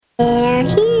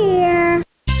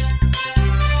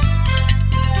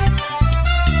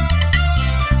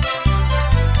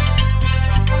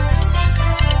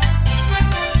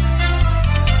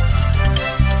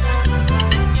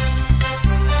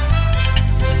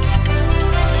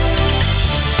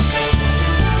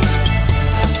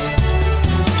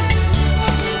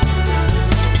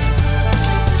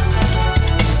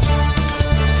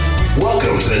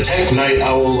to Tech Night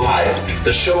Owl Live,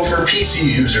 the show for PC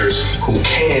users who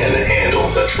can handle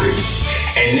the truth.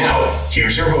 And now,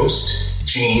 here's your host,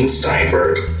 Gene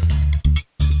Steinberg.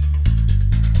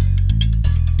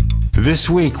 This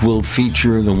week we'll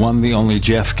feature the one, the only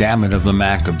Jeff Gamet of the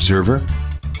Mac Observer,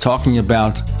 talking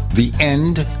about the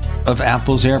end of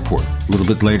Apple's Airport. A little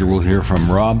bit later we'll hear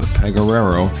from Rob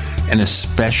Pegoraro in a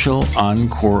special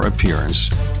encore appearance.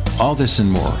 All this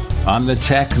and more on the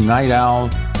Tech Night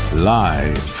Owl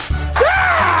Live.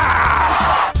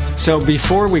 So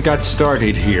before we got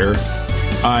started here,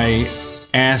 I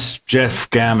asked Jeff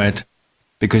Gamet,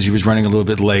 because he was running a little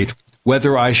bit late,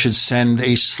 whether I should send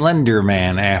a Slender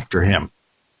Man after him.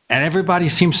 And everybody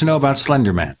seems to know about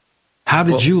Slender Man. How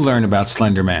did you learn about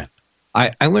Slender Man?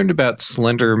 I learned about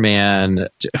Slender Man,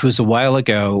 it was a while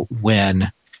ago when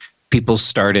people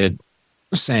started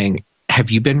saying,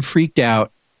 have you been freaked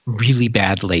out really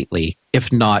bad lately?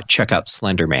 If not, check out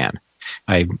Slender Man.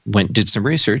 I did some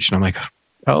research, and I'm like,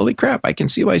 holy crap, I can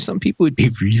see why some people would be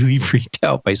really freaked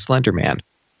out by Slender Man.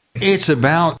 It's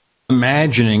about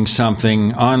imagining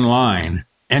something online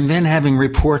and then having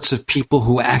reports of people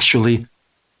who actually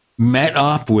met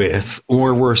up with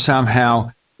or were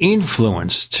somehow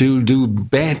influenced to do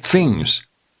bad things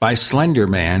by Slender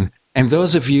Man. And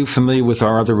those of you familiar with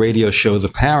our other radio show, The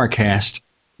Paracast,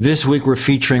 this week we're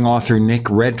featuring author Nick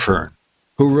Redfern,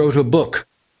 who wrote a book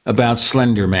about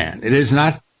Slender Man. It is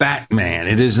not Batman.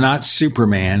 It is not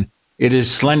Superman. It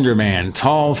is Slender Man,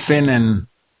 tall, thin,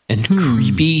 and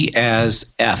creepy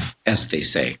as F, as they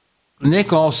say.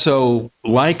 Nick also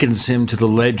likens him to the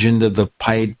legend of the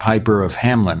Pied Piper of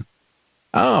Hamelin.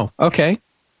 Oh, okay.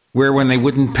 Where when they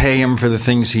wouldn't pay him for the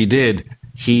things he did,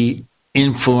 he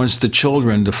influenced the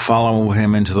children to follow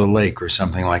him into the lake or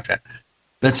something like that.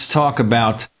 Let's talk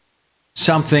about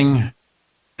something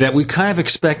that we kind of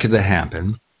expected to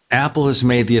happen. Apple has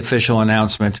made the official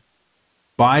announcement,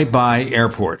 bye-bye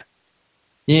Airport.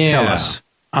 Yeah. Tell us.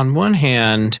 On one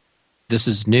hand, this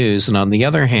is news, and on the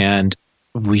other hand,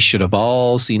 we should have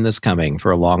all seen this coming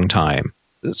for a long time.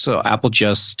 So Apple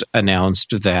just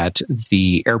announced that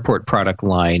the Airport product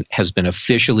line has been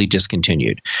officially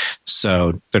discontinued.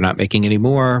 So they're not making any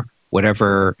more.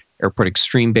 Whatever Airport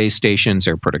Extreme base stations,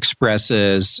 Airport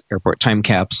Expresses, Airport time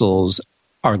capsules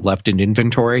are left in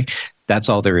inventory, that's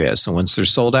all there is. So once they're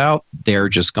sold out, they're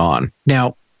just gone.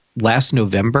 Now, last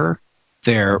November,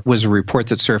 there was a report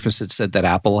that surfaced that said that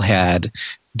Apple had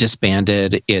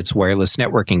disbanded its wireless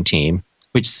networking team,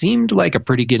 which seemed like a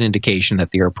pretty good indication that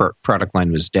the Airport product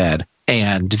line was dead.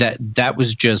 And that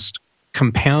was just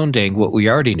compounding what we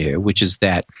already knew, which is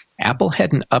that Apple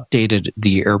hadn't updated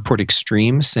the Airport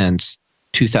Extreme since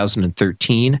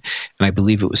 2013, and I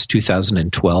believe it was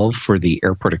 2012 for the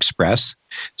Airport Express.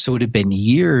 So it had been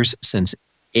years since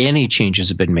any changes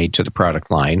had been made to the product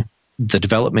line. The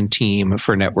development team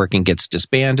for networking gets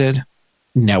disbanded.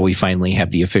 Now we finally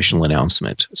have the official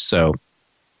announcement. So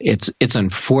it's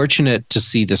unfortunate to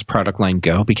see this product line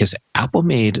go, because Apple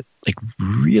made like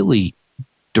really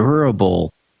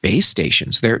durable base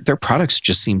stations. Their products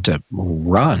just seem to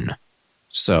run.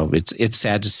 So it's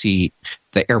sad to see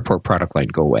the Airport product line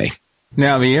go away.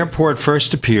 Now, the Airport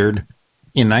first appeared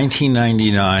in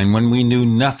 1999 when we knew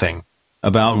nothing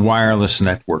about wireless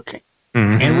networking.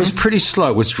 Mm-hmm. And it was pretty slow.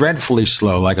 It was dreadfully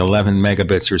slow, like 11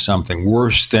 megabits or something,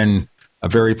 worse than a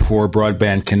very poor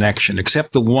broadband connection,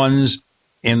 except the ones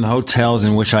in the hotels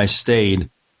in which I stayed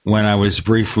when I was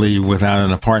briefly without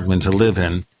an apartment to live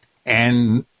in.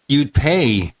 And you'd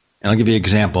pay, and I'll give you an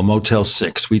example, Motel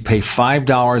 6, we'd pay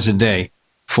 $5 a day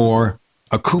for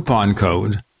a coupon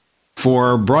code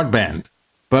for broadband,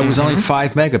 but it was only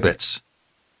 5 megabits.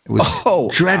 It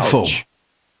was dreadful. Ouch.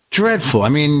 Dreadful. I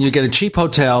mean, you get a cheap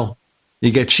hotel,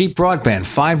 you get cheap broadband,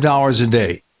 $5 a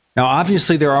day. Now,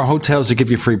 obviously, there are hotels that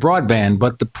give you free broadband,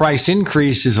 but the price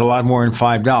increase is a lot more than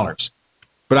 $5.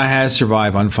 But I had to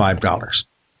survive on $5.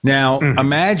 Now,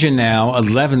 imagine now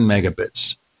 11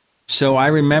 megabits. So I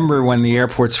remember when the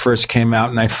Airports first came out,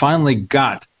 and I finally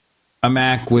got a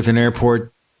Mac with an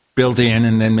Airport built in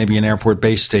and then maybe an Airport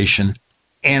base station.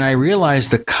 And I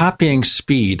realized the copying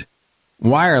speed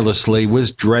wirelessly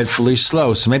was dreadfully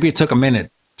slow. So maybe it took a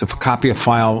minute to copy a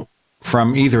file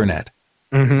from Ethernet.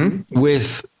 Mm-hmm.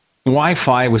 With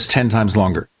Wi-Fi, it was 10 times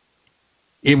longer.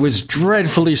 It was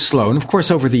dreadfully slow. And of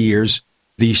course, over the years,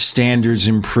 the standards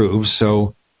improved.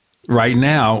 So right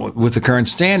now, with the current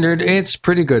standard, it's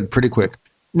pretty good, pretty quick.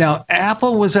 Now,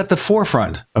 Apple was at the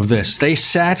forefront of this. They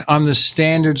sat on the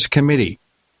standards committee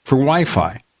for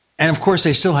Wi-Fi. And of course,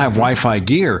 they still have Wi-Fi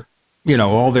gear. You know,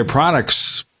 all their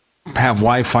products have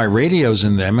Wi-Fi radios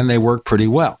in them, and they work pretty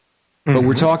well. Mm-hmm. But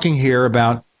we're talking here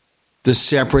about the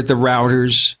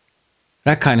routers,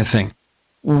 that kind of thing.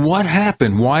 What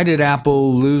happened? Why did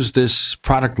Apple lose this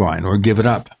product line or give it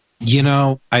up?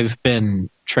 I've been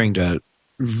trying to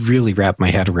really wrap my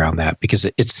head around that because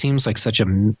it seems like such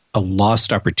a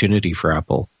lost opportunity for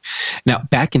Apple. Now,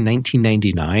 back in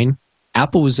 1999,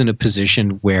 Apple was in a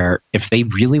position where if they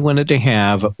really wanted to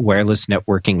have wireless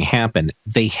networking happen,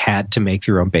 they had to make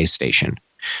their own base station.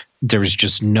 There was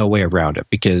just no way around it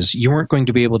because you weren't going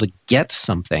to be able to get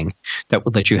something that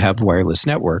would let you have a wireless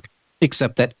network,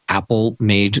 except that Apple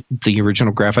made the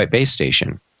original graphite base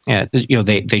station. And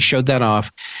they showed that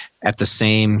off at the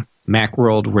same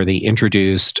Macworld where they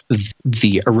introduced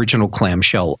the original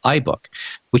clamshell iBook,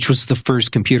 which was the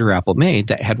first computer Apple made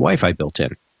that had Wi-Fi built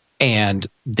in. And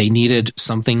they needed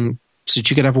something so that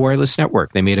you could have a wireless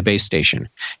network. They made a base station.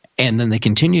 And then they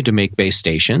continued to make base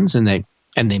stations, and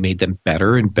they made them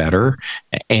better and better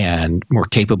and more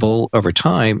capable over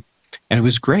time. And it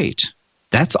was great.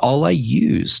 That's all I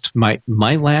used. My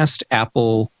last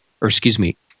Apple,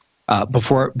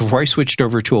 before I switched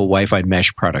over to a Wi-Fi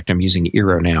mesh product, I'm using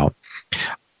Eero now.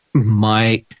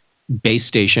 My base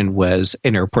station was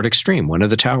an Airport Extreme, one of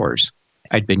the towers.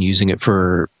 I'd been using it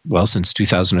since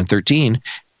 2013,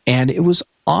 and it was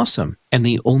awesome. And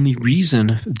the only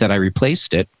reason that I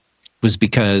replaced it was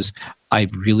because I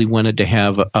really wanted to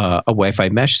have a Wi-Fi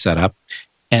mesh setup,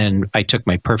 and I took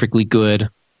my perfectly good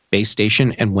base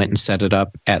station and went and set it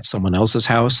up at someone else's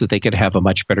house so that they could have a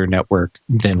much better network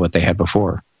than what they had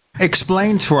before.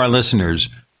 Explain to our listeners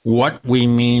what we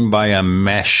mean by a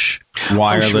mesh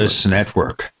wireless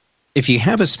network. If you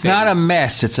have a space... It's not a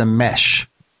mess, it's a mesh.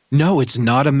 No, it's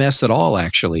not a mess at all,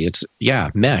 actually.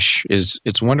 Mesh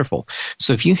it's wonderful.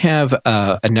 So if you have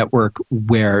a network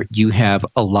where you have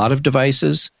a lot of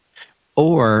devices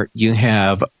or you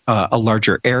have a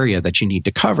larger area that you need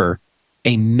to cover,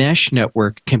 a mesh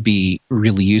network can be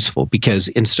really useful because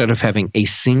instead of having a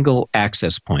single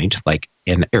access point, like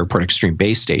an Airport Extreme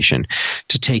base station,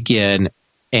 to take in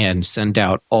and send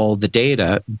out all the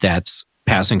data that's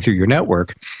passing through your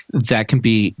network, that can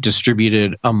be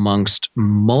distributed amongst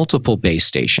multiple base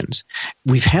stations.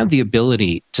 We've had the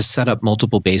ability to set up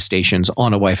multiple base stations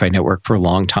on a Wi-Fi network for a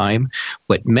long time.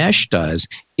 What Mesh does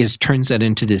is turns that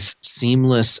into this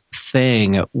seamless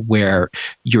thing where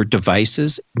your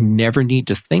devices never need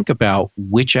to think about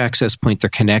which access point they're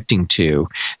connecting to.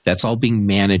 That's all being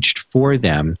managed for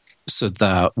them. So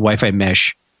the Wi-Fi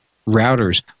Mesh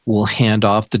routers will hand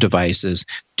off the devices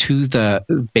to the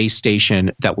base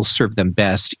station that will serve them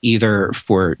best, either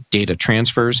for data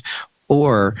transfers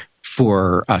or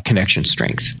for connection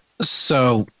strength.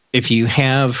 So if you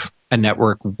have a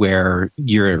network where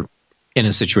you're in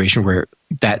a situation where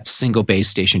that single base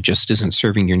station just isn't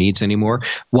serving your needs anymore,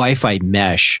 Wi-Fi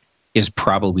mesh is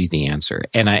probably the answer.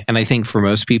 And I think for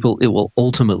most people, it will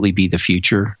ultimately be the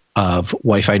future of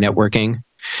Wi-Fi networking.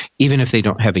 Even if they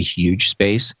don't have a huge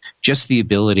space, just the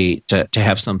ability to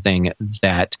have something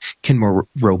that can more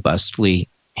robustly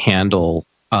handle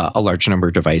a large number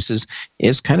of devices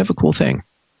is kind of a cool thing.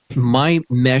 My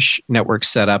mesh network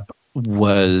setup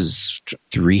was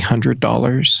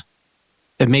 $300.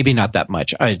 Maybe not that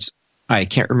much. I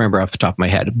can't remember off the top of my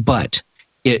head, but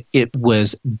it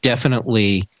was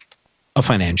definitely a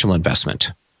financial investment.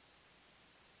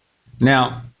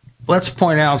 Now, let's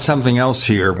point out something else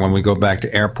here when we go back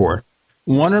to Airport.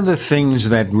 One of the things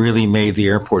that really made the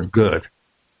Airport good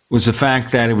was the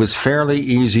fact that it was fairly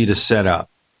easy to set up.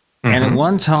 Mm-hmm. And at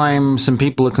one time, some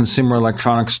people at consumer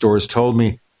electronics stores told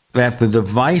me that the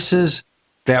devices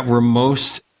that were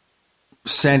most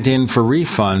sent in for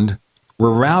refund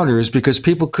were routers because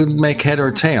people couldn't make head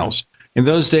or tails. In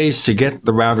those days, to get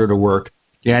the router to work,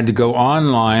 you had to go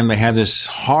online. They had this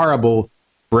horrible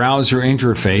browser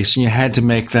interface, and you had to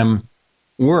make them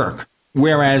work.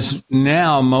 Whereas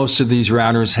now, most of these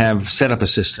routers have setup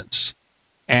assistants.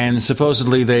 And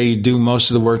supposedly they do most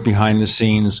of the work behind the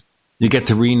scenes. You get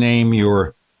to rename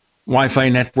your Wi-Fi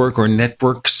network or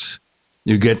networks.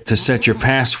 You get to set your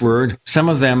password. Some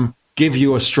of them give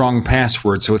you a strong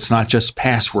password, so it's not just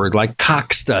password like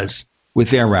Cox does with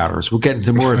their routers. We'll get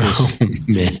into more of this.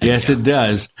 Yes, it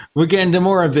does. We'll get into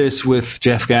more of this with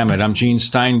Jeff Gamet. I'm Gene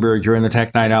Steinberg. You're in the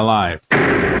Tech Night Owl Live.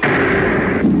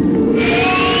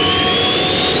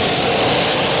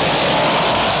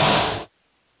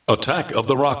 Attack of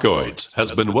the Rockoids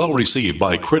has been well received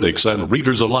by critics and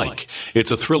readers alike.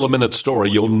 It's a thrill-a-minute story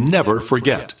you'll never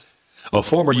forget. A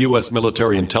former U.S.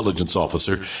 military intelligence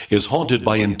officer is haunted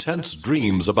by intense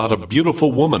dreams about a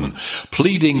beautiful woman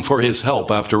pleading for his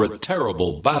help after a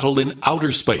terrible battle in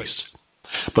outer space.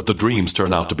 But the dreams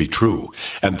turn out to be true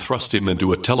and thrust him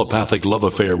into a telepathic love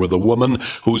affair with a woman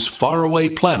whose faraway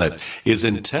planet is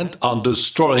intent on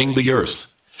destroying the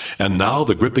Earth. And now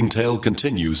the gripping tale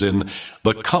continues in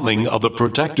The Coming of the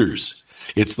Protectors.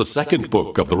 It's the second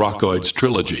book of the Rockoids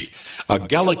trilogy, a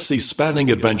galaxy-spanning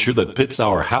adventure that pits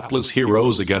our hapless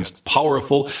heroes against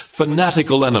powerful,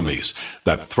 fanatical enemies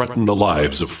that threaten the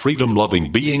lives of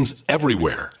freedom-loving beings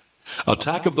everywhere.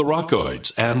 Attack of the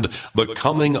Rockoids and The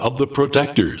Coming of the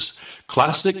Protectors,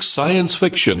 classic science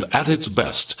fiction at its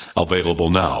best, available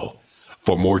now.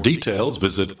 For more details,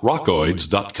 visit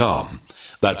rockoids.com.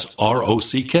 That's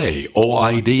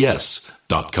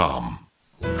ROCKOIDS.com.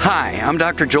 Hi, I'm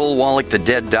Dr. Joel Wallach, the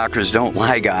Dead Doctors Don't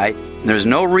Lie guy. There's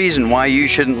no reason why you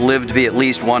shouldn't live to be at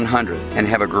least 100 and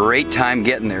have a great time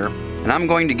getting there. And I'm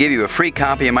going to give you a free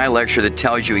copy of my lecture that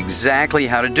tells you exactly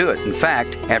how to do it. In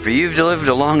fact, after you've lived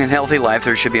a long and healthy life,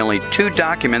 there should be only 2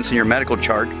 documents in your medical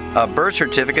chart, a birth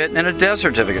certificate and a death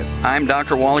certificate. I'm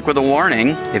Dr. Wallach with a warning.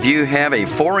 If you have a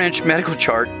 4-inch medical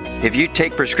chart, if you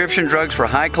take prescription drugs for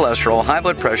high cholesterol, high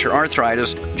blood pressure,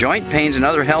 arthritis, joint pains, and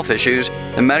other health issues,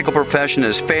 the medical profession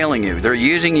is failing you. They're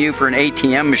using you for an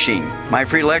ATM machine. My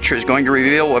free lecture is going to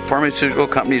reveal what pharmaceutical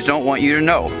companies don't want you to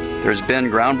know. There's been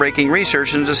groundbreaking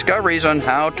research and discoveries on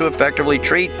how to effectively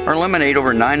treat or eliminate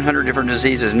over 900 different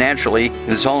diseases naturally,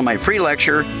 and it's all in my free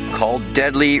lecture called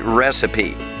Deadly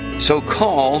Recipe. So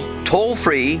call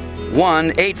toll-free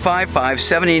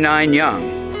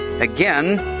 1-855-79-YOUNG.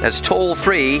 Again, that's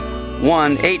toll-free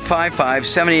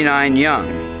 1-855-79-YOUNG.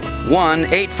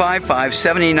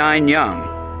 1-855-79-YOUNG.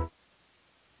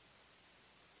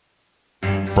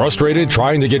 Frustrated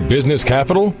trying to get business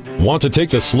capital? Want to take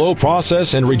the slow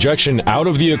process and rejection out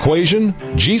of the equation?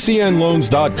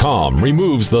 GCNloans.com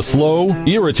removes the slow,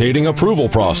 irritating approval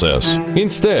process.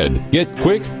 Instead, get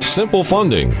quick, simple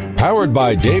funding. Powered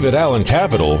by David Allen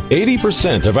Capital,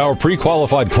 80% of our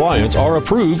pre-qualified clients are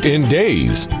approved in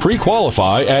days.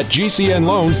 Pre-qualify at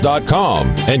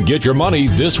GCNloans.com and get your money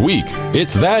this week.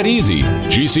 It's that easy.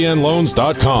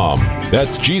 GCNloans.com.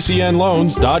 That's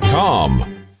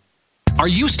GCNloans.com. Are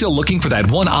you still looking for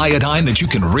that one iodine that you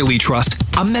can really trust?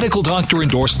 A medical doctor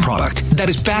endorsed product that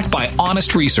is backed by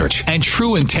honest research and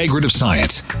true integrative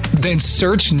science? Then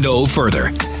search no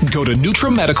further. Go to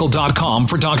NutriMedical.com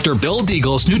for Dr. Bill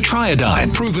Deagle's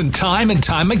Nutriodine, proven time and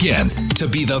time again to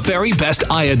be the very best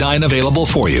iodine available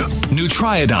for you.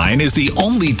 Nutriodine is the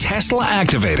only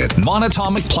Tesla-activated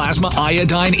monatomic plasma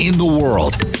iodine in the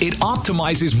world. It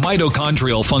optimizes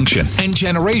mitochondrial function and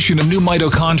generation of new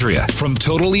mitochondria, from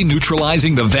totally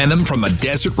neutralizing the venom from a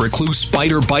desert recluse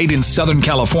spider bite in Southern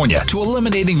California to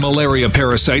eliminating malaria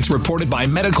parasites reported by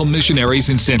medical missionaries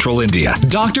in central India.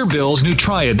 Dr. Bill's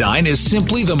Nutriodine is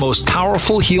simply the most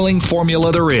powerful healing formula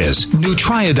there is.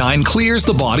 Nutriodine clears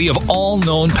the body of all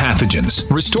known pathogens,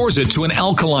 restores it to an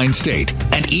alkaline state,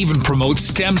 and even promotes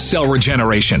stem cell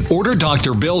regeneration. Order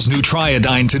Dr. Bill's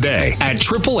Nutriodine today at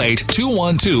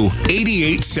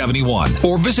 888-212-8871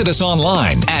 or visit us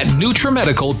online at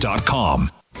NutriMedical.com.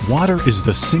 Water is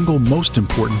the single most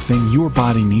important thing your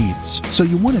body needs, so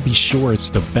you want to be sure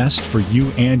it's the best for you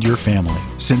and your family.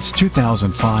 Since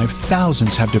 2005,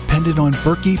 thousands have depended on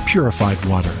Berkey purified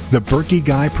water. The Berkey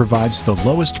Guy provides the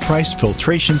lowest priced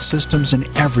filtration systems in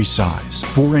every size.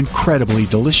 For incredibly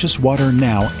delicious water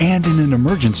now and in an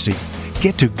emergency,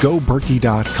 get to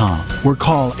GoBerkey.com or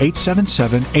call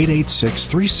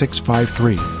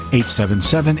 877-886-3653.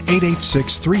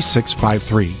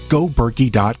 877-886-3653.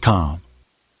 GoBerkey.com.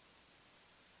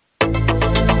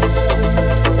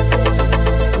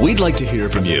 We'd like to hear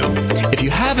from you. If you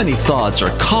have any thoughts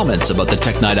or comments about the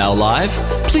Tech Night Owl Live,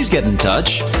 please get in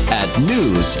touch at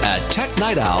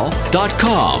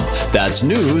news@technightowl.com. That's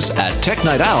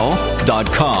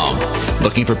news@technightowl.com.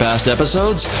 Looking for past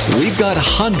episodes? We've got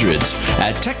hundreds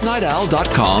at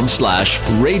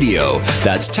technightowl.com/radio.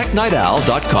 That's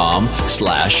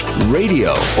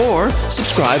technightowl.com/radio. Or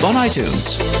subscribe on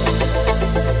iTunes.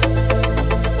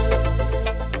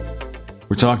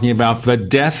 We're talking about the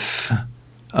death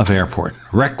of Airport,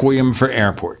 Requiem for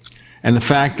Airport. And the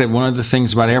fact that one of the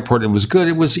things about Airport, it was good,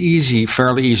 it was easy,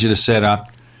 fairly easy to set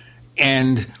up.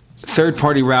 And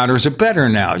third-party routers are better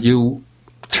now. You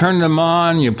turn them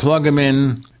on, you plug them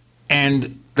in,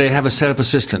 and they have a setup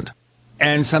assistant.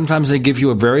 And sometimes they give you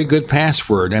a very good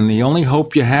password, and the only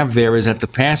hope you have there is that the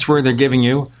password they're giving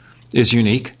you is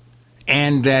unique,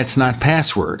 and that's not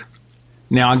password.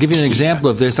 Now, I'll give you an example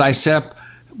of this. I set up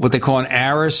what they call an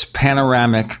Aris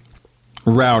panoramic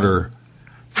router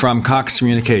from Cox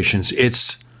Communications.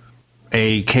 It's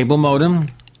a cable modem,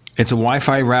 it's a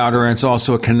Wi-Fi router, and it's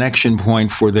also a connection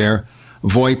point for their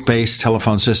VoIP-based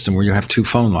telephone system where you have 2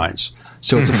 phone lines.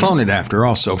 So it's a phone adapter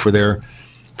also for their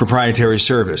proprietary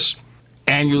service.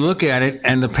 And you look at it,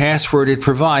 and the password it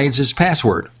provides is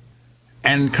password.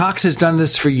 And Cox has done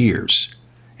this for years.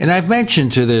 And I've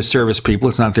mentioned to the service people,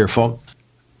 it's not their fault.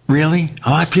 Really? A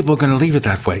lot of people are going to leave it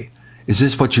that way. Is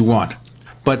this what you want?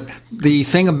 But the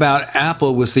thing about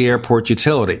Apple was the airport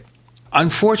utility.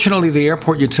 Unfortunately, the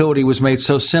airport utility was made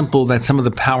so simple that some of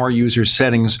the power user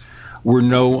settings were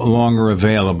no longer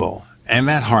available. And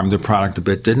that harmed the product a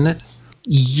bit, didn't it?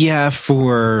 Yeah,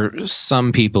 for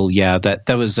some people, yeah, that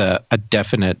was a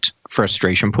definite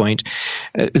frustration point.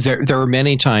 There were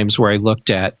many times where I looked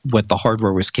at what the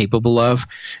hardware was capable of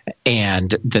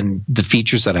and then the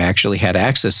features that I actually had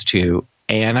access to.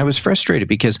 And I was frustrated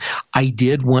because I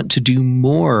did want to do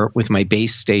more with my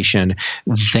base station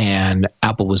than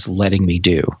Apple was letting me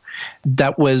do.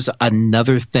 That was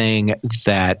another thing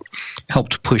that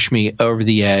helped push me over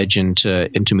the edge into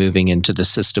moving into the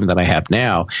system that I have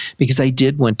now, because I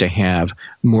did want to have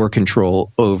more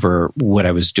control over what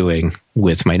I was doing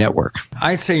with my network.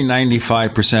 I'd say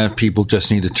 95% of people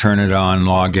just need to turn it on,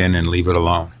 log in, and leave it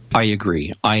alone. I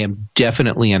agree. I am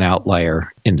definitely an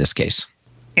outlier in this case.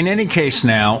 In any case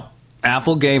now,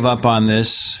 Apple gave up on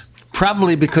this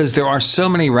probably because there are so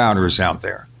many routers out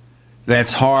there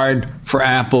that's hard for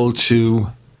Apple to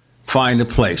find a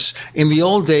place. In the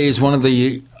old days, one of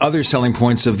the other selling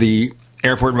points of the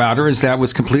airport router is that it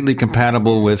was completely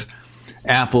compatible with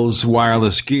Apple's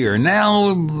wireless gear. Now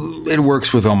it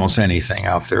works with almost anything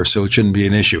out there, so it shouldn't be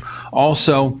an issue.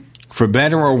 Also, for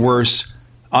better or worse,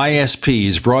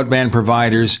 ISPs, broadband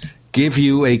providers, give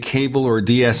you a cable or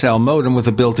DSL modem with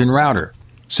a built-in router.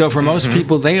 So for most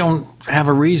people, they don't have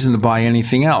a reason to buy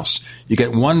anything else. You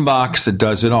get one box that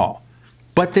does it all.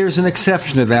 But there's an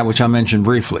exception to that, which I'll mention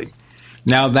briefly.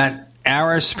 Now, that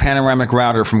Aris panoramic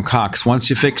router from Cox, once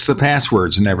you fix the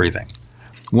passwords and everything,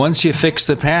 once you fix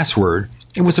the password,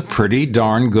 it was a pretty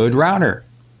darn good router.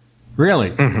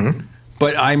 Really.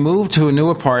 But I moved to a new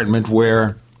apartment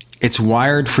where it's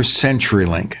wired for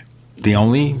CenturyLink. The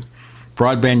only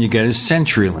broadband you get is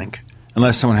CenturyLink,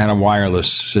 unless someone had a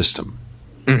wireless system.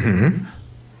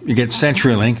 You get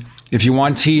CenturyLink. If you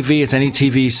want TV, it's any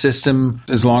TV system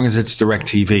as long as it's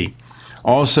DirecTV.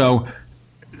 Also,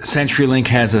 CenturyLink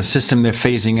has a system they're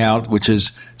phasing out, which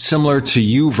is similar to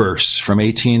Uverse from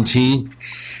AT&T,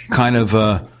 kind of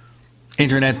a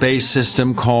internet-based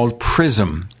system called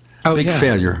Prism. Big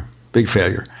failure.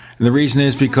 And the reason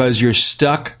is because you're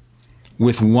stuck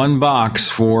with one box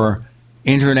for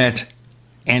internet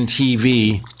and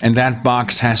TV, and that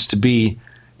box has to be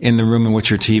in the room in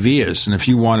which your TV is. And if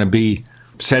you want to be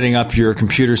setting up your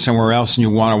computer somewhere else and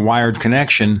you want a wired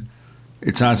connection,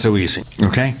 it's not so easy,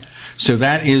 okay? So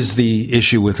that is the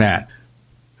issue with that.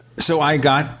 So I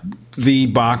got the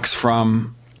box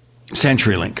from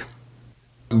CenturyLink.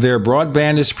 Their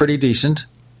broadband is pretty decent,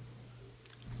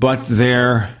 but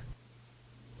their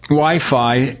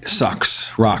Wi-Fi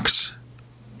rocks.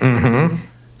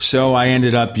 So I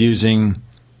ended up using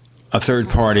a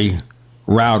third-party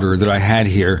router that I had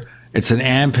here. It's an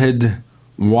Amped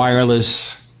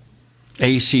wireless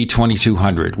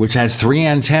AC2200, which has 3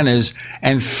 antennas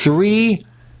and 3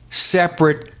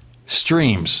 separate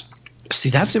streams. See,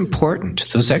 that's important.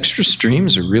 Those extra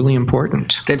streams are really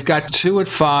important. They've got 2 at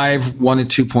 5, 1 at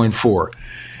 2.4.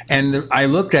 And I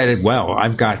looked at it, well,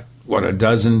 I've got, a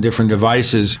dozen different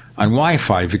devices on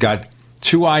Wi-Fi. I've got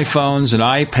 2 iPhones, an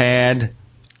iPad,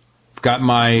 I've got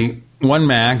my one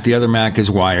Mac, the other Mac is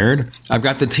wired. I've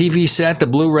got the TV set, the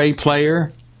Blu-ray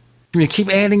player. You keep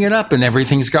adding it up and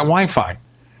everything's got Wi-Fi.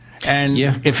 And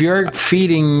if you're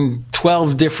feeding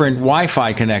 12 different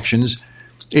Wi-Fi connections,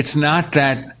 it's not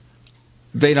that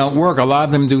they don't work. A lot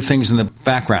of them do things in the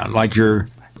background, like your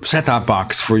set-top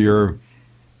box for your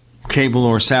cable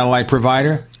or satellite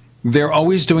provider. They're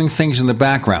always doing things in the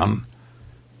background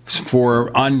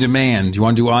for on-demand. You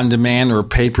want to do on-demand or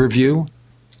pay-per-view?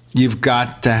 You've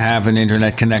got to have an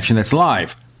internet connection that's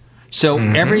live. So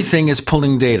everything is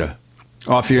pulling data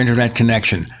off your internet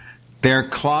connection. They're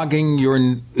clogging your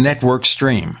network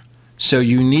stream. So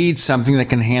you need something that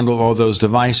can handle all those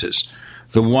devices.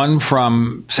 The one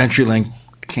from CenturyLink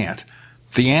can't.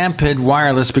 The Amped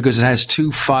wireless, because it has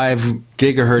 2 5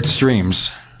 gigahertz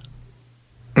streams.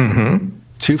 2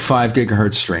 5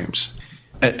 gigahertz streams.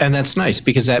 And that's nice,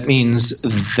 because that means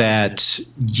that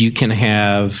you can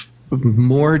have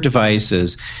more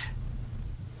devices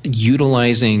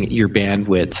utilizing your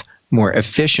bandwidth more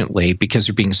efficiently because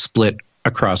they're being split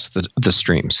across the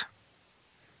streams.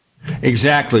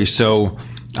 Exactly. So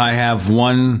I have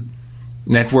one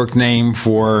network name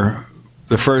for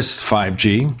the first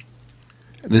 5G,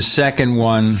 the second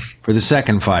one for the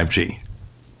second 5G.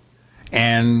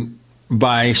 And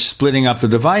by splitting up the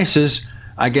devices,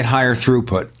 I get higher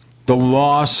throughput. The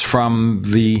loss from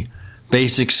the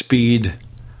basic speed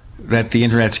that the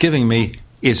internet's giving me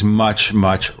is much,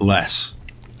 much less.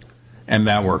 And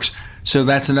that works. So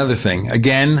that's another thing.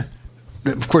 Again,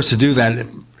 of course, to do that,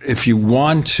 if you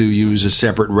want to use a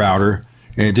separate router,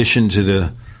 in addition to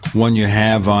the one you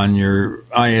have on your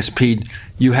ISP,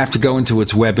 you have to go into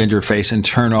its web interface and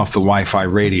turn off the Wi-Fi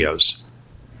radios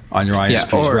on your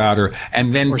ISP's router,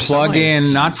 and then plug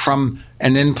in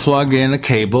plug in a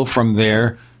cable from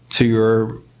there to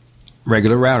your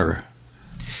regular router.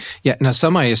 Yeah, now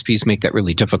some ISPs make that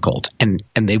really difficult, and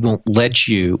they won't let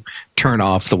you turn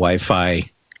off the Wi-Fi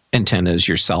antennas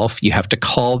yourself. You have to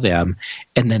call them,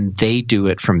 and then they do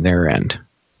it from their end.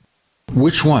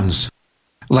 Which ones?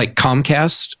 Like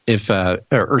Comcast,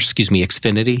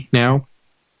 Xfinity now.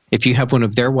 If you have one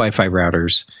of their Wi-Fi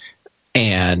routers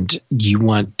and you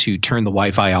want to turn the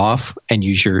Wi-Fi off and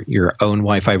use your own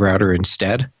Wi-Fi router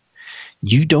instead,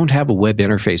 you don't have a web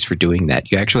interface for doing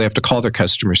that. You actually have to call their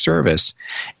customer service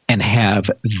and have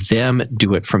them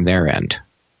do it from their end.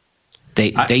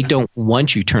 They don't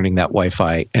want you turning that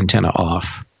Wi-Fi antenna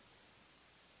off.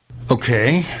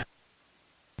 Okay.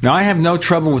 Now, I have no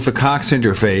trouble with the Cox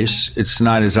interface. It's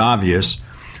not as obvious,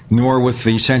 nor with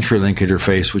the CenturyLink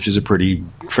interface, which is a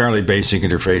fairly basic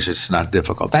interface. It's not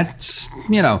difficult. That's,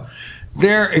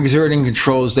 they're exerting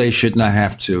controls they should not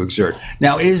have to exert.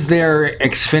 Now, is their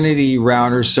Xfinity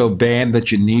router so bad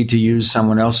that you need to use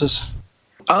someone else's?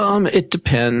 It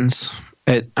depends.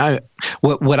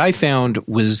 What I found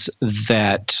was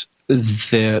that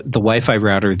the Wi-Fi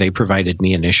router they provided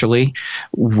me initially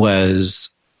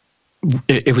was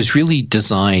really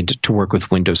designed to work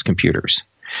with Windows computers.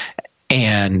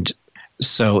 And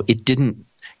so it didn't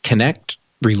connect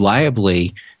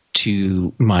reliably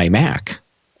to my Mac.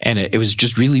 And it was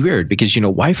just really weird because,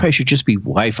 Wi-Fi should just be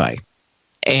Wi-Fi.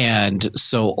 And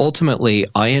so ultimately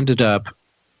I ended up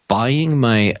buying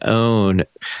my own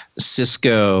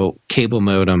Cisco cable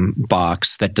modem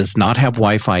box that does not have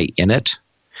Wi-Fi in it.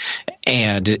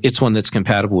 And it's one that's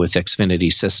compatible with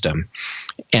Xfinity system,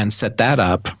 and set that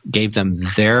up, gave them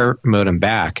their modem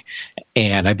back,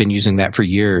 and I've been using that for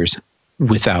years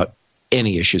without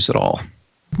any issues at all.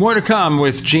 More to come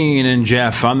with Gene and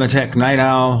Jeff on the Tech Night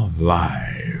Owl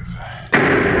Live.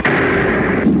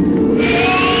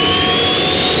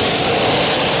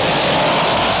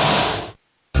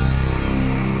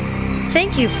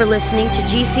 Thank you for listening to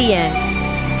GCN.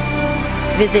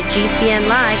 Visit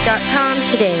GCNlive.com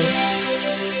today.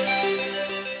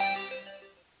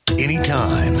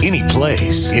 Anytime, any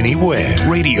place, anywhere.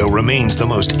 Radio remains the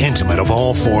most intimate of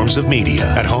all forms of media.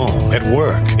 At home, at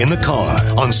work, in the car,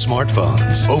 on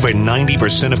smartphones. Over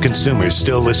 90% of consumers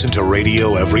still listen to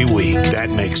radio every week. That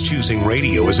makes choosing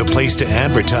radio as a place to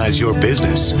advertise your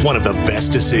business one of the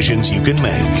best decisions you can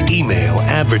make. Email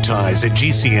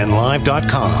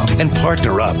advertise@gcnlive.com and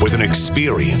partner up with an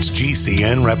experienced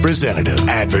GCN representative.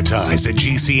 Advertise at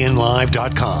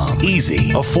gcnlive.com.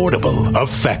 Easy, affordable,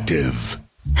 effective.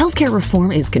 Healthcare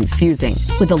reform is confusing.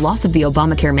 With the loss of the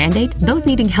Obamacare mandate, those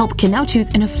needing help can now choose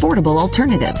an affordable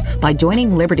alternative. By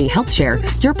joining Liberty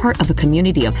HealthShare, you're part of a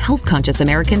community of health-conscious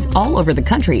Americans all over the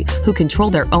country who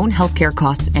control their own healthcare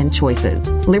costs and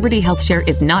choices. Liberty HealthShare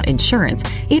is not insurance.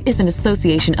 It is an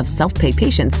association of self-pay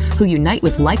patients who unite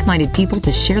with like-minded people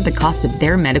to share the cost of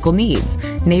their medical needs.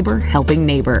 Neighbor helping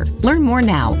neighbor. Learn more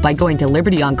now by going to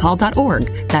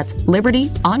libertyoncall.org. That's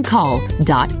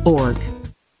libertyoncall.org.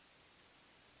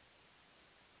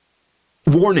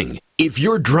 Warning, if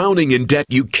you're drowning in debt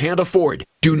you can't afford,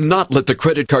 do not let the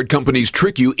credit card companies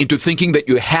trick you into thinking that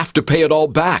you have to pay it all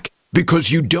back,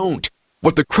 because you don't.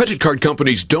 What the credit card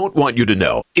companies don't want you to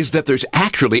know is that there's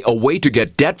actually a way to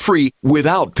get debt-free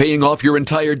without paying off your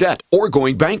entire debt or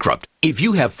going bankrupt. If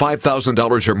you have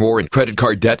 $5,000 or more in credit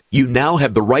card debt, you now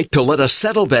have the right to let us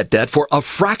settle that debt for a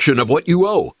fraction of what you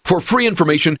owe. For free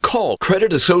information, call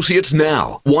Credit Associates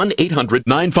now.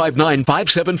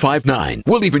 1-800-959-5759.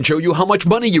 We'll even show you how much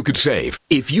money you could save.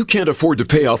 If you can't afford to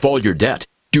pay off all your debt,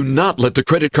 do not let the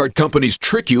credit card companies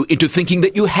trick you into thinking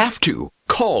that you have to.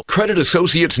 Call Credit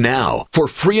Associates now for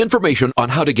free information on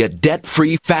how to get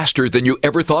debt-free faster than you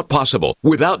ever thought possible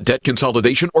without debt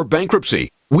consolidation or bankruptcy.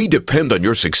 We depend on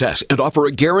your success and offer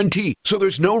a guarantee, so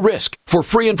there's no risk. For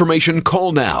free information,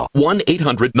 call now.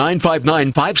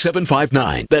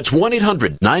 1-800-959-5759. That's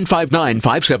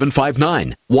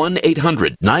 1-800-959-5759.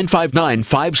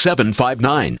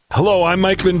 1-800-959-5759. Hello, I'm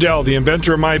Mike Lindell, the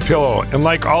inventor of MyPillow. And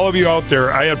like all of you out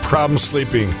there, I had problems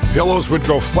sleeping. Pillows would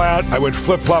go flat. I would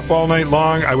flip-flop all night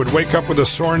long. I would wake up with a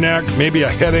sore neck, maybe a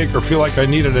headache, or feel like I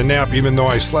needed a nap even though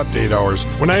I slept 8 hours.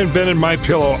 When I invented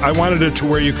MyPillow, I wanted it to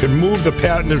where you could move the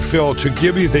patent button and fill to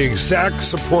give you the exact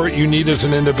support you need as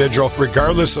an individual,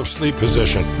 regardless of sleep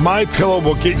position. MyPillow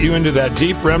will get you into that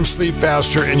deep REM sleep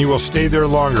faster, and you will stay there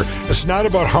longer. It's not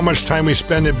about how much time we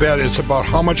spend in bed. It's about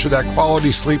how much of that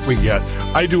quality sleep we get.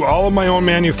 I do all of my own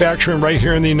manufacturing right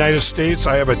here in the United States.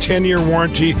 I have a 10-year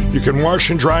warranty. You can wash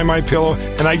and dry MyPillow,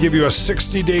 and I give you a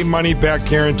 60-day money-back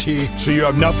guarantee, so you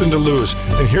have nothing to lose.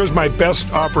 And here's my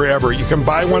best offer ever. You can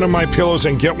buy one of my pillows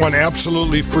and get one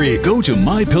absolutely free. Go to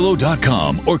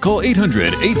MyPillow.com or call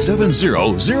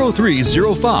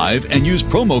 800-870-0305 and use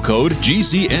promo code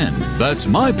GCN. That's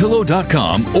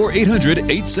MyPillow.com or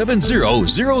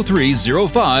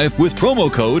 800-870-0305 with promo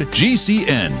code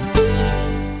GCN.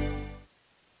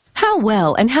 How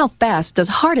well and how fast does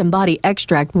Heart and Body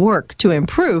Extract work to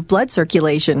improve blood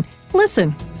circulation?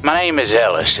 Listen. My name is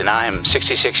Ellis, and I am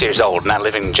 66 years old, and I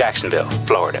live in Jacksonville,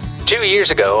 Florida. 2 years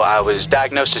ago, I was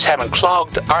diagnosed as having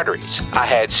clogged arteries. I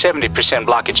had 70%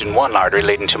 blockage in one artery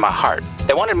leading to my heart.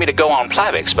 They wanted me to go on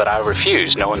Plavix, but I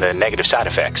refused, knowing the negative side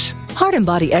effects. Heart and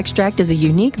Body Extract is a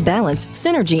unique balance,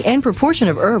 synergy, and proportion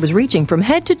of herbs reaching from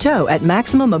head to toe at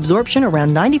maximum absorption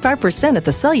around 95% at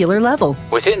the cellular level.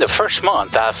 Within the first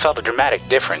month, I felt a dramatic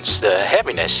difference. The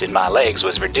heaviness in my legs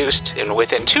was reduced, and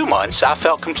within 2 months, I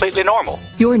felt completely normal.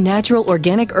 Your natural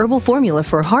organic herbal formula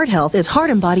for heart health is Heart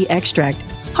and Body Extract.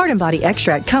 Heart and Body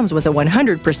Extract comes with a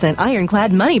 100%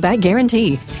 ironclad money-back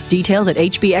guarantee. Details at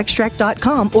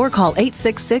hbextract.com or call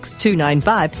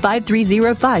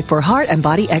 866-295-5305 for Heart and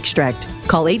Body Extract.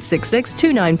 Call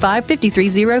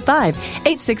 866-295-5305,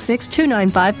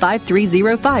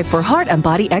 866-295-5305 for Heart and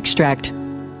Body Extract.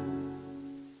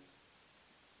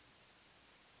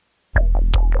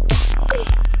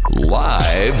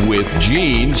 Live with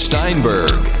Gene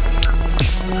Steinberg.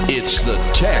 It's the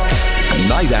Tech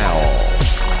Night Owl.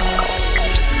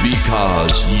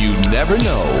 Because you never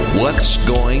know what's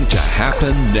going to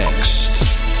happen next.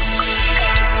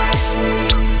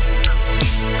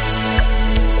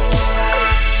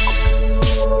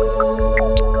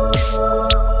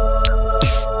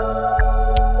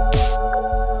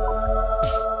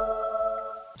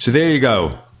 So there you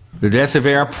go. The death of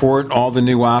Airport, all the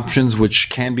new options, which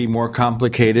can be more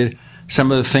complicated.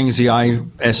 Some of the things the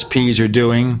ISPs are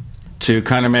doing to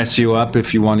kind of mess you up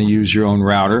if you want to use your own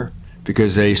router,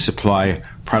 because they supply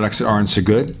products that aren't so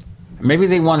good. Maybe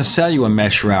they want to sell you a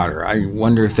mesh router. I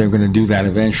wonder if they're going to do that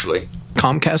eventually.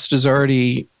 Comcast is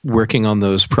already working on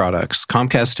those products.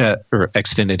 Comcast or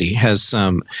Xfinity has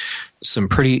some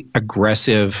pretty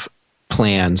aggressive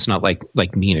plans, not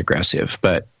like mean aggressive,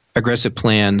 but aggressive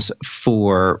plans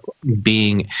for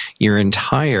being your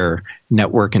entire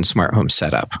network and smart home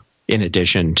setup, in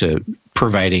addition to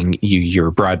providing you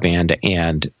your broadband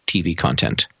and TV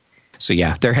content. So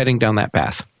yeah, they're heading down that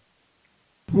path.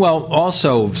 Well,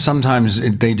 also, sometimes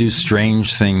they do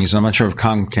strange things. I'm not sure if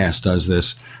Comcast does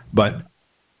this, but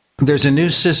there's a new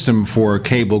system for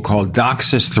cable called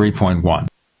DOCSIS 3.1.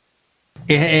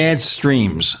 It adds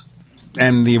streams,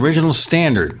 and the original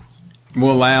standard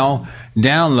will allow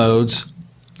downloads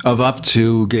of up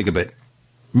to gigabit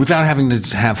without having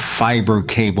to have fiber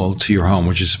cable to your home,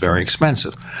 which is very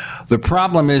expensive. The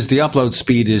problem is the upload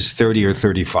speed is 30 or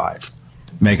 35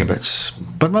 megabits.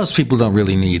 But most people don't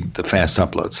really need the fast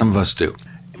upload. Some of us do.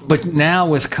 But now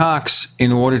with Cox,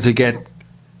 in order to get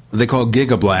what they call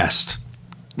Gigablast,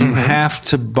 you have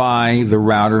to buy the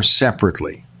router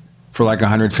separately for like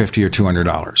 $150 or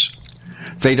 $200.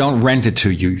 They don't rent it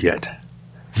to you yet.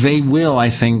 They will,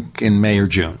 I think, in May or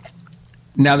June.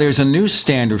 Now, there's a new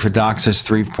standard for DOCSIS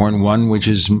 3.1, which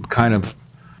is kind of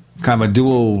a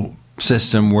dual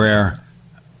system where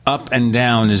up and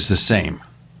down is the same.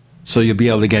 So you'll be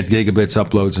able to get gigabits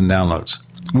uploads and downloads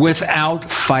without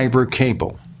fiber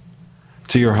cable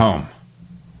to your home,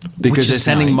 because they're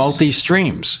sending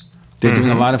multi-streams. They're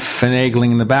doing a lot of finagling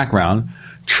in the background,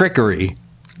 trickery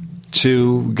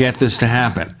to get this to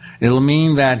happen. It'll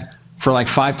mean that for like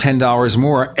 $5, $10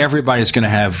 more, everybody's going to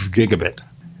have gigabit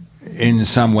in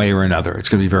some way or another. It's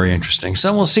going to be very interesting.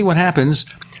 So we'll see what happens.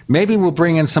 Maybe we'll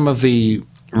bring in some of the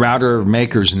router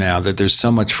makers now that there's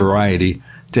so much variety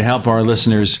to help our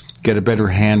listeners get a better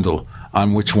handle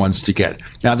on which ones to get.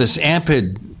 Now, this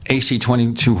Amped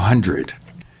AC2200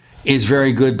 is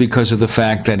very good because of the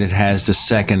fact that it has the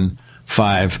second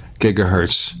 5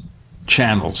 gigahertz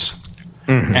channels.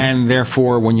 And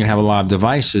therefore, when you have a lot of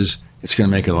devices, it's going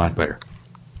to make it a lot better.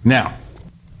 Now,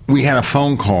 we had a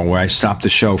phone call where I stopped the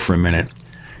show for a minute,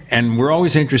 and we're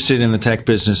always interested in the tech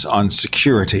business on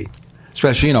security,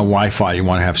 especially, Wi-Fi. You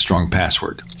want to have strong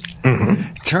password.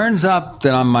 Turns up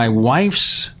that on my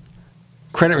wife's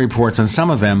credit reports, on some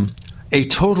of them, a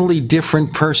totally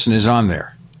different person is on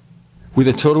there. with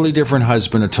a totally different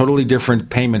husband, a totally different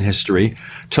payment history,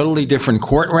 totally different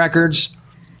court records,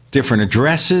 different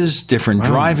addresses, different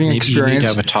driving experience. You need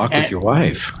to have a talk with your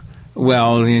wife.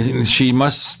 Well, she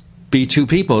must be two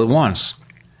people at once.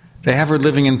 They have her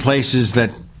living in places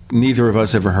that neither of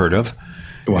us ever heard of.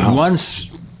 Wow.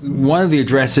 One of the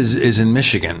addresses is in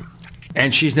Michigan,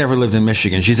 and she's never lived in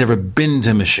Michigan. She's never been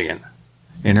to Michigan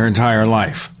in her entire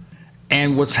life.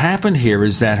 And what's happened here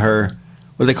is that her,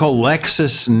 what they call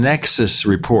LexisNexis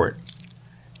report,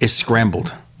 is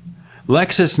scrambled.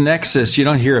 LexisNexis, you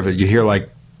don't hear of it. You hear like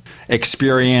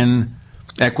Experian,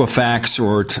 Equifax,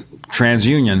 or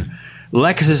TransUnion.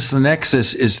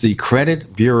 LexisNexis is the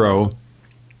credit bureau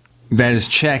that is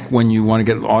checked when you want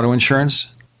to get auto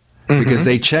insurance, because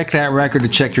they check that record to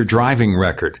check your driving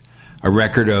record, a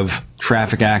record of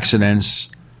traffic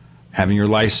accidents, having your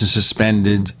license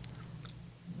suspended,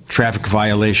 traffic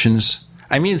violations.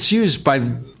 I mean, it's used by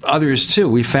others too.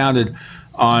 We found it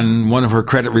on one of her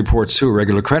credit reports too,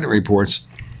 regular credit reports,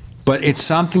 but it's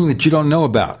something that you don't know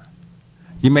about.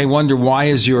 You may wonder, why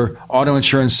is your auto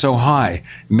insurance so high?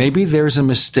 Maybe there's a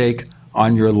mistake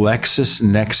on your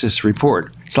LexisNexis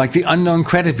report. It's like the unknown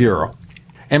credit bureau.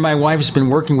 And my wife has been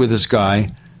working with this guy,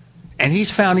 and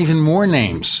he's found even more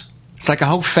names. It's like a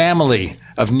whole family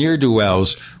of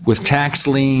ne'er-do-wells with tax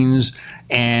liens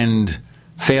and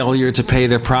failure to pay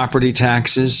their property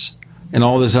taxes and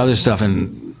all this other stuff,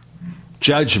 and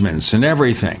judgments and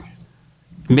everything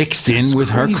mixed in with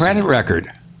her credit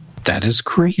record. That is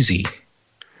crazy.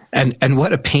 And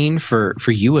what a pain for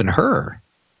you and her.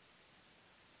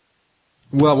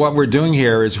 Well, what we're doing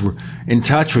here is we're in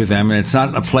touch with them, and it's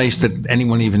not a place that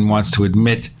anyone even wants to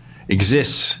admit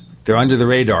exists. They're under the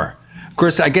radar. Of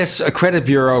course, I guess a credit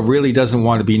bureau really doesn't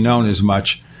want to be known as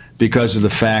much because of the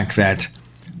fact that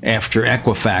after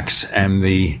Equifax and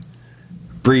the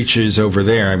breaches over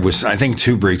there, it was, I think,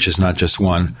 2 breaches, not just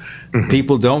one,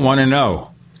 people don't want to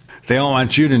know. They don't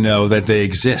want you to know that they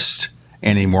exist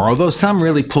anymore, although some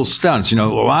really pull stunts. You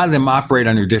know, a lot of them operate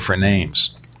under different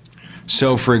names.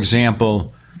 So, for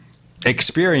example,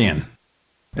 Experian.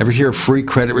 Ever hear of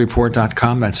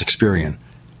freecreditreport.com? That's Experian.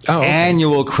 Oh, okay.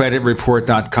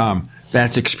 Annualcreditreport.com.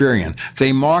 That's Experian.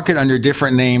 They market under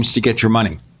different names to get your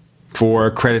money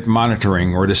for credit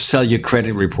monitoring or to sell you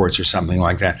credit reports or something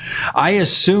like that. I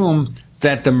assume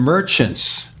that the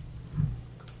merchants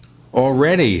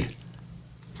already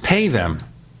pay them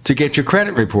to get your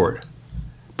credit report,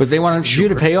 but they want you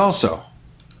to pay also.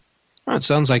 Well, it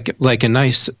sounds like a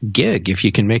nice gig if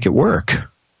you can make it work.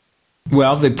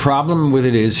 Well, the problem with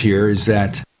it is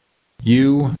that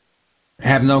you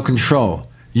have no control.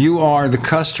 You are the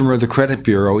customer of the credit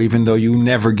bureau, even though you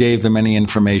never gave them any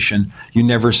information. You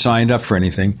never signed up for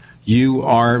anything. You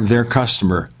are their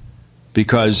customer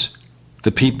because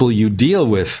the people you deal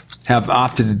with have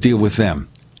opted to deal with them.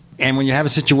 And when you have a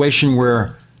situation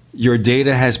where your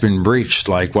data has been breached,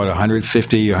 like,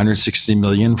 150, 160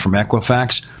 million from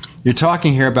Equifax, you're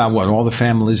talking here about all the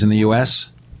families in the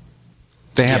U.S.?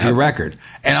 They have your record.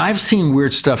 And I've seen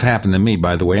weird stuff happen to me,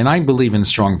 by the way, and I believe in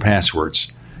strong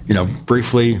passwords. You know,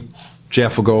 briefly,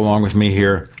 Jeff will go along with me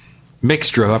here.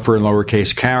 Mixture of upper and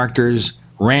lowercase characters,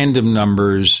 random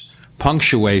numbers,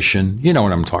 punctuation. You know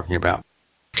what I'm talking about.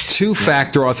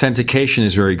 2-factor authentication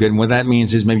is very good. And what that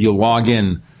means is maybe you'll log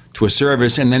in to a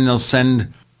service and then they'll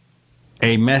send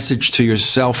a message to your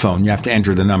cell phone. You have to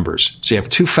enter the numbers. So you have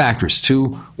 2 factors,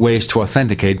 2 ways to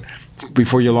authenticate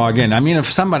before you log in. I mean,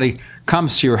 if somebody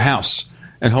comes to your house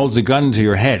and holds a gun to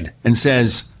your head and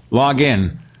says, log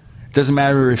in, it doesn't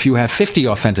matter if you have 50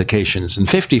 authentications and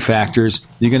 50 factors,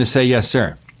 you're going to say, yes,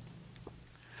 sir.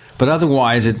 But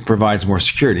otherwise, it provides more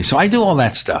security. So I do all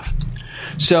that stuff.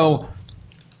 So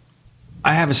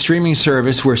I have a streaming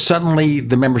service where suddenly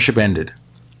the membership ended.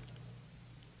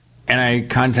 And I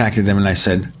contacted them and I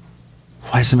said,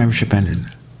 why is the membership ended?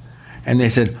 And they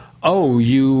said, oh,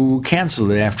 you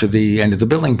canceled it after the end of the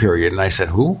billing period. And I said,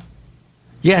 who?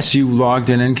 Yes, you logged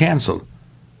in and canceled.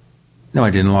 No, I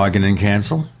didn't log in and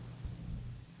cancel.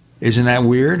 Isn't that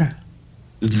weird?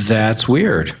 That's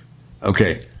weird.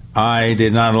 Okay, I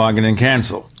did not log in and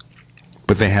cancel,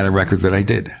 but they had a record that I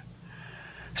did.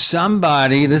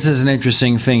 Somebody, this is an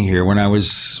interesting thing here. When I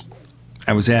was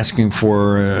asking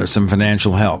for some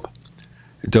financial help,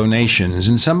 donations,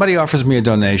 and somebody offers me a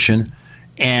donation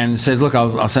and says, look,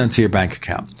 I'll send it to your bank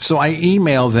account. So I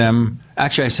email them.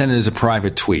 Actually, I send it as a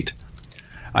private tweet.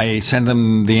 I send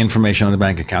them the information on the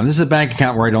bank account. This is a bank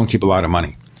account where I don't keep a lot of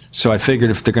money. So I figured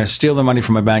if they're going to steal the money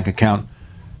from my bank account,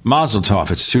 mazel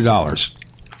tov, it's $2.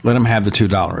 Let them have the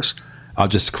 $2. I'll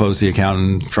just close the account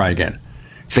and try again.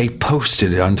 They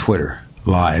posted it on Twitter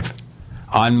live.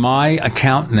 on my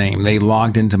account name. They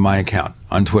logged into my account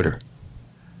on Twitter.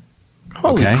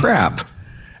 Holy crap.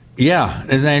 Yeah,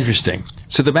 isn't that interesting?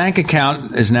 So the bank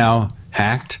account is now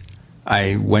hacked.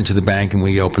 I went to the bank and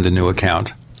we opened a new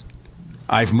account.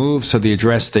 I've moved, so the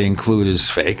address they include is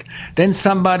fake. Then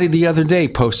somebody the other day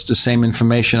posted the same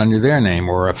information under their name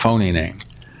or a phony name.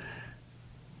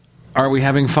 Are we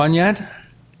having fun yet?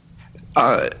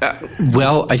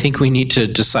 Well, I think we need to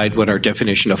decide what our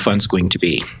definition of fun's going to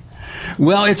be.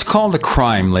 Well, it's called a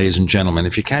crime, ladies and gentlemen.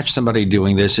 If you catch somebody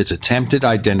doing this, it's attempted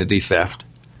identity theft.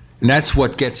 And that's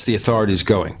what gets the authorities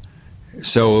going.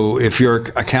 So if your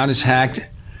account is hacked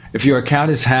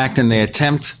and they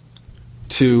attempt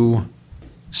to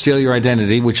steal your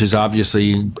identity, which is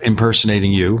obviously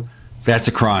impersonating you, that's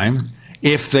a crime.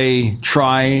 If they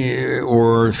try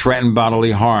or threaten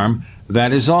bodily harm,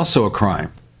 that is also a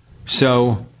crime.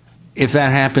 So if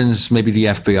that happens, maybe the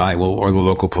FBI will or the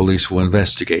local police will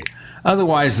investigate.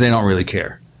 Otherwise, they don't really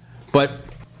care. But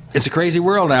it's a crazy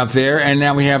world out there, and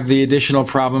now we have the additional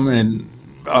problem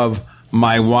of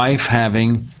my wife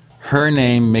having her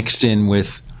name mixed in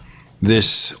with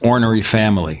this ornery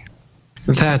family.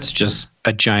 That's just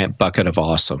a giant bucket of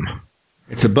awesome.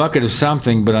 It's a bucket of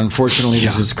something, but unfortunately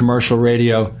this is commercial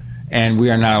radio, and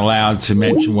we are not allowed to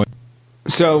mention what.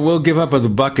 So we'll give up on the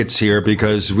buckets here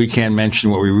because we can't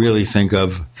mention what we really think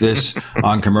of this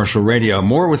on commercial radio.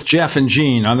 More with Jeff and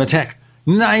Gene on the Tech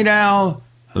Night Owl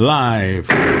Live.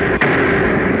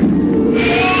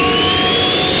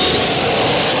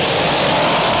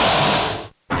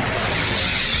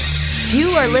 You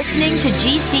are listening to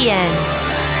GCN.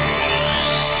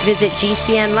 Visit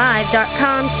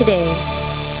GCNlive.com today.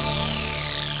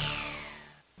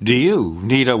 Do you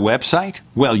need a website?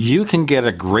 Well, you can get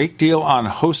a great deal on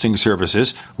hosting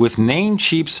services with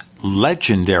Namecheap's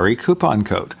legendary coupon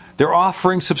code. They're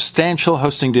offering substantial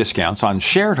hosting discounts on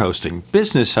shared hosting,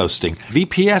 business hosting,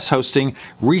 VPS hosting,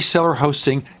 reseller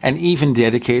hosting, and even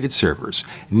dedicated servers.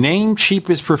 Namecheap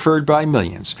is preferred by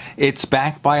millions. It's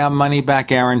backed by a money-back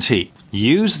guarantee.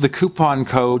 Use the coupon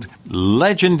code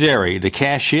LEGENDARY to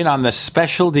cash in on the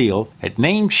special deal at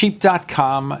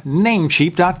Namecheap.com,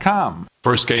 Namecheap.com.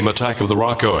 First came Attack of the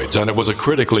Rockoids, and it was a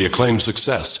critically acclaimed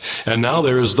success. And now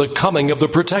there is The Coming of the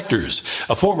Protectors.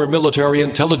 A former military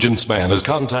intelligence man is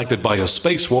contacted by a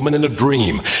space woman in a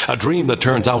dream that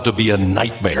turns out to be a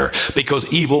nightmare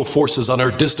because evil forces on our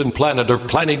distant planet are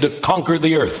planning to conquer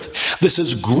the Earth. This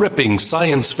is gripping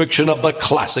science fiction of the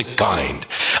classic kind.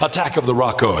 Attack of the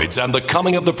Rockoids and The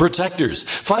Coming of the Protectors.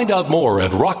 Find out more at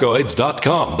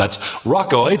rockoids.com. That's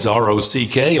Rockoids,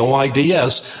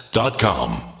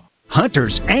 ROCKOIDS.com.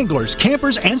 Hunters, anglers,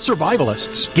 campers, and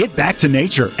survivalists. Get back to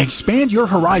nature. Expand your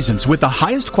horizons with the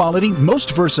highest quality,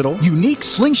 most versatile, unique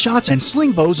slingshots and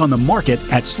sling bows on the market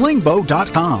at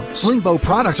slingbow.com. Slingbow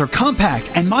products are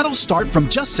compact and models start from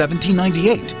just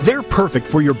 $17.98. They're perfect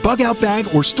for your bug-out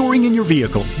bag or storing in your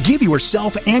vehicle. Give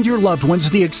yourself and your loved ones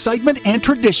the excitement and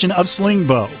tradition of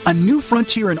Slingbow, a new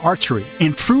frontier in archery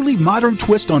and truly modern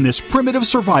twist on this primitive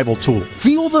survival tool.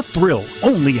 Feel the thrill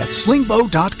only at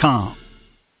slingbow.com.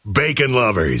 Bacon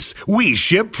lovers, we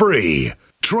ship free.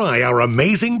 Try our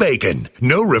amazing bacon.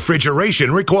 No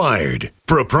refrigeration required.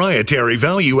 Proprietary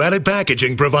value-added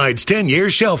packaging provides 10-year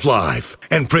shelf life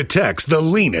and protects the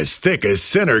leanest, thickest,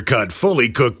 center-cut, fully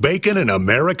cooked bacon in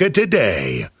America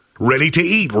today. Ready to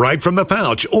eat right from the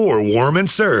pouch or warm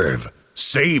and serve.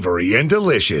 Savory and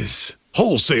delicious.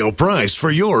 Wholesale price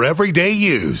for your everyday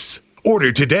use.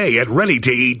 Order today at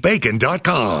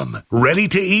readytoeatbacon.com.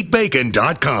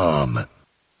 readytoeatbacon.com.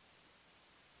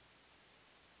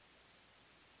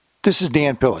 This is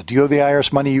Dan Pilla. Do you owe the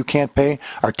IRS money you can't pay?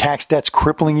 Are tax debts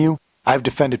crippling you? I've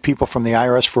defended people from the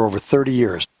IRS for over 30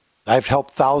 years. I've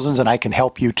helped thousands, and I can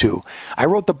help you too. I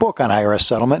wrote the book on IRS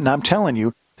settlement, and I'm telling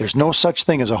you, there's no such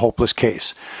thing as a hopeless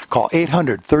case. Call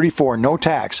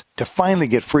 800-34-NO-TAX to finally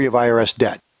get free of IRS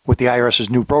debt. With the IRS's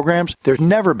new programs, there's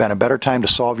never been a better time to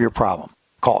solve your problem.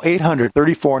 Call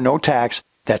 800-34-NO-TAX.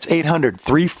 That's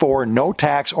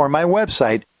 800-34-NO-TAX, or my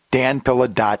website,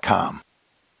 danpilla.com.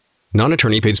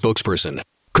 Non-attorney paid spokesperson.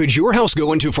 Could your house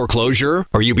go into foreclosure?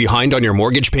 Are you behind on your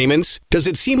mortgage payments? Does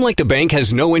it seem like the bank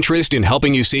has no interest in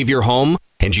helping you save your home?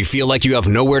 And you feel like you have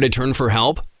nowhere to turn for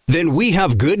help? Then we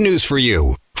have good news for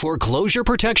you. Foreclosure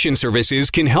Protection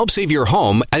Services can help save your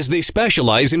home as they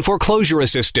specialize in foreclosure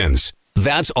assistance.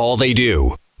 That's all they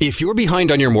do. If you're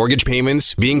behind on your mortgage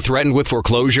payments, being threatened with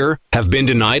foreclosure, have been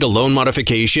denied a loan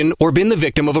modification, or been the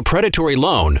victim of a predatory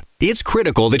loan, it's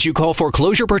critical that you call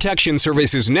Foreclosure Protection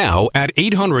Services now at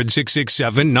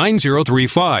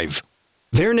 800-667-9035.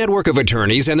 Their network of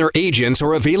attorneys and their agents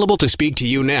are available to speak to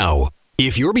you now.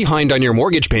 If you're behind on your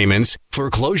mortgage payments,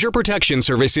 Foreclosure Protection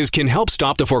Services can help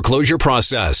stop the foreclosure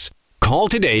process. Call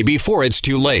today before it's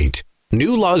too late.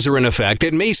 New laws are in effect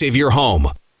that may save your home.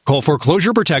 Call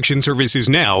Foreclosure Protection Services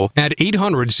now at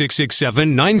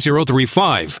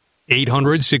 800-667-9035.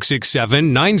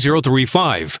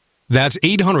 800-667-9035. That's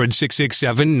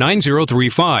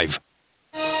 800-667-9035.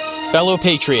 Fellow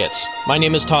Patriots, my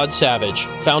name is Todd Savage,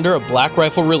 founder of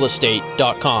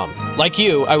BlackRifleRealEstate.com. Like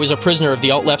you, I was a prisoner of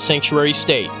the alt-left sanctuary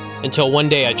state until one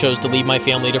day I chose to lead my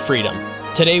family to freedom.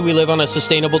 Today we live on a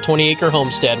sustainable 20-acre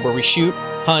homestead where we shoot,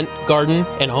 hunt, garden,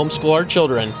 and homeschool our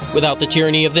children without the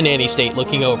tyranny of the nanny state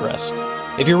looking over us.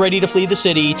 If you're ready to flee the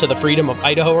city to the freedom of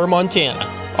Idaho or Montana,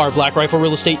 our Black Rifle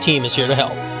Real Estate team is here to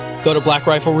help. Go to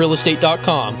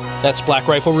BlackRifleRealEstate.com. That's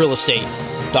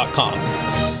BlackRifleRealEstate.com.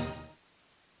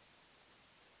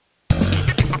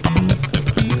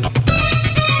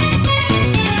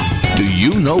 Do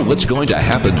you know what's going to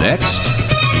happen next?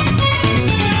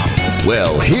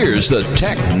 Well, here's the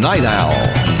Tech Night Owl.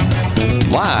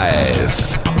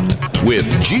 Live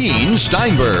with Gene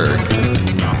Steinberg.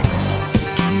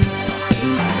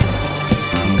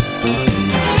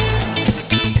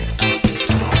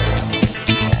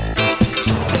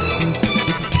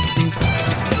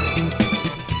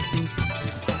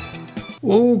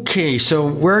 Okay, so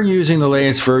we're using the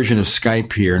latest version of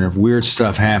Skype here, and if weird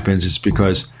stuff happens, it's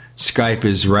because Skype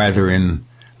is rather in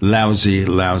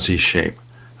lousy shape.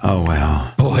 Oh,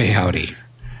 well. Boy, howdy.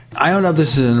 I don't know if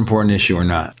this is an important issue or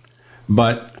not,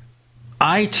 but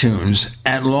iTunes,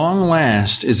 at long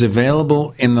last, is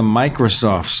available in the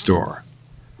Microsoft Store.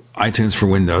 iTunes for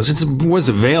Windows. It was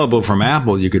available from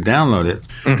Apple. You could download it.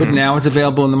 But now it's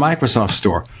available in the Microsoft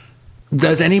Store.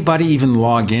 Does anybody even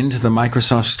log into the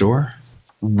Microsoft Store?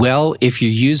 Well, if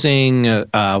you're using,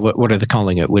 what are they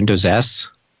calling it, Windows S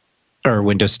or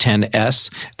Windows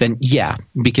 10S, then yeah,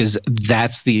 because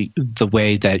that's the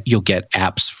way that you'll get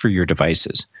apps for your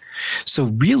devices. So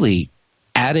really,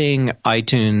 adding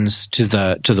iTunes to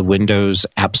the Windows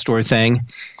App Store thing,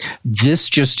 this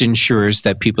just ensures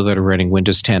that people that are running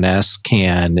Windows 10S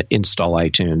can install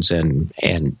iTunes and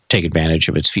take advantage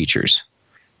of its features.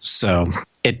 So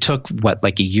it took,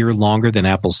 like a year longer than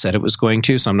Apple said it was going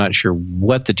to, so I'm not sure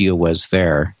what the deal was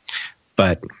there.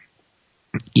 But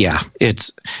yeah,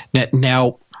 it's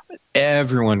now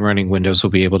everyone running Windows will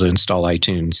be able to install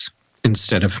iTunes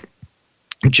instead of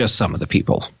just some of the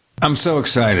people. I'm so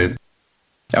excited.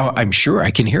 Oh, I'm sure.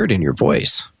 I can hear it in your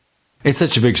voice. It's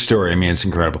such a big story. I mean, it's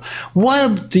incredible.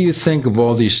 What do you think of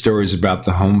all these stories about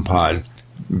the HomePod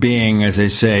being, as they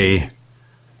say,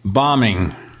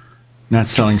 bombing, not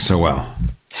selling so well?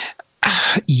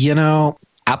 You know,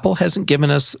 Apple hasn't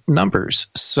given us numbers,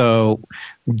 so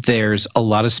there's a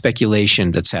lot of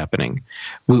speculation that's happening.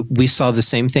 We saw the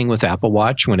same thing with Apple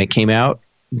Watch when it came out.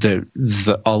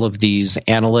 All of these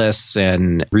analysts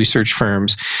and research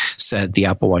firms said the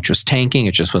Apple Watch was tanking.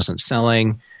 It just wasn't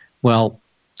selling. Well,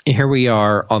 here we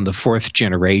are on the 4th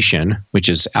generation, which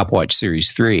is Apple Watch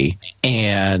Series 3,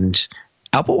 and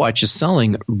Apple Watch is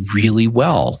selling really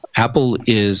well. Apple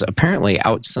is apparently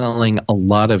outselling a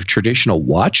lot of traditional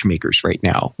watchmakers right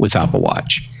now with Apple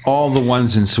Watch. All the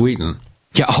ones in Sweden.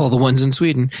 Yeah, all the ones in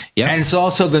Sweden. Yeah. And it's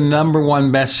also the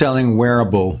 #1 best-selling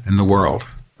wearable in the world.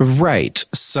 Right.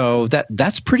 So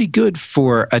that's pretty good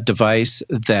for a device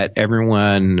that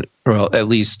everyone, well, at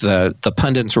least the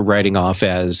pundits were writing off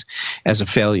as a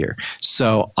failure.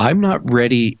 So I'm not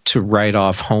ready to write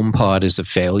off HomePod as a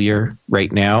failure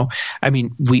right now. I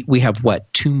mean, we have,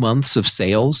 2 months of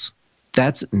sales?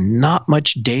 That's not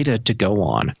much data to go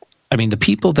on. I mean, the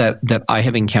people that I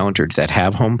have encountered that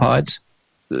have HomePods,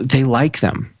 they like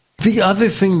them. The other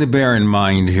thing to bear in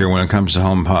mind here when it comes to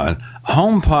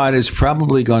HomePod is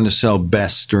probably going to sell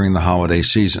best during the holiday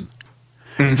season.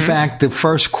 In fact, the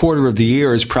first quarter of the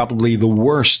year is probably the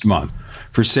worst month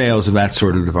for sales of that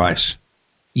sort of device.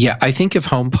 Yeah, I think if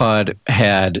HomePod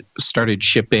had started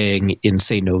shipping in,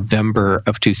 say, November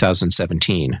of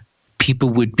 2017, people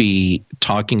would be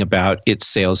talking about its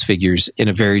sales figures in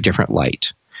a very different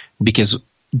light because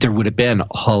there would have been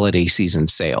holiday season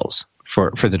sales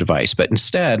for the device. But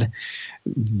instead,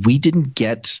 we didn't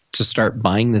get to start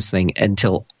buying this thing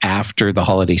until after the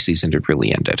holiday season had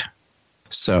really ended.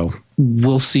 So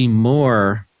we'll see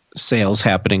more sales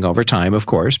happening over time, of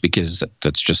course, because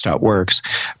that's just how it works.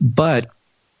 But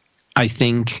I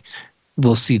think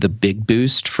we'll see the big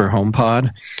boost for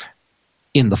HomePod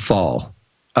in the fall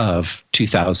of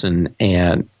 2000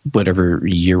 and whatever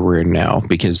year we're in now,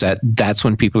 because that's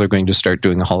when people are going to start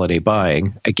doing the holiday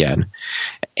buying again.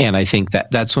 And I think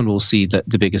that's when we'll see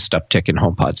the biggest uptick in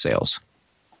HomePod sales.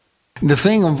 The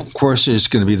thing, of course, is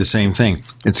going to be the same thing.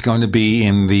 It's going to be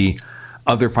in the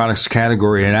other products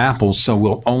category at Apple, so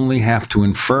we'll only have to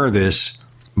infer this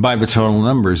by the total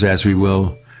numbers as we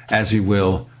will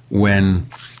when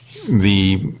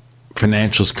the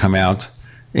financials come out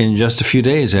in just a few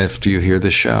days after you hear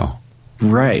the show.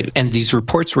 Right. And these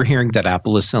reports we're hearing that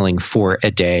Apple is selling 4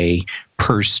 a day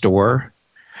per store.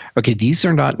 Okay, these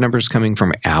are not numbers coming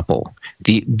from Apple.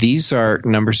 These are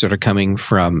numbers that are coming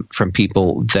from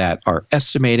people that are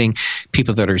estimating,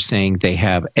 people that are saying they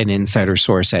have an insider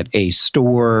source at a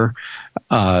store.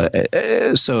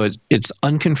 So it's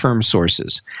unconfirmed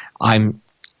sources. I'm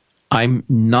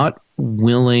not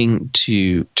willing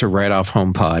to write off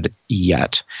HomePod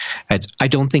yet. I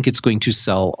don't think it's going to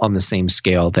sell on the same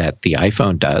scale that the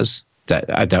iPhone does.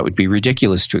 That would be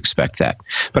ridiculous to expect that.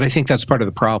 But I think that's part of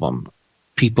the problem.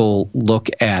 People look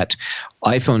at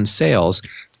iPhone sales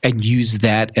and use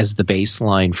that as the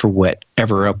baseline for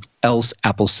whatever else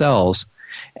Apple sells.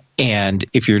 And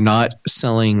if you're not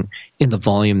selling in the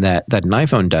volume that an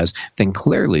iPhone does, then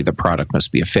clearly the product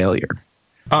must be a failure.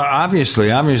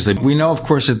 Obviously. We know, of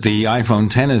course, that the iPhone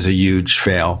 10 is a huge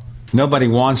fail. Nobody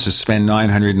wants to spend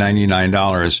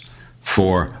 $999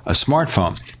 for a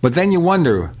smartphone. But then you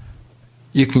wonder,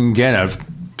 you can get a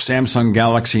Samsung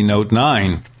Galaxy Note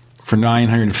 9 for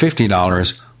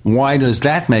 $950. Why does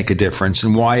that make a difference,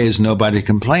 and why is nobody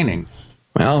complaining?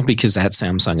 Well, because that's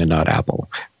Samsung and not Apple.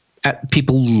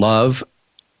 People love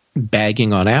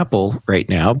bagging on Apple right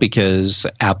now because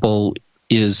Apple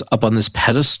is up on this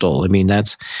pedestal. I mean,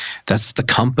 that's the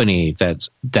company that's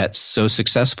so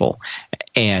successful,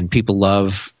 and people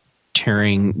love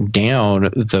tearing down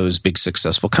those big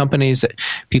successful companies.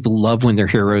 People love when their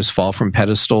heroes fall from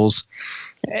pedestals,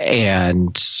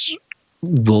 and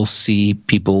we'll see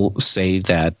people say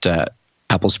that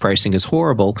Apple's pricing is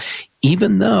horrible,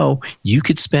 even though you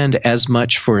could spend as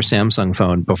much for a Samsung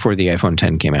phone before the iPhone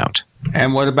 10 came out.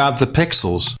 And what about the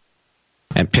Pixels?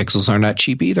 And Pixels are not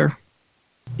cheap either.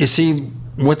 You see,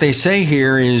 what they say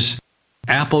here is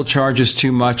Apple charges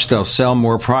too much, they'll sell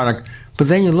more product. But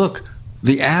then you look,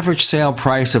 the average sale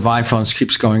price of iPhones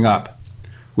keeps going up,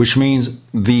 which means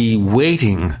the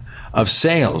weighting of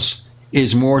sales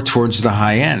is more towards the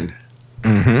high end.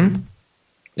 Mm-hmm.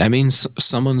 That means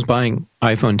someone's buying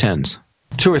iPhone 10s.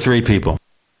 2 or 3 people.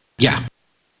 Yeah.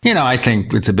 I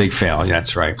think it's a big fail.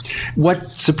 That's right.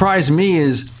 What surprised me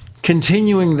is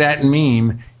continuing that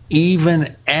meme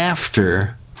even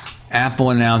after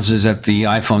Apple announces that the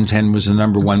iPhone 10 was the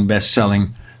number 1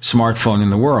 best-selling smartphone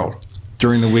in the world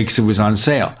during the weeks it was on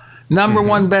sale. Number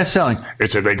 1 best-selling.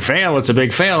 It's a big fail.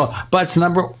 But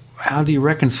it's how do you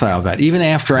reconcile that? Even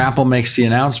after Apple makes the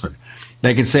announcement.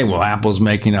 They can say, well, Apple's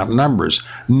making up numbers.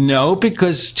 No,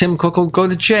 because Tim Cook will go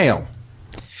to jail.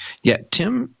 Yeah,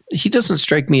 Tim, he doesn't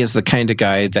strike me as the kind of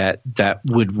guy that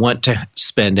would want to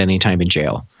spend any time in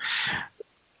jail.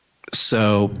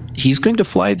 So he's going to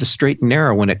fly the straight and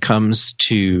narrow when it comes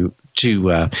to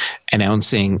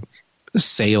announcing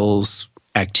sales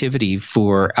activity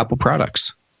for Apple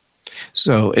products.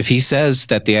 So if he says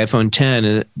that the iPhone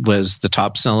 10 was the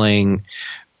top-selling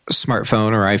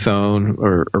smartphone or iPhone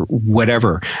or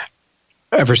whatever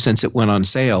ever since it went on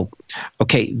sale,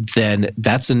 okay, then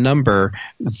that's a number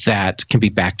that can be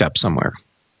backed up somewhere.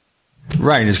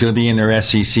 Right, it's going to be in their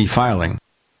SEC filing.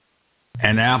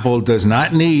 And Apple does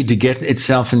not need to get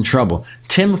itself in trouble.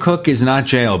 Tim Cook is not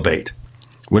jail bait.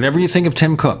 Whatever you think of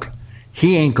Tim Cook,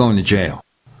 he ain't going to jail.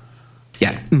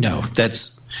 Yeah, no,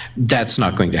 that's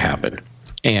not going to happen.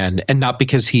 And not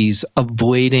because he's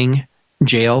avoiding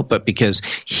jail, but because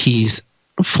he's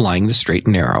flying the straight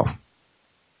and narrow.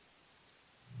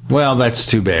 Well, that's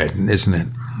too bad, isn't it?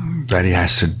 That he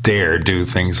has to dare do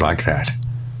things like that.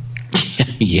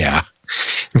 Yeah.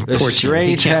 The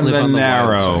straight and the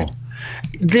narrow.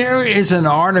 There is an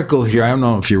article here, I don't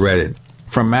know if you read it,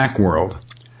 from Macworld,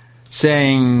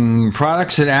 saying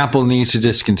products that Apple needs to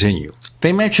discontinue.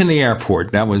 They mentioned the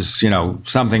airport. That was,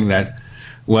 something that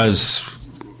was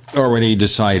already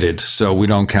decided, so we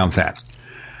don't count that.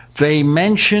 They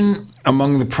mention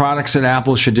among the products that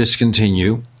Apple should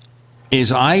discontinue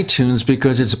is iTunes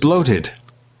because it's bloated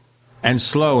and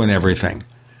slow and everything.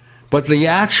 But the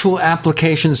actual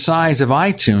application size of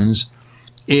iTunes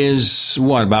is,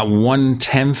 about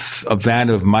 1/10 of that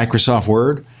of Microsoft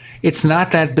Word? It's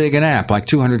not that big an app, like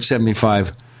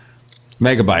 275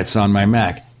 megabytes on my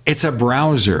Mac. It's a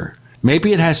browser.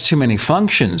 Maybe it has too many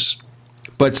functions,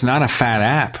 but it's not a fat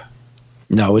app.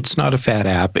 No, it's not a fat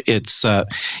app. It's a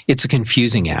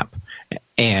confusing app.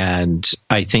 And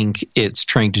I think it's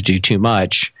trying to do too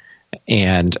much.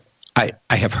 And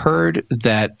I have heard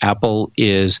that Apple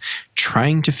is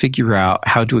trying to figure out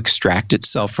how to extract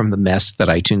itself from the mess that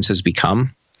iTunes has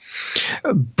become.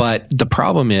 But the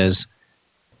problem is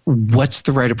what's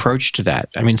the right approach to that?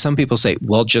 I mean, some people say,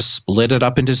 well, just split it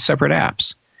up into separate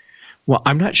apps. Well,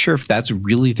 I'm not sure if that's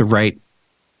really the right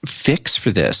fix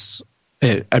for this.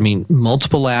 I mean,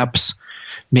 multiple apps,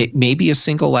 maybe a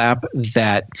single app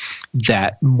that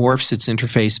morphs its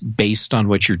interface based on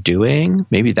what you're doing.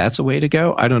 Maybe that's a way to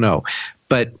go. I don't know.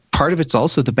 But part of it's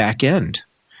also the back end.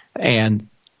 And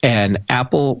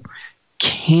Apple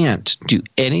can't do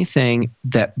anything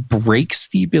that breaks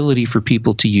the ability for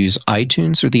people to use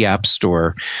iTunes or the App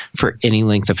Store for any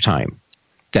length of time.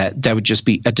 That would just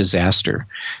be a disaster.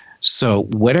 So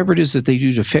whatever it is that they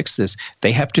do to fix this,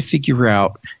 they have to figure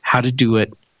out how to do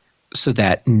it so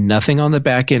that nothing on the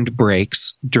back end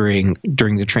breaks during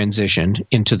the transition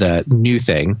into the new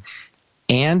thing.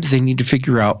 And they need to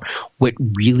figure out what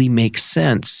really makes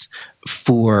sense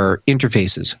for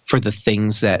interfaces, for the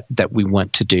things that we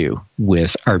want to do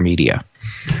with our media.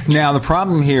 Now, the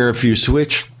problem here, if you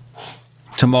switch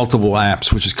to multiple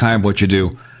apps, which is kind of what you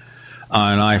do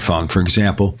on an iPhone, for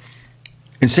example,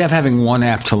 instead of having one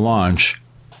app to launch,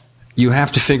 you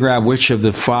have to figure out which of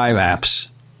the 5 apps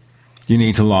you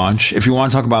need to launch. If you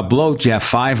want to talk about bloat, you have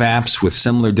 5 apps with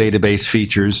similar database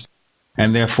features,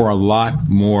 and therefore a lot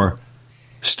more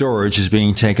storage is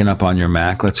being taken up on your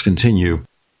Mac. Let's continue.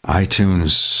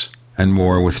 iTunes and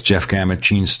more with Jeff Gamet,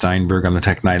 Gene Steinberg on the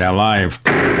Tech Night Owl Live.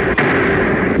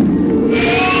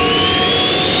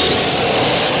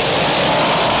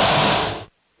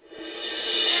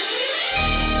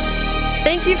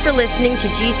 Thank you for listening to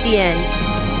GCN.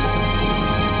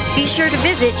 Be sure to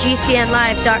visit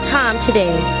GCNlive.com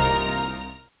today.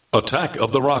 Attack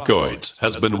of the Rockoids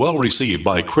has been well received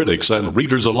by critics and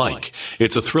readers alike.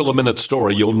 It's a thrill-a-minute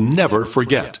story you'll never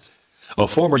forget. A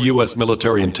former U.S.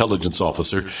 military intelligence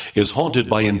officer is haunted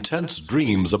by intense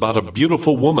dreams about a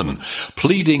beautiful woman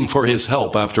pleading for his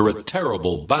help after a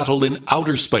terrible battle in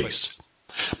outer space.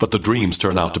 But the dreams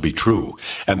turn out to be true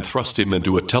and thrust him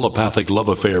into a telepathic love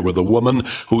affair with a woman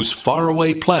whose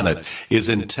faraway planet is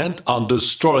intent on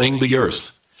destroying the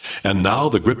Earth. And now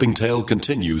the gripping tale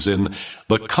continues in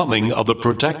The Coming of the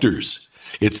Protectors.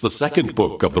 It's the second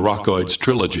book of the Rockoids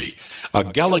trilogy, a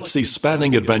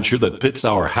galaxy-spanning adventure that pits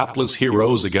our hapless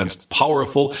heroes against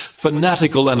powerful,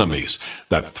 fanatical enemies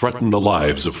that threaten the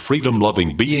lives of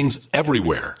freedom-loving beings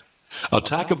everywhere.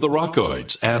 Attack of the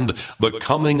Rockoids and The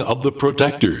Coming of the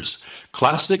Protectors.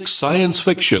 Classic science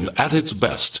fiction at its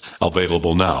best,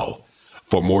 available now.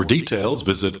 For more details,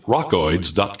 visit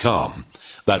rockoids.com.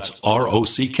 That's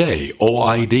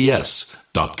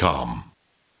ROCKOIDS.com.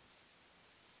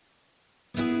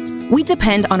 We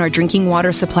depend on our drinking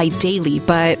water supply daily,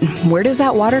 but where does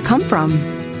that water come from?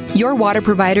 Your water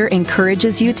provider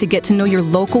encourages you to get to know your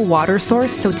local water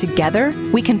source so together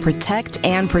we can protect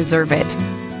and preserve it.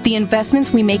 The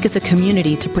investments we make as a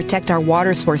community to protect our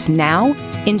water source now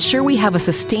ensure we have a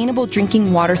sustainable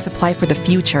drinking water supply for the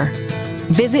future.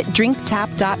 Visit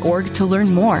drinktap.org to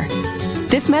learn more.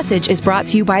 This message is brought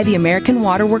to you by the American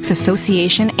Water Works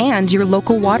Association and your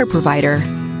local water provider.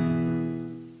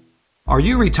 Are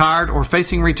you retired or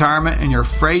facing retirement and you're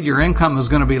afraid your income is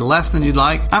going to be less than you'd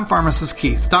like? I'm Pharmacist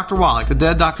Keith. Dr. Wallach, the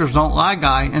Dead Doctors Don't Lie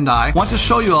guy, and I want to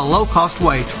show you a low-cost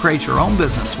way to create your own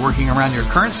business working around your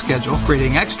current schedule,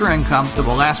 creating extra income that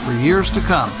will last for years to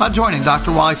come by joining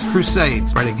Dr. Wallach's crusade,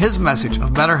 spreading his message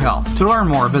of better health. To learn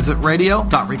more, visit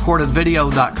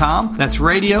radio.recordedvideo.com. That's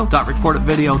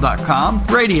radio.recordedvideo.com,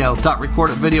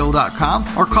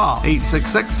 radio.recordedvideo.com, or call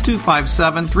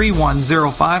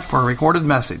 866-257-3105 for a recorded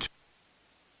message.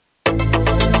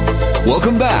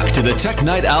 Welcome back to the Tech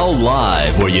Night Owl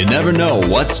Live, where you never know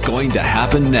what's going to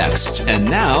happen next. And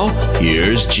now,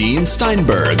 here's Gene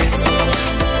Steinberg.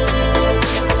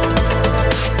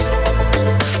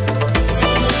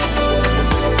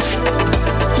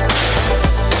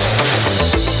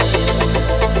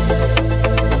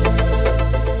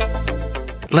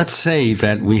 Let's say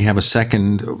that we have a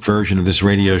second version of this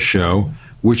radio show,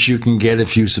 which you can get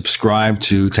if you subscribe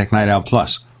to Tech Night Owl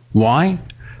Plus. Why?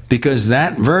 Because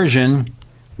that version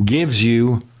gives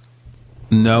you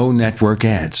no network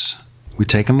ads. We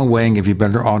take them away and give you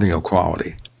better audio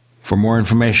quality. For more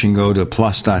information, go to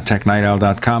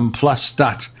plus.technightowl.com,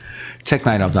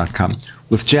 plus.technightowl.com,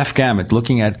 with Jeff Gamet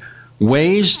looking at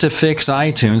ways to fix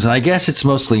iTunes. And I guess it's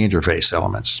mostly interface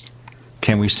elements.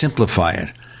 Can we simplify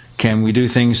it? Can we do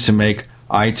things to make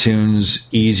iTunes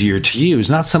easier to use?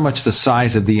 Not so much the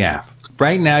size of the app.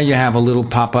 Right now, you have a little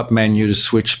pop-up menu to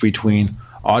switch between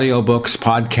audiobooks,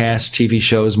 podcasts, TV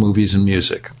shows, movies, and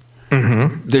music.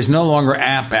 Mm-hmm. There's no longer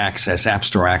app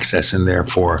store access in there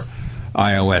for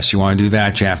iOS. You want to do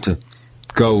that, you have to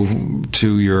go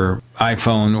to your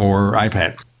iPhone or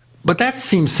iPad. But that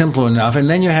seems simple enough. And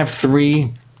then you have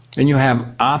 3 and you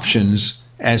have options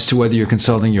as to whether you're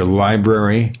consulting your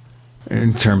library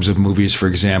in terms of movies, for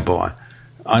example,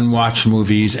 unwatched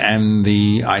movies, and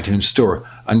the iTunes Store.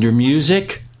 Under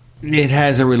music, it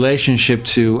has a relationship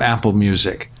to Apple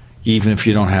Music, even if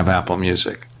you don't have Apple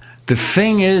Music. The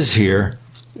thing is here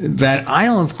that I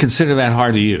don't consider that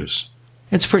hard to use.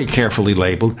 It's pretty carefully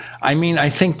labeled. I mean, I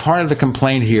think part of the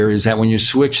complaint here is that when you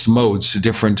switch modes to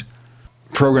different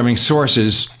programming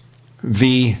sources,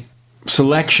 the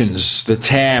selections, the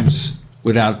tabs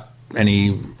without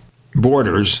any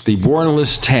borders, the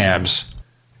borderless tabs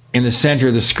in the center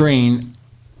of the screen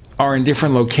are in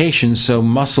different locations, so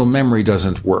muscle memory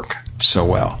doesn't work so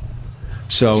well.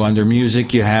 So under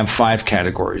music, you have 5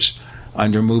 categories.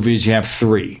 Under movies, you have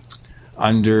 3.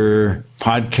 Under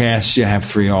podcasts, you have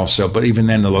 3 also, but even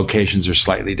then the locations are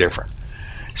slightly different.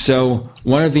 So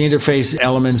one of the interface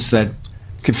elements that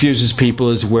confuses people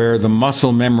is where the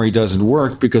muscle memory doesn't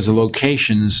work because the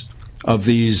locations of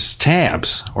these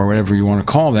tabs, or whatever you want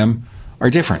to call them, are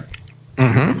different.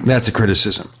 Mm-hmm. That's a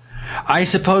criticism. I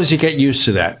suppose you get used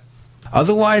to that.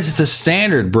 Otherwise, it's a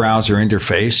standard browser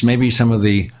interface. Maybe some of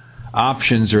the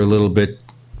options are a little bit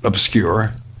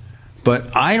obscure,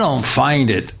 but I don't find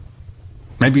it,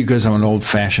 maybe because I'm an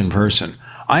old-fashioned person,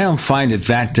 I don't find it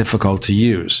that difficult to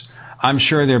use. I'm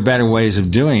sure there are better ways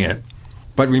of doing it,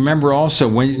 but remember also,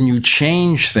 when you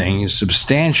change things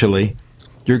substantially,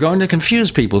 you're going to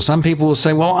confuse people. Some people will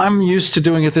say, well, I'm used to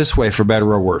doing it this way, for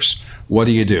better or worse. What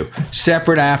do you do?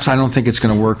 Separate apps, I don't think it's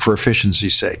going to work for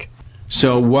efficiency's sake.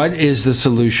 So what is the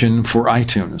solution for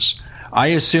iTunes? I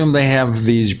assume they have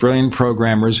these brilliant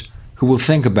programmers who will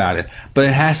think about it, but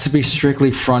it has to be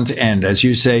strictly front end. As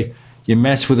you say, you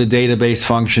mess with the database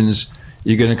functions,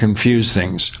 you're going to confuse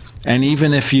things. And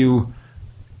even if you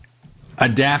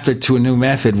adapt it to a new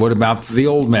method, what about the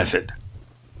old method?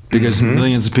 Because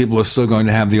millions of people are still going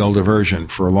to have the older version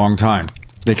for a long time.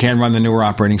 They can't run the newer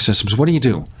operating systems. What do you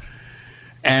do?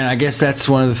 And I guess that's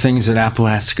one of the things that Apple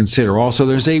has to consider. Also,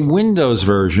 there's a Windows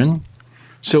version.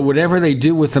 So whatever they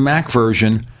do with the Mac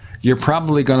version, you're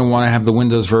probably going to want to have the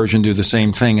Windows version do the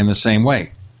same thing in the same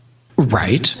way.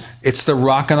 Right. It's the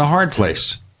rock and a hard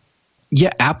place.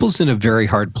 Yeah, Apple's in a very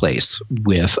hard place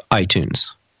with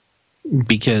iTunes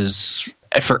because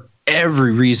for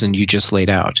every reason you just laid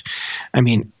out. I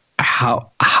mean,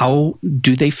 how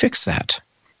do they fix that?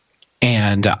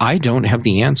 And I don't have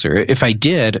the answer. If I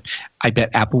did, I bet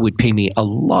Apple would pay me a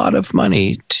lot of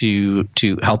money to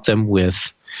help them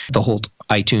with the whole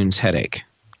iTunes headache.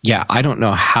 Yeah, I don't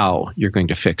know how you're going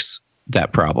to fix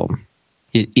that problem.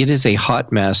 It is a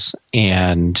hot mess,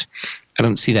 and I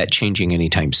don't see that changing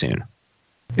anytime soon.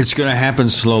 It's going to happen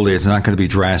slowly. It's not going to be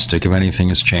drastic if anything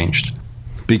has changed,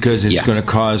 because it's going to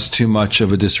cause too much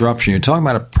of a disruption. You're talking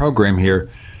about a program here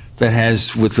that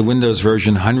has, with the Windows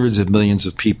version, hundreds of millions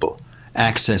of people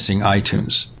accessing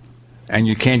iTunes. And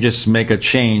you can't just make a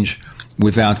change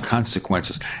without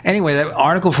consequences. Anyway, that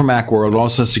article from Macworld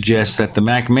also suggests that the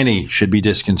Mac Mini should be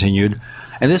discontinued.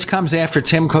 And this comes after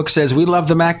Tim Cook says, we love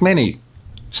the Mac Mini.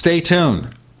 Stay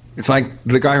tuned. It's like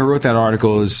the guy who wrote that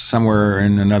article is somewhere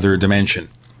in another dimension.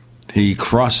 He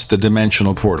crossed the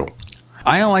dimensional portal.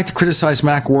 I don't like to criticize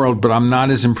Macworld, but I'm not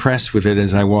as impressed with it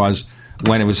as I was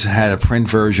when it had a print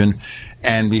version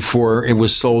and before it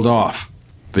was sold off.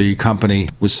 The company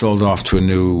was sold off to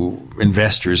new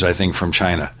investors, I think, from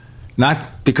China.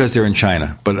 Not because they're in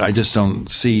China, but I just don't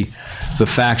see the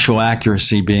factual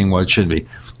accuracy being what it should be.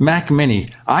 Mac Mini,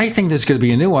 I think there's going to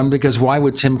be a new one, because why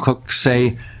would Tim Cook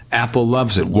say Apple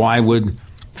loves it? Why would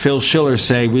Phil Schiller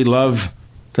say we love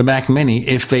the Mac Mini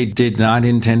if they did not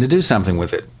intend to do something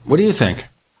with it? What do you think?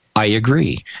 I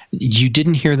agree. You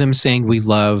didn't hear them saying we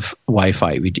love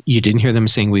Wi-Fi. You didn't hear them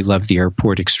saying we love the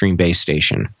Airport Extreme Base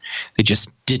Station. They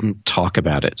just didn't talk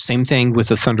about it. Same thing with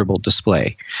the Thunderbolt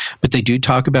display. But they do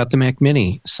talk about the Mac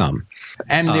Mini some.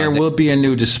 And there will be a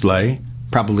new display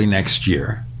probably next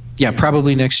year. Yeah,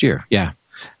 probably next year. Yeah.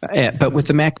 But with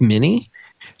the Mac Mini,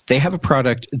 they have a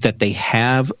product that they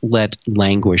have let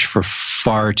languish for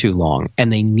far too long,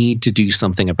 and they need to do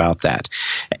something about that.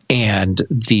 And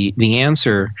the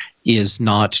answer is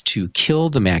not to kill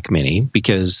the Mac Mini,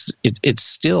 because it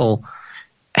still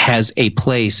has a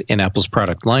place in Apple's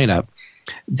product lineup.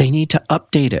 They need to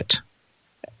update it.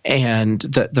 And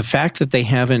the fact that they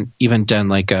haven't even done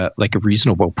like a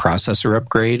reasonable processor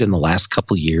upgrade in the last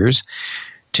couple years,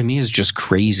 to me, is just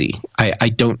crazy. I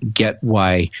don't get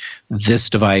why this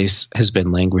device has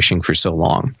been languishing for so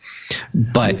long.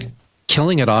 But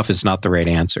killing it off is not the right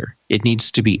answer. It needs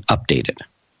to be updated.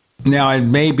 Now, it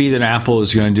may be that Apple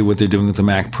is going to do what they're doing with the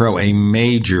Mac Pro, a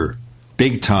major,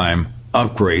 big-time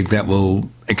upgrade that will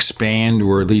expand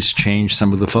or at least change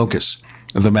some of the focus.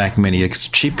 of the Mac Mini. It's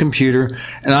a cheap computer,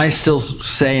 and I still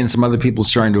say, and some other people are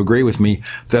starting to agree with me,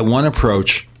 that one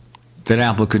approach that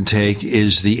Apple could take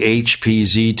is the HP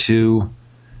Z2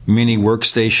 mini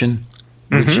workstation,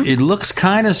 which it looks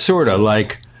kind of sort of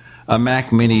like a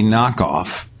Mac Mini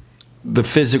knockoff. The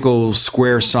physical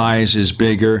square size is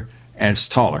bigger and it's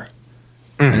taller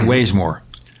and it weighs more.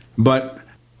 But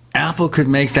Apple could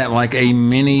make that like a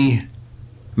mini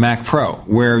Mac Pro,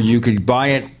 where you could buy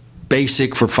it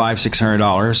basic for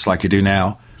 $500-$600 like you do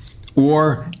now,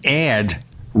 or add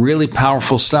really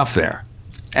powerful stuff there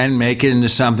and make it into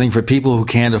something for people who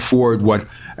can't afford what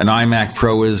an iMac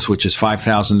Pro is, which is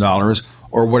 $5,000,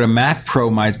 or what a Mac Pro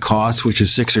might cost, which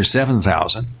is $6,000 or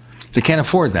 $7,000. They can't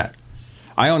afford that.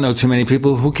 I don't know too many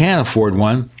people who can afford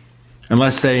one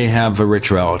unless they have a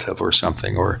rich relative or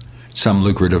something, or some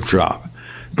lucrative job.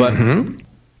 But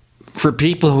for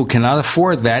people who cannot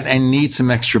afford that and need some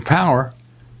extra power,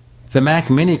 the Mac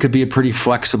Mini could be a pretty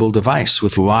flexible device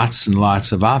with lots and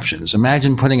lots of options.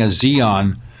 Imagine putting a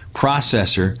Xeon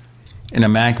processor in a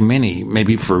Mac Mini,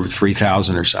 maybe for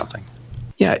 $3,000 or something.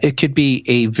 Yeah, it could be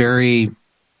a more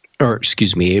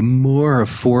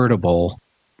affordable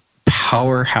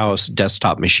powerhouse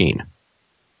desktop machine.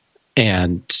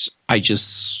 And I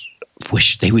just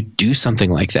wish they would do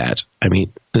something like that. I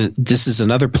mean, this is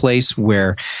another place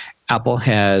where Apple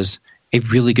has a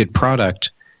really good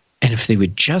product, and if they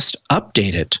would just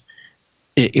update it,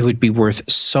 it would be worth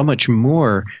so much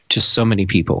more to so many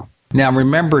people. Now,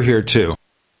 remember here, too,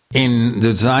 in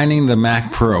designing the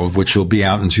Mac Pro, which will be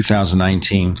out in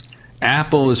 2019,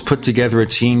 Apple has put together a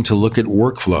team to look at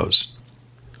workflows,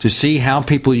 to see how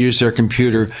people use their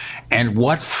computer and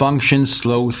what functions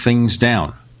slow things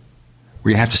down,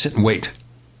 where you have to sit and wait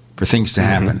for things to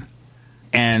happen.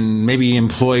 And maybe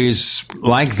employees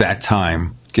like that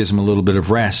time, gives them a little bit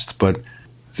of rest, but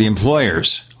the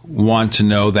employers want to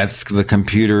know that the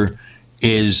computer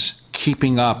is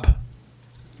keeping up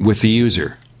with the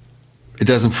user. It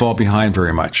doesn't fall behind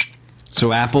very much.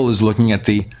 So Apple is looking at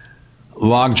the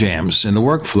log jams in the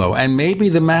workflow, and maybe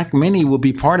the Mac Mini will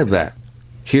be part of that.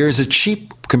 Here's a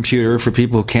cheap computer for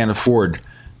people who can't afford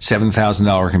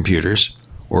 $7,000 computers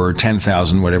or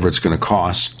 $10,000, whatever it's going to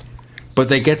cost. But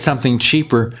they get something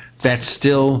cheaper that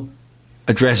still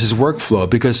addresses workflow,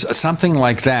 because something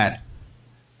like that,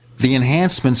 the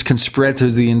enhancements can spread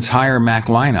through the entire Mac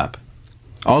lineup.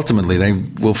 Ultimately, they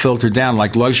will filter down,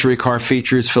 like luxury car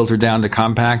features filter down to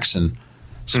compacts and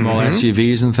small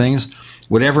SUVs and things.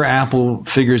 Whatever Apple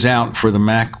figures out for the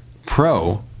Mac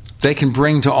Pro, they can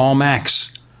bring to all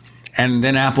Macs. And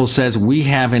then Apple says, we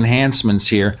have enhancements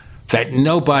here that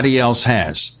nobody else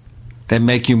has that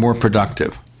make you more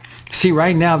productive. See,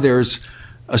 right now there's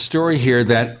a story here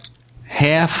that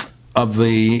half of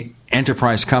the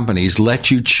enterprise companies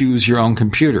let you choose your own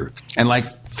computer. And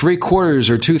like 3/4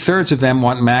 or 2/3 of them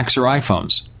want Macs or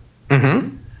iPhones.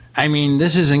 I mean,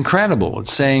 this is incredible.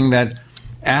 It's saying that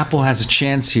Apple has a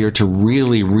chance here to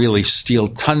really, really steal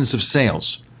tons of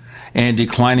sales in a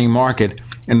declining market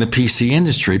in the PC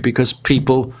industry because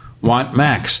people want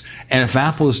Macs. And if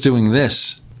Apple is doing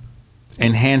this,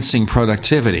 enhancing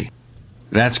productivity,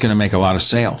 that's going to make a lot of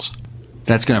sales.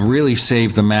 That's going to really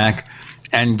save the Mac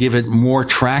and give it more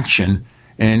traction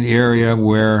in an area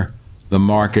where the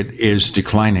market is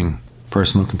declining,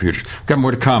 personal computers. Got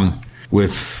more to come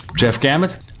with Jeff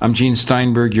Gamet. I'm Gene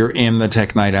Steinberg. You're in the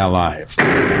Tech Night Owl Live.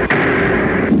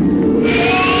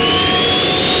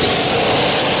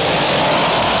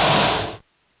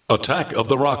 Attack of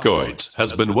the Rockoids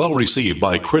has been well received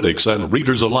by critics and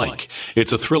readers alike.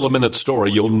 It's a thrill-a-minute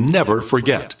story you'll never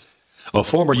forget. A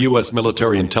former U.S.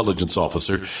 military intelligence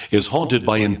officer is haunted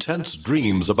by intense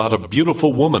dreams about a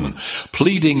beautiful woman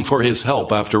pleading for his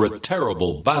help after a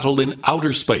terrible battle in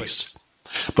outer space.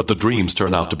 But the dreams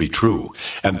turn out to be true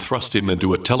and thrust him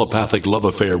into a telepathic love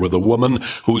affair with a woman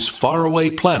whose faraway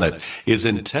planet is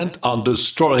intent on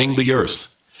destroying the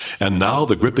Earth. And now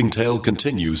the gripping tale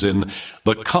continues in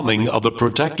The Coming of the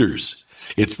Protectors.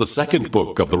 It's the second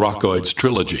book of the Rockoids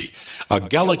trilogy, a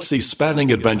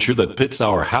galaxy-spanning adventure that pits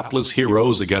our hapless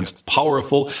heroes against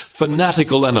powerful,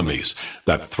 fanatical enemies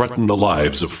that threaten the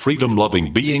lives of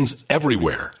freedom-loving beings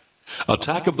everywhere.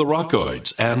 Attack of the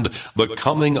Rockoids and The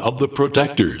Coming of the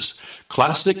Protectors,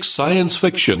 classic science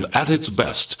fiction at its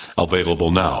best,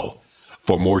 available now.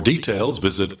 For more details,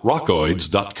 visit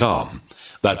rockoids.com.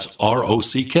 That's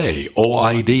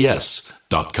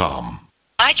ROCKOIDS.com.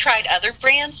 I tried other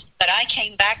brands, but I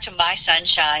came back to My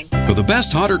Sunshine. For the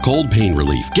best hot or cold pain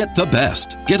relief, get the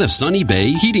best. Get a Sunny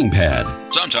Bay heating pad.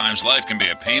 Sometimes life can be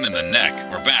a pain in the neck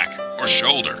or back or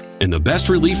shoulder. And the best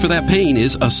relief for that pain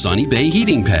is a Sunny Bay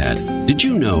heating pad. Did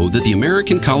you know that the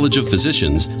American College of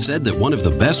Physicians said that one of the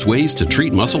best ways to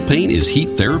treat muscle pain is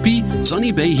heat therapy?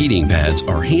 Sunny Bay heating pads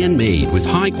are handmade with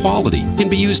high quality, can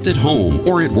be used at home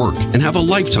or at work, and have a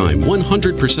lifetime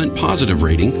 100% positive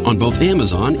rating on both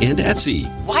Amazon and Etsy.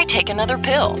 Why take another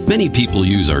pill? Many people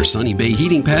use our Sunny Bay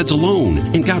heating pads alone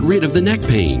and got rid of the neck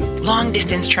pain. Long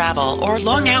distance travel or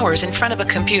long hours in front of a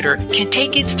computer can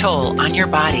take its toll on your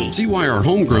body. See why our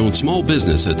homegrown small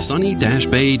business at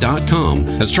sunny-bay.com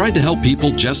has tried to help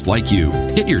people just like you.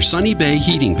 Get your Sunny Bay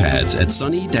heating pads at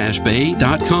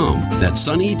sunny-bay.com. That's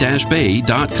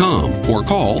sunny-bay.com or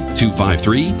call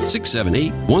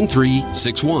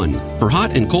 253-678-1361 for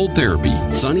hot and cold therapy.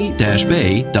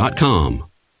 sunny-bay.com.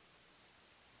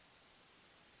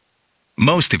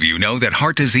 Most of you know that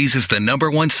heart disease is the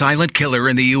 #1 silent killer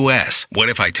in the U.S. What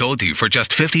if I told you for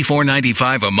just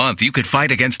 $54.95 a month you could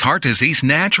fight against heart disease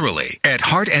naturally? At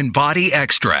Heart and Body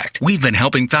Extract, we've been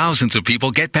helping thousands of people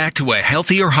get back to a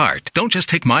healthier heart. Don't just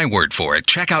take my word for it.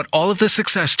 Check out all of the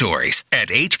success stories at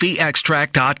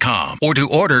hbextract.com, or to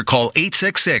order, call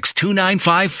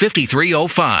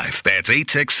 866-295-5305. That's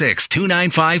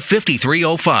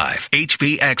 866-295-5305.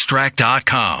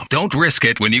 hbextract.com. Don't risk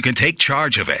it when you can take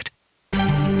charge of it.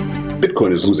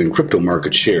 Bitcoin is losing crypto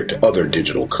market share to other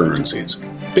digital currencies.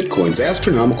 Bitcoin's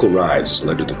astronomical rise has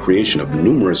led to the creation of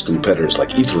numerous competitors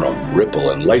like Ethereum, Ripple,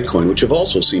 and Litecoin, which have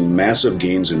also seen massive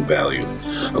gains in value.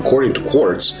 According to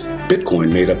Quartz,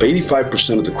 Bitcoin made up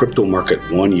 85% of the crypto market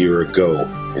 1 year ago,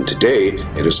 and today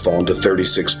it has fallen to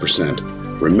 36%.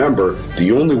 Remember,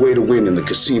 the only way to win in the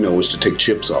casino is to take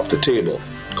chips off the table.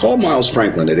 Call Miles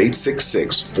Franklin at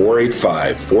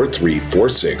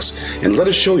 866-485-4346 and let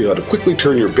us show you how to quickly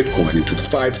turn your Bitcoin into the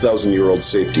 5,000-year-old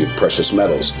safety of precious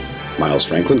metals. Miles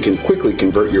Franklin can quickly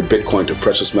convert your Bitcoin to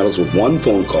precious metals with one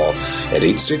phone call at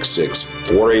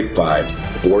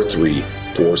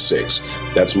 866-485-4346.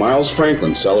 That's Miles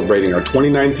Franklin celebrating our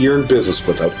 29th year in business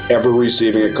without ever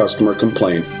receiving a customer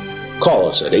complaint. Call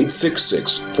us at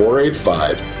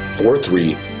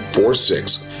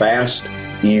 866-485-4346. Fast,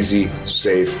 easy,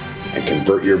 safe, and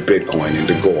convert your Bitcoin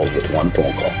into gold with one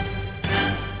phone call.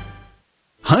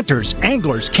 Hunters,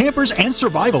 anglers, campers, and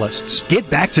survivalists. Get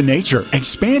back to nature.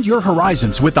 Expand your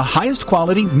horizons with the highest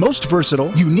quality, most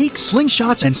versatile, unique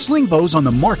slingshots and sling bows on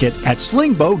the market at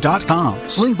slingbow.com.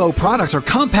 Slingbow products are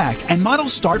compact and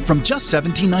models start from just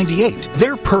 $17.98.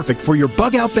 They're perfect for your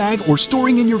bug-out bag or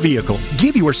storing in your vehicle.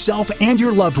 Give yourself and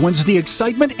your loved ones the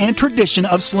excitement and tradition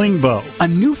of Slingbow, a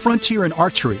new frontier in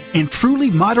archery and truly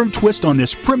modern twist on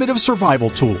this primitive survival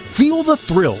tool. Feel the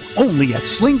thrill only at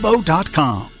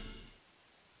slingbow.com.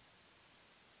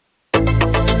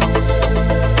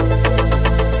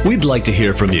 We'd like to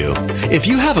hear from you. If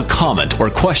you have a comment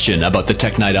or question about the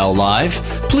Tech Night Owl Live,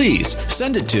 please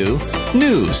send it to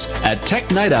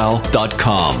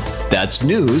news@technightowl.com. That's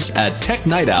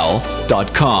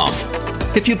news@technightowl.com.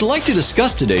 If you'd like to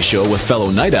discuss today's show with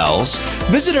fellow night owls,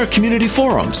 visit our community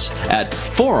forums at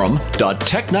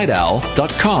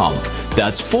forum.technightowl.com.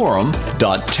 That's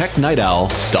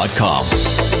forum.technightowl.com.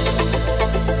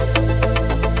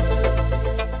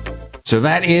 So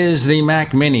that is the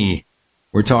Mac Mini.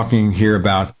 We're talking here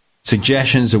about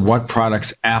suggestions of what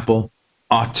products Apple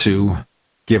ought to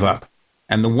give up.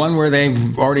 And the one where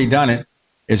they've already done it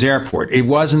is Airport. It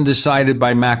wasn't decided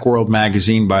by Macworld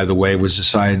Magazine, by the way. It was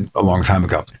decided a long time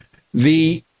ago.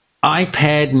 The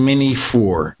iPad Mini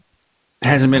 4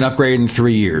 hasn't been upgraded in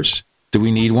 3 years. Do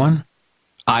we need one?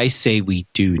 I say we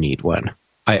do need one.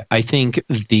 I think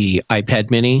the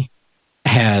iPad Mini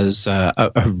has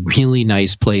a really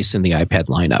nice place in the iPad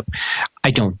lineup. I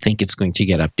don't think it's going to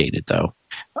get updated, though.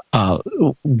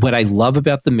 What I love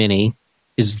about the Mini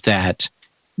is that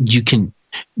you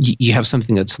have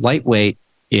something that's lightweight.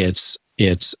 It's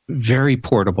very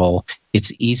portable.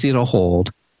 It's easy to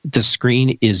hold. The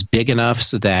screen is big enough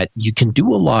so that you can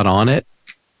do a lot on it,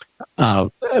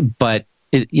 but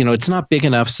it's not big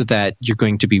enough so that you're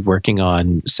going to be working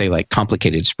on, say, like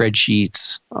complicated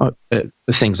spreadsheets,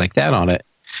 things like that on it.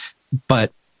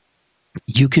 But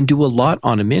you can do a lot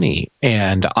on a Mini,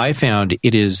 and I found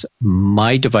it is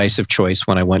my device of choice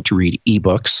when I want to read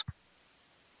ebooks.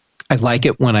 I like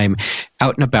it when I'm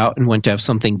out and about and want to have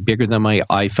something bigger than my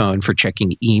iPhone for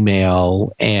checking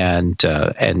email and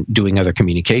doing other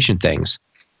communication things.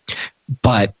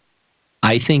 But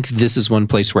I think this is one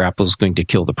place where Apple's going to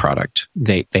kill the product.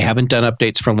 They haven't done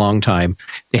updates for a long time.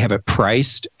 They have it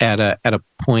priced at a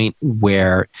point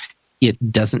where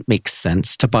it doesn't make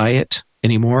sense to buy it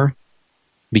anymore,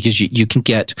 because you can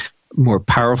get more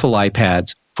powerful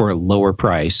iPads for a lower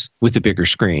price with a bigger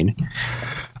screen.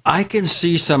 I can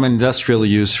see some industrial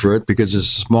use for it because it's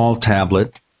a small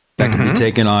tablet that can be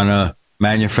taken on a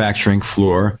manufacturing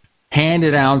floor,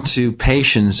 handed out to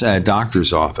patients at a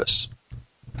doctor's office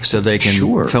so they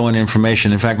can fill in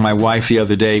information. In fact, my wife the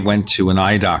other day went to an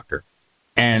eye doctor,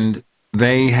 and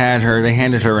they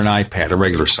handed her an iPad, a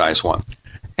regular size one,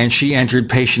 and she entered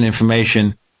patient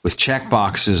information with check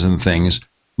boxes and things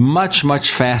much,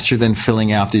 much faster than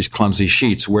filling out these clumsy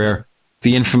sheets where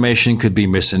the information could be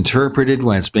misinterpreted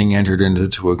when it's being entered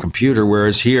into a computer,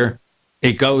 whereas here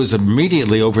it goes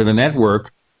immediately over the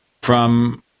network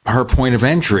from her point of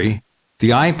entry, the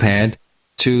iPad,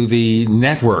 to the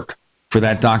network for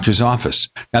that doctor's office.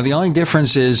 Now, the only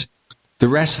difference is the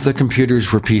rest of the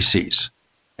computers were PCs.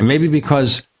 And maybe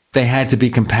because they had to be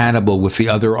compatible with the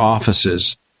other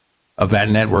offices of that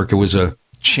network, it was a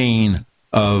chain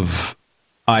of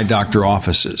eye doctor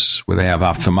offices where they have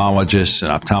ophthalmologists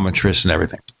and optometrists and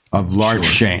everything, a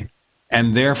large chain.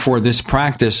 And therefore, this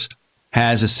practice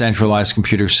has a centralized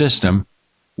computer system,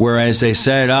 whereas they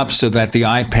set it up so that the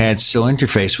iPad still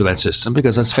interface with that system,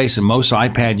 because let's face it, most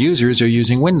iPad users are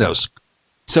using Windows.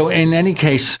 So in any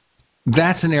case,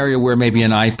 that's an area where maybe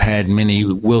an iPad mini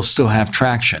will still have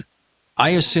traction. I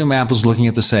assume Apple's looking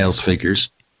at the sales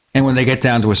figures, and when they get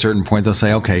down to a certain point, they'll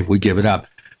say, okay, we give it up.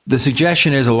 The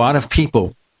suggestion is a lot of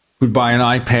people who buy an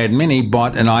iPad mini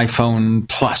bought an iPhone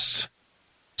Plus,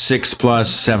 6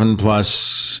 Plus, 7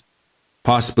 Plus,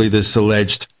 possibly this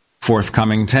alleged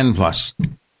forthcoming 10 Plus.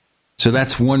 So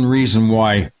that's one reason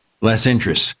why less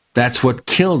interest. That's what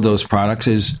killed those products,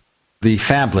 is the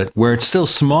phablet, where it's still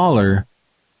smaller,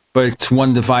 but it's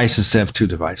one device instead of two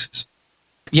devices.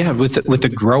 Yeah, with the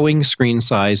growing screen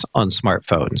size on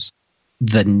smartphones,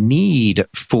 the need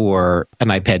for an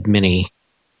iPad mini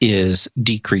is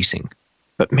decreasing.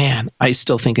 But man, I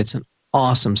still think it's an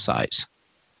awesome size.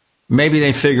 Maybe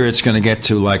they figure it's going to get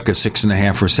to like a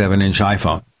 6.5 or 7-inch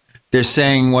iPhone. They're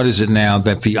saying, what is it now,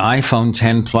 that the iPhone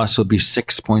 10 Plus will be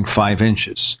 6.5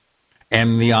 inches,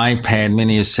 and the iPad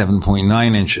mini is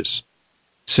 7.9 inches.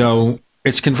 So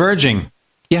it's converging.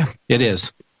 Yeah, it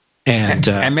is. And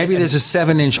maybe there's a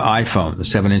 7-inch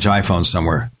iPhone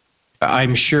somewhere.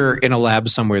 I'm sure in a lab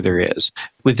somewhere there is.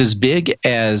 With as big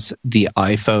as the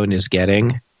iPhone is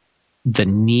getting, the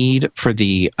need for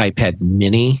the iPad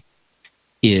mini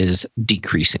is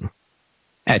decreasing.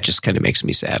 That just kind of makes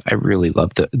me sad. I really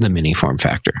love the mini form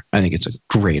factor. I think it's a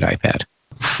great iPad.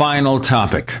 Final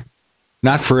topic.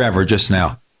 Not forever, just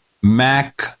now.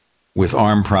 Mac with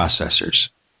ARM processors.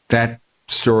 That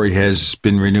story has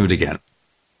been renewed again.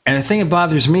 And the thing that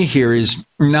bothers me here is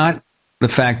not the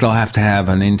fact I'll have to have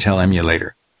an Intel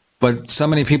emulator, but so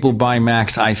many people buy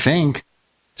Macs, I think,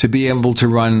 to be able to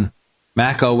run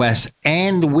Mac OS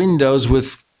and Windows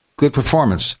with good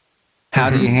performance. How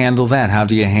do you handle that? How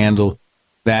do you handle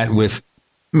that with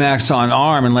Macs on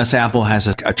ARM unless Apple has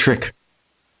a trick,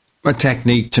 a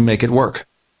technique to make it work?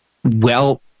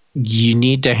 Well, you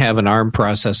need to have an ARM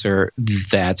processor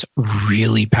that's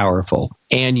really powerful,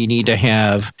 and you need to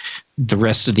have the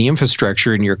rest of the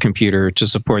infrastructure in your computer to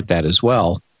support that as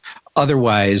well.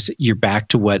 Otherwise, you're back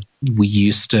to what we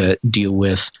used to deal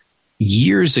with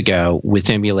years ago with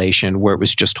emulation, where it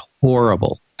was just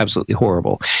horrible, absolutely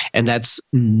horrible. And that's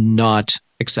not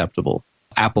acceptable.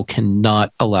 Apple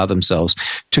cannot allow themselves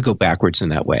to go backwards in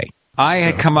that way. I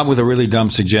had come up with a really dumb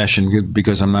suggestion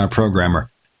because I'm not a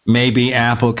programmer. Maybe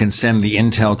Apple can send the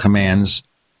Intel commands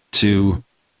to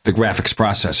the graphics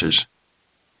processors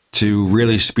to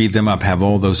really speed them up, have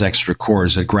all those extra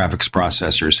cores that graphics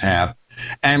processors have.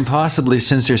 And possibly,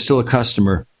 since they're still a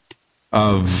customer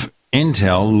of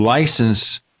Intel,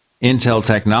 license Intel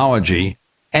technology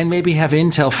and maybe have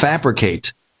Intel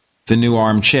fabricate the new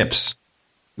ARM chips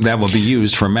that will be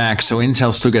used for Mac, so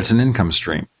Intel still gets an income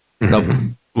stream.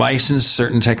 They'll license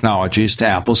certain technologies to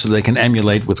Apple so they can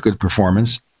emulate with good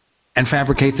performance and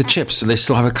fabricate the chips so they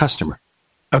still have a customer.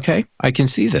 Okay, I can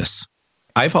see this.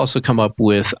 I've also come up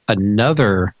with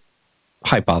another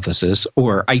hypothesis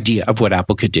or idea of what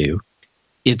Apple could do.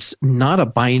 It's not a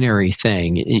binary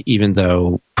thing, even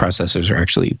though processors are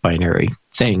actually binary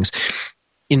things.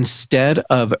 Instead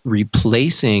of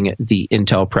replacing the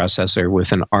Intel processor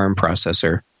with an ARM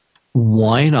processor,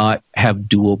 why not have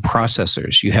dual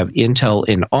processors? You have Intel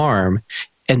in ARM,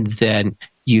 and then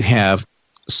you have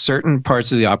certain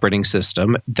parts of the operating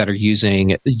system that are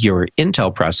using your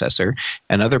Intel processor,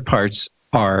 and other parts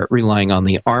are relying on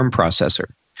the ARM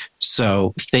processor.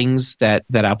 So things that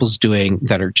Apple's doing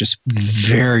that are just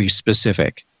very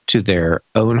specific to their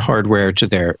own hardware, to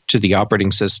the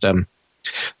operating system,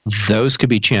 those could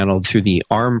be channeled through the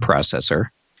ARM processor.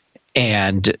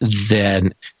 And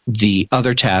then the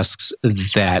other tasks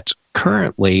that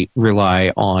currently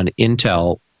rely on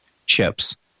Intel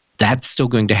chips, that's still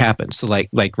going to happen. So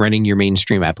like running your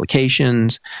mainstream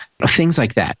applications, things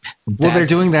like that. Well, they're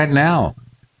doing that now.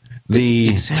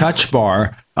 The Touch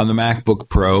Bar on the MacBook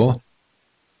Pro,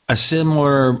 a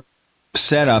similar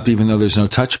setup, even though there's no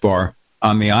Touch Bar,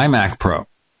 on the iMac Pro,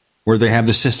 where they have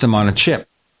the system on a chip.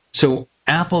 So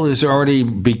Apple is already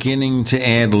beginning to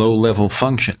add low-level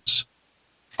functions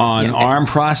on ARM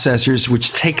processors,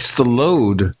 which takes the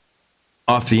load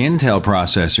off the Intel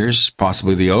processors,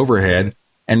 possibly the overhead,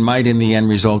 and might in the end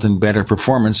result in better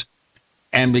performance.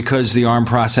 And because the ARM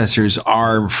processors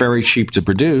are very cheap to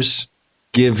produce,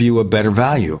 give you a better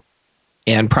value.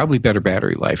 And probably better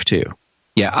battery life, too.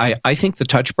 Yeah, I think the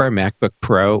Touch Bar MacBook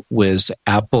Pro was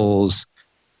Apple's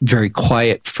very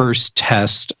quiet first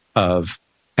test of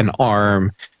an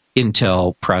ARM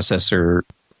Intel processor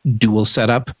dual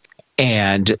setup,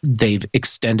 and they've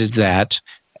extended that,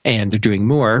 and they're doing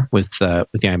more with the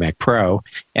iMac Pro.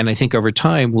 And I think over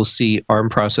time we'll see ARM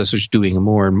processors doing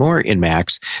more and more in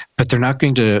Macs, but they're not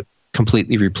going to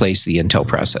completely replace the Intel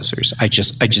processors. I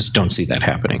just don't see that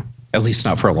happening, at least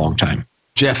not for a long time.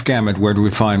 Jeff Gamet, where do we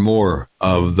find more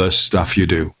of the stuff you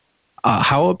do?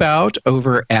 How about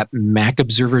over at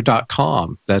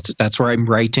macobserver.com? That's where I'm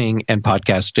writing and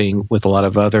podcasting with a lot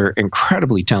of other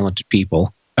incredibly talented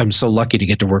people. I'm so lucky to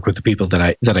get to work with the people that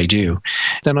I do.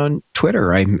 Then on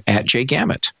Twitter, I'm at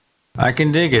jgamet. I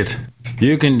can dig it.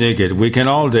 You can dig it. We can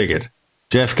all dig it.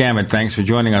 Jeff Gamet, thanks for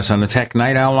joining us on the Tech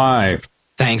Night Owl Live.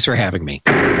 Thanks for having me.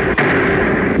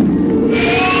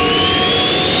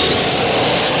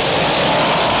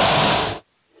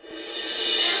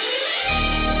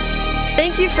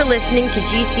 Thank you for listening to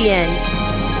GCN.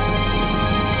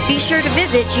 Be sure to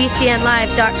visit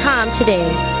GCNlive.com today.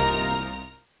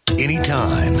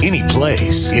 Anytime, any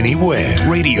place, anywhere.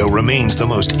 Radio remains the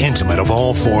most intimate of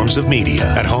all forms of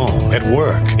media. At home, at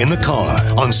work, in the car,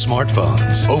 on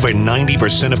smartphones. Over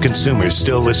 90% of consumers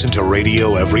still listen to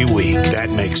radio every week. That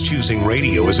makes choosing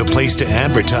radio as a place to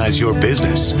advertise your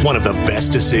business one of the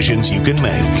best decisions you can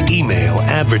make. Email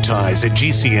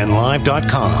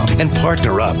advertise@gcnlive.com and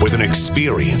partner up with an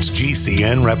experienced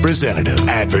GCN representative.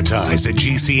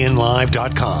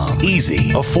 Advertise@gcnlive.com.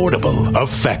 Easy, affordable,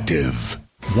 effective.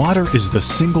 Water is the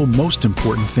single most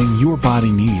important thing your body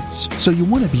needs, so you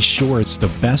want to be sure it's the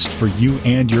best for you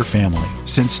and your family.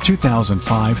 Since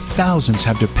 2005, thousands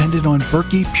have depended on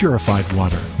Berkey purified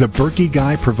water. The Berkey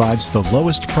Guy provides the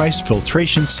lowest priced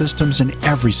filtration systems in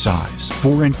every size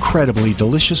for incredibly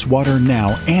delicious water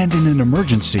now and in an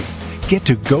emergency. Get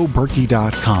to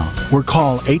GoBerkey.com or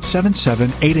call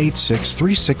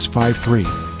 877-886-3653.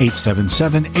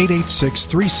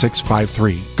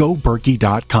 877-886-3653.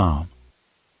 GoBerkey.com.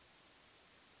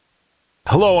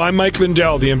 Hello, I'm Mike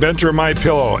Lindell, the inventor of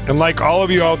MyPillow, and like all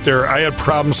of you out there, I had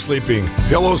problems sleeping.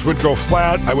 Pillows would go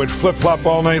flat, I would flip-flop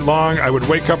all night long, I would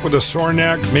wake up with a sore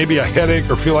neck, maybe a headache,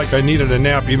 or feel like I needed a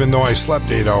nap even though I slept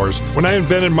 8 hours. When I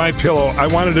invented MyPillow, I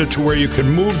wanted it to where you can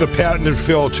move the patented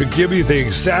fill to give you the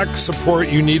exact support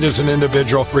you need as an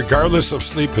individual, regardless of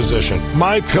sleep position.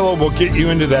 MyPillow will get you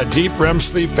into that deep REM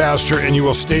sleep faster, and you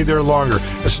will stay there longer.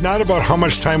 It's not about how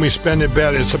much time we spend in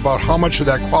bed, it's about how much of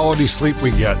that quality sleep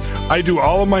we get. I do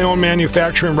all of my own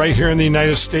manufacturing right here in the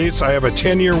United States. I have a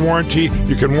 10-year warranty.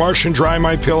 You can wash and dry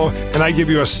my pillow, and I give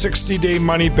you a 60-day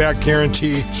money-back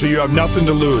guarantee, so you have nothing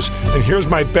to lose. And here's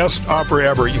my best offer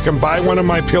ever. You can buy one of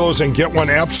my pillows and get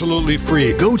one absolutely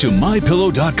free. Go to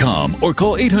MyPillow.com or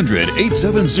call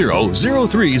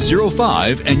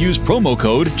 800-870-0305 and use promo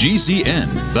code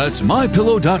GCN. That's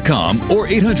MyPillow.com or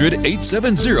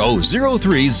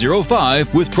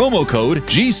 800-870-0305 with promo code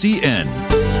GCN.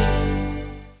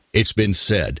 It's been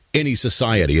said, any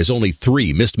society is only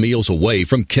 3 missed meals away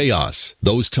from chaos.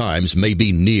 Those times may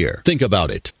be near. Think about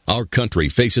it. Our country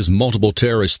faces multiple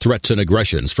terrorist threats and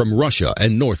aggressions from Russia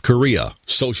and North Korea.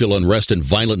 Social unrest and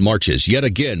violent marches yet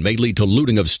again may lead to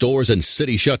looting of stores and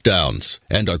city shutdowns.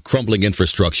 And our crumbling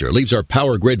infrastructure leaves our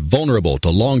power grid vulnerable to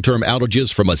long-term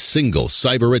outages from a single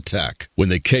cyber attack. When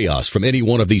the chaos from any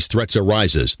one of these threats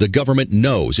arises, the government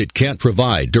knows it can't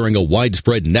provide during a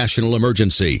widespread national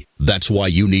emergency. That's why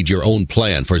you need your own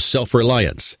plan for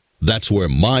self-reliance. That's where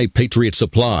My Patriot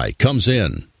Supply comes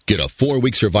in. Get a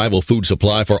 4-week survival food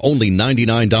supply for only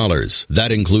 $99.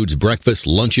 That includes breakfast,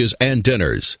 lunches, and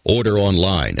dinners. Order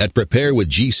online at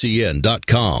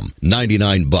preparewithgcn.com.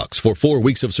 $99 for 4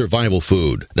 weeks of survival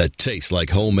food that tastes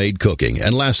like homemade cooking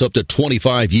and lasts up to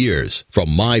 25 years.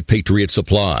 From My Patriot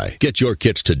Supply. Get your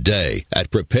kits today at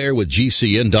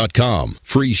preparewithgcn.com.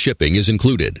 Free shipping is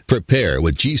included.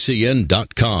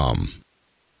 Preparewithgcn.com.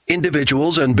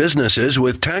 Individuals and businesses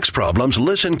with tax problems,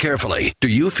 listen carefully. Do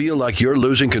you feel like you're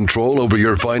losing control over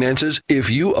your finances? If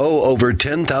you owe over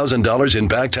 $10,000 in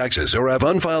back taxes or have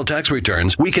unfiled tax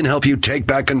returns, we can help you take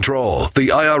back control. The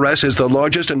IRS is the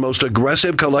largest and most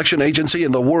aggressive collection agency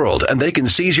in the world, and they can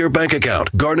seize your bank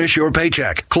account, garnish your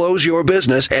paycheck, close your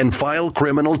business, and file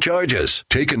criminal charges.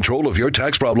 Take control of your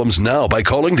tax problems now by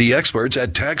calling the experts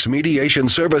at Tax Mediation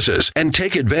Services and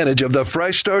take advantage of the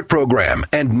Fresh Start program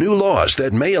and new laws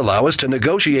that may allow us to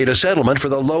negotiate a settlement for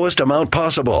the lowest amount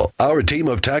possible. Our team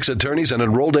of tax attorneys and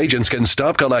enrolled agents can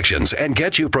stop collections and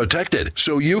get you protected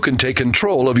so you can take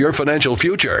control of your financial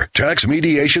future. Tax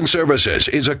Mediation Services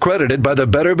is accredited by the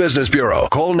Better Business Bureau.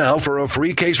 Call now for a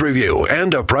free case review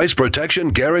and a price protection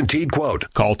guaranteed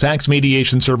quote. Call Tax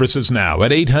Mediation Services now at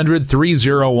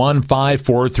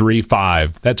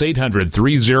 800-301-5435. That's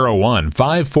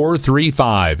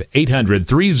 800-301-5435.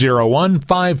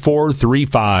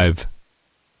 800-301-5435.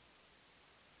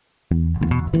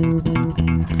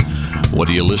 What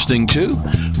are you listening to?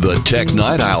 The Tech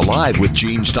Night Owl Live with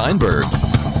Gene Steinberg.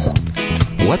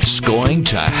 What's going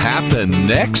to happen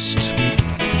next?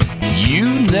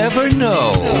 You never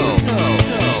know.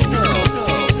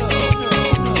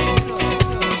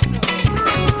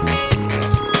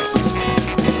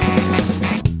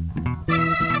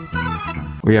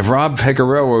 We have Rob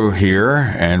Pegoraro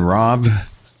here, and Rob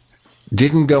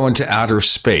didn't go into outer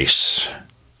space,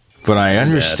 but I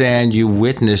understand you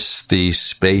witnessed the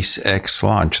SpaceX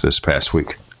launch this past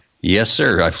week. Yes,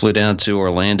 sir. I flew down to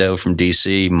Orlando from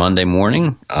D.C. Monday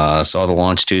morning, saw the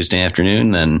launch Tuesday afternoon,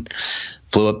 then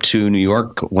flew up to New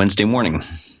York Wednesday morning.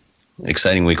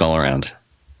 Exciting week all around.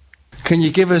 Can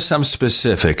you give us some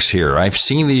specifics here? I've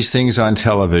seen these things on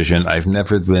television. I've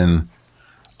never been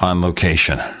on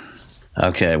location.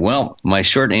 Okay, well, my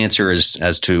short answer is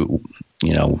as to,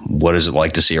 what is it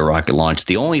like to see a rocket launch?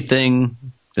 The only thing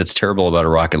that's terrible about a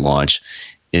rocket launch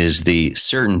is the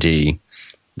certainty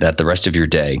that the rest of your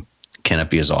day cannot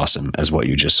be as awesome as what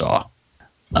you just saw.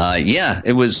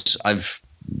 It was.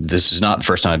 This is not the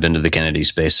first time I've been to the Kennedy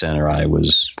Space Center. I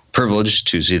was privileged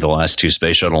to see the last two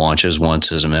space shuttle launches,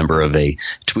 once as a member of a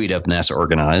tweet-up NASA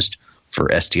organized for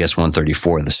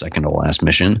STS-134, the second to last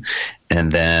mission.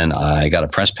 And then I got a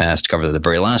press pass to cover the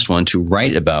very last one to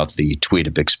write about the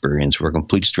tweet-up experience where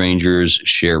complete strangers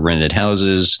share rented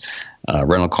houses,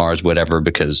 rental cars, whatever,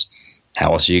 because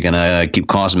how else are you going to keep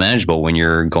costs manageable when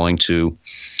you're going to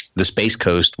the Space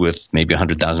Coast with maybe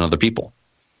 100,000 other people?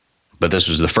 But this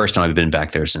was the first time I've been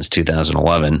back there since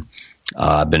 2011.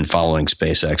 I've been following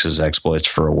SpaceX's exploits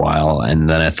for a while, and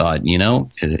then I thought,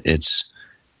 it's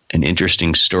an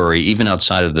interesting story, even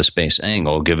outside of the space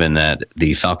angle, given that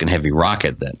the Falcon Heavy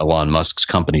rocket that Elon Musk's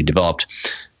company developed.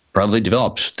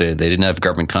 They didn't have a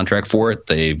government contract for it.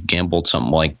 They've gambled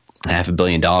something like $500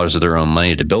 million of their own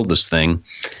money to build this thing.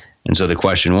 And so the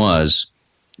question was,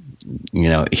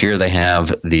 here they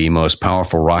have the most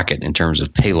powerful rocket in terms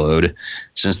of payload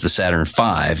since the Saturn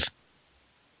V,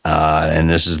 and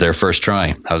this is their first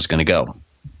try. How's it going to go?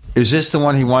 Is this the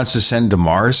one he wants to send to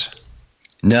Mars?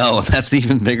 No, that's the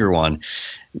even bigger one.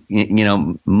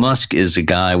 Musk is a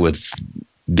guy with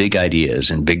big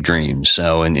ideas and big dreams.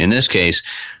 So in this case,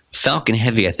 Falcon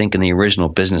Heavy, I think in the original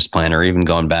business plan, or even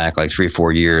going back like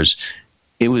 3-4 years,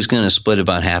 it was going to split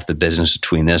about half the business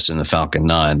between this and the Falcon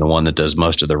 9, the one that does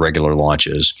most of the regular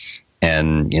launches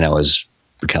and, has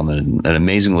become an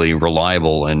amazingly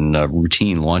reliable and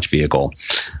routine launch vehicle.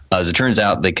 As it turns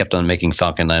out, they kept on making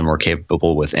Falcon 9 more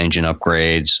capable with engine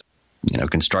upgrades,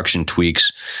 construction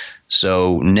tweaks.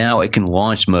 So now it can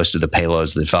launch most of the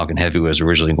payloads that Falcon Heavy was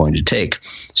originally going to take.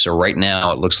 So right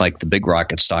now it looks like the big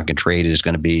rocket stock and trade is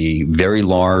going to be very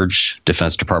large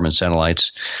Defense Department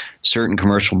satellites, certain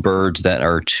commercial birds that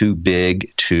are too big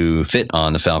to fit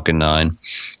on the Falcon 9.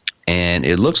 And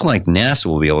it looks like NASA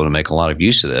will be able to make a lot of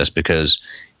use of this because,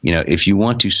 if you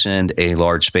want to send a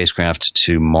large spacecraft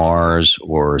to Mars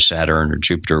or Saturn or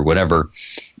Jupiter or whatever,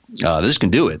 this can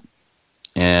do it.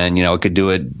 And, it could do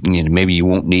it, maybe you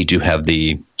won't need to have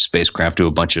the spacecraft do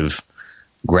a bunch of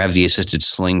gravity-assisted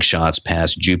slingshots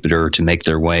past Jupiter to make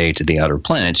their way to the outer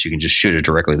planets. You can just shoot it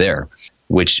directly there,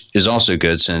 which is also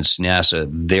good since NASA,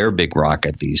 their big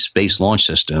rocket, the Space Launch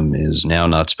System, is now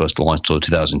not supposed to launch until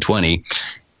 2020.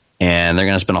 And they're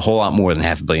going to spend a whole lot more than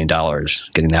 $500 million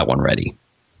getting that one ready.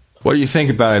 Well, you think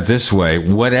about it this way.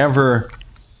 Whatever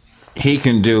he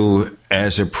can do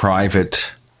as a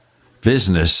private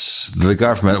business, the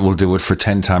government will do it for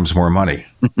 10 times more money.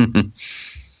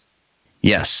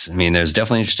 Yes. I mean, there's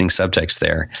definitely interesting subtext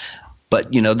there.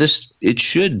 But, there's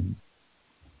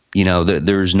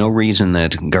no reason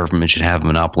that government should have a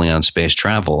monopoly on space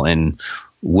travel. And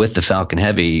with the Falcon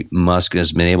Heavy, Musk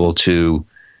has been able to,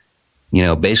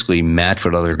 basically match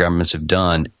what other governments have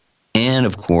done. And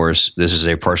of course, this is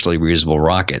a partially reusable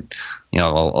rocket.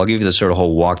 I'll give you the sort of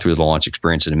whole walkthrough of the launch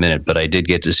experience in a minute, but I did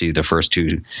get to see the first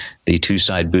two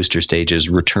side booster stages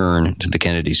return to the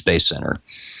Kennedy Space Center.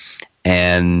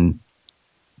 And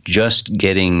just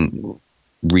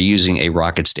reusing a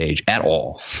rocket stage at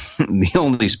all. The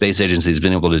only space agency that's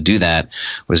been able to do that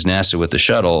was NASA with the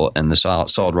shuttle and the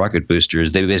solid rocket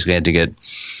boosters. They basically had to get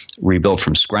rebuilt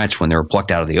from scratch when they were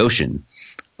plucked out of the ocean.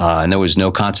 And there was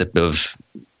no concept of,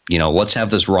 let's have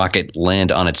this rocket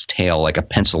land on its tail like a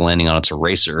pencil landing on its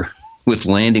eraser with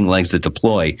landing legs that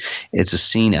deploy. It's a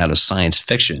scene out of science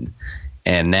fiction.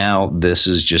 And now this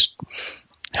is just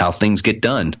how things get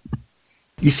done.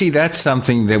 You see, that's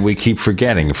something that we keep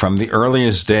forgetting. From the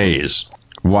earliest days,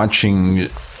 watching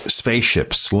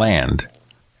spaceships land,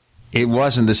 it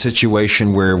wasn't the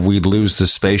situation where we'd lose the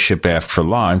spaceship after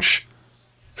launch.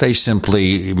 They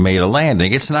simply made a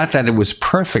landing. It's not that it was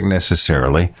perfect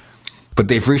necessarily, but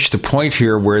they've reached a point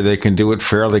here where they can do it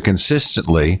fairly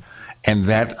consistently, and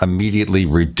that immediately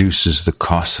reduces the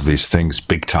cost of these things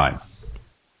big time.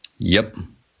 Yep.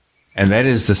 And that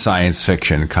is the science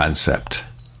fiction concept.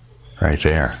 Right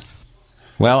there.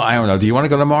 Well, I don't know. Do you want to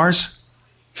go to Mars?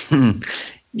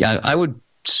 Yeah, I would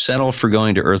settle for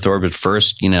going to Earth orbit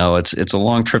first. It's a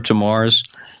long trip to Mars.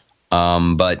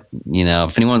 But,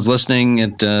 if anyone's listening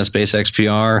at SpaceX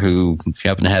PR, if you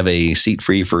happen to have a seat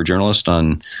free for a journalist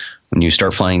when you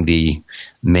start flying the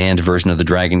manned version of the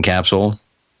Dragon capsule,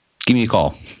 give me a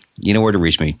call. You know where to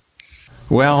reach me.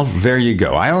 Well, there you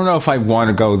go. I don't know if I want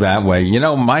to go that way.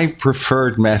 My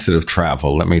preferred method of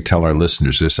travel, let me tell our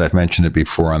listeners this, I've mentioned it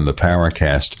before on the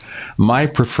Powercast. My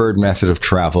preferred method of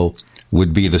travel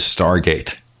would be the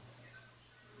Stargate.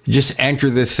 You just enter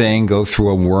the thing, go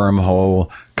through a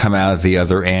wormhole, come out at the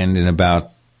other end in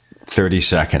about 30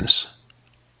 seconds.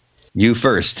 You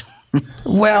first.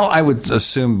 Well, I would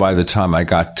assume by the time I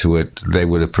got to it, they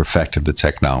would have perfected the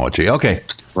technology. Okay.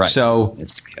 Right. So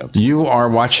you are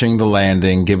watching the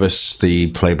landing. Give us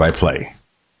the play-by-play.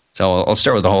 So I'll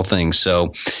start with the whole thing.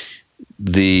 So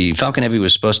the Falcon Heavy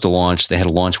was supposed to launch. They had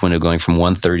a launch window going from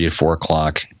 1:30 to 4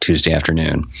 o'clock Tuesday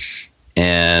afternoon.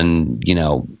 And,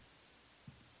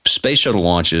 space shuttle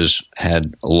launches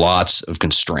had lots of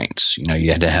constraints.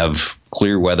 You had to have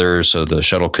clear weather so the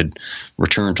shuttle could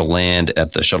return to land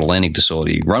at the shuttle landing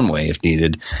facility runway if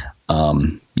needed.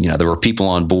 There were people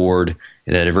on board.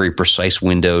 It had a very precise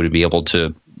window to be able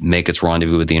to make its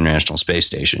rendezvous with the International Space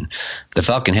Station. The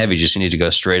Falcon Heavy just needed to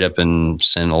go straight up and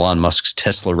send Elon Musk's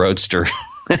Tesla Roadster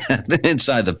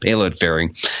inside the payload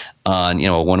fairing on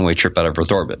a one-way trip out of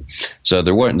Earth orbit. So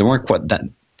there weren't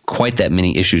quite that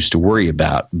many issues to worry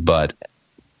about. But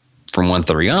from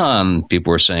 1:30 on,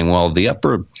 people were saying, well, the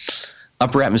upper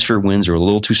atmosphere winds are a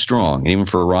little too strong. And even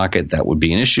for a rocket, that would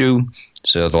be an issue.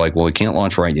 So they're like, well, we can't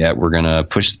launch right yet. We're going to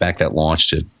push back that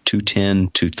launch to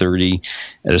 2:10, 2:30.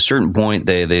 At a certain point,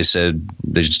 they said,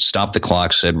 they stopped the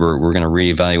clock, said, we're going to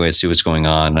reevaluate, see what's going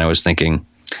on. And I was thinking,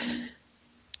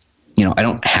 I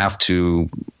don't have to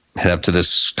head up to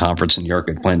this conference in New York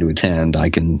I plan to attend.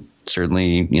 I can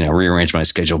certainly, rearrange my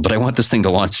schedule, but I want this thing to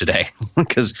launch today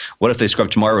because what if they screw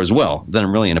up tomorrow as well? Then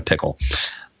I'm really in a pickle.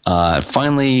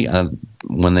 Finally,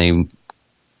 when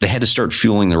they had to start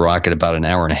fueling the rocket about an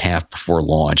hour and a half before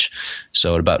launch.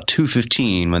 So at about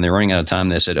 2:15, when they're running out of time,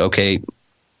 they said, okay,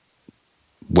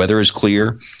 weather is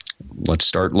clear. Let's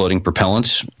start loading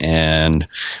propellants. And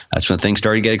that's when things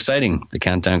started to get exciting. The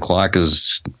countdown clock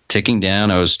is ticking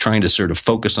down. I was trying to sort of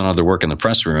focus on other work in the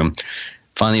press room.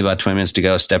 Finally, about 20 minutes to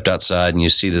go, stepped outside, and you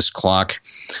see this clock.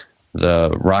 The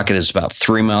rocket is about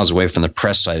 3 miles away from the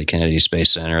press site at Kennedy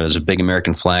Space Center. There's a big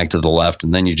American flag to the left,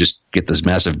 and then you just get this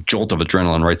massive jolt of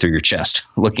adrenaline right through your chest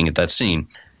looking at that scene.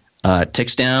 It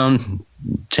ticks down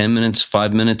 10 minutes,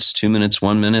 5 minutes, 2 minutes,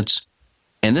 1 minute.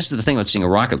 And this is the thing about seeing a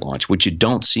rocket launch, which you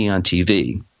don't see on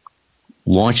TV.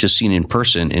 Launches seen in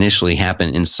person initially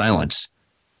happen in silence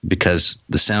because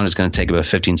the sound is going to take about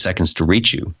 15 seconds to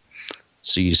reach you.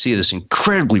 So you see this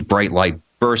incredibly bright light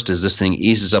burst as this thing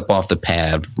eases up off the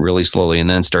pad really slowly and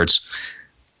then starts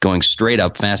going straight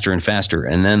up faster and faster.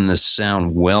 And then the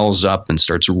sound wells up and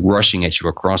starts rushing at you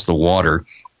across the water.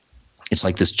 It's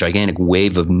like this gigantic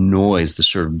wave of noise, this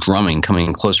sort of drumming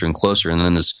coming closer and closer. And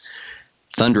then this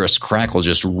thunderous crackle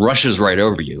just rushes right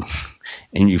over you.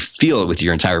 And you feel it with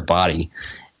your entire body.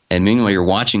 And meanwhile, you're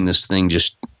watching this thing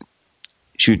just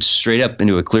shoot straight up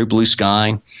into a clear blue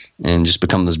sky and just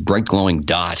become this bright glowing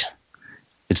dot.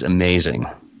 It's amazing.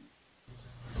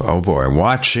 Oh boy,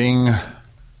 watching,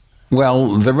 well,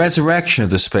 the resurrection of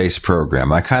the space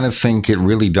program. I kind of think it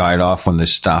really died off when they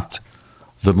stopped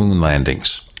the moon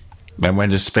landings and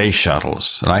went to space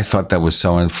shuttles. And I thought that was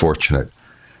so unfortunate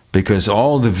because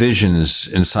all the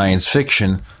visions in science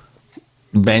fiction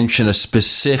mention a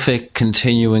specific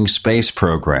continuing space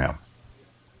program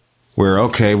where,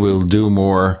 okay, we'll do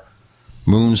more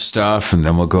moon stuff and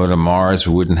then we'll go to Mars.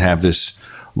 We wouldn't have this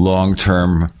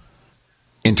long-term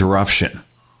interruption.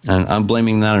 And I'm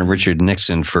blaming that on Richard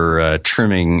Nixon for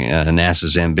trimming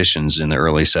NASA's ambitions in the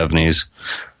early 70s.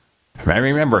 I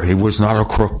remember he was not a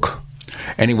crook.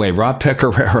 Anyway, Rob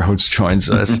Pecoraro joins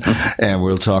us, and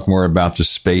we'll talk more about the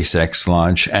SpaceX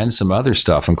launch and some other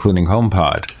stuff, including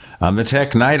HomePod, on the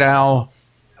Tech Night Owl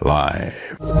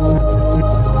Live.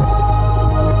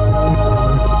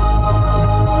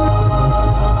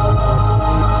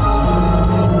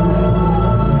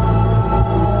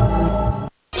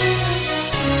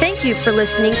 Thank you for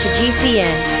listening to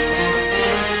GCN.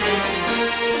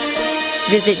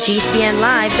 Visit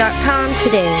GCNlive.com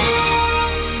today.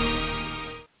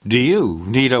 Do you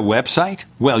need a website?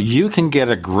 Well, you can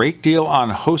get a great deal on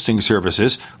hosting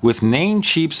services with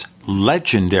Namecheap's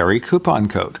legendary coupon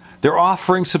code. They're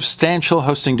offering substantial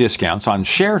hosting discounts on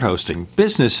shared hosting,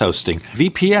 business hosting,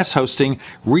 VPS hosting,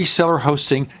 reseller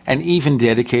hosting, and even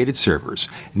dedicated servers.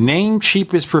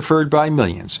 Namecheap is preferred by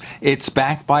millions. It's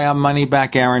backed by a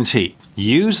money-back guarantee.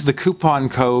 Use the coupon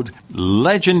code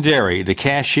LEGENDARY to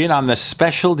cash in on the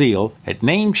special deal at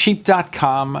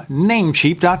Namecheap.com,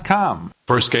 Namecheap.com.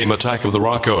 First came Attack of the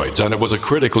Rockoids, and it was a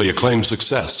critically acclaimed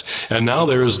success. And now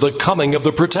there's The Coming of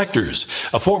the Protectors.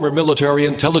 A former military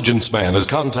intelligence man is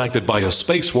contacted by a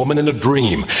space woman in a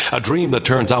dream that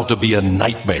turns out to be a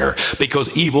nightmare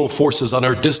because evil forces on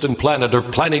her distant planet are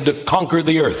planning to conquer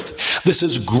the Earth. This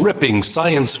is gripping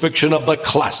science fiction of the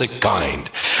classic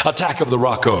kind. Attack of the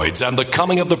Rockoids and The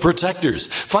Coming of the Protectors.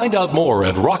 Find out more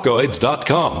at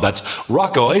rockoids.com. That's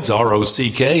Rockoids,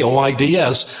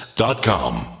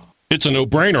 ROCKOIDS.com. It's a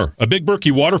no-brainer. A Big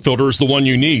Berkey water filter is the one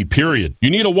you need, period. You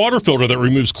need a water filter that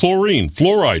removes chlorine,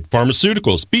 fluoride,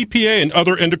 pharmaceuticals, BPA, and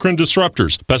other endocrine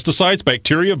disruptors, pesticides,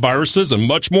 bacteria, viruses, and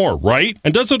much more, right?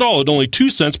 And does it all at only 2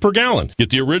 cents per gallon.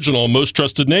 Get the original and most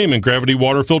trusted name in gravity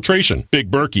water filtration,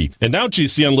 Big Berkey. And now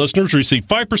GCN listeners receive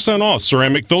 5% off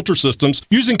ceramic filter systems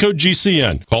using code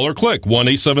GCN. Call or click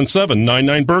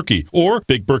 1-877-99-BERKEY or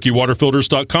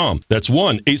BigBerkeyWaterFilters.com. That's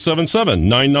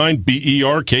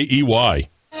 1-877-99-BERKEY.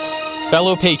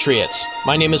 Fellow Patriots,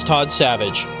 my name is Todd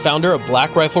Savage, founder of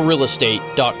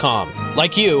BlackRifleRealEstate.com.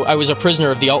 Like you, I was a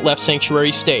prisoner of the alt-left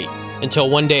sanctuary state until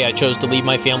one day I chose to lead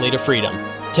my family to freedom.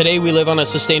 Today we live on a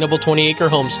sustainable 20-acre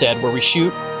homestead where we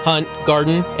shoot, hunt,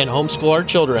 garden, and homeschool our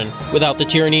children without the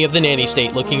tyranny of the nanny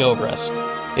state looking over us.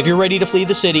 If you're ready to flee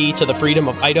the city to the freedom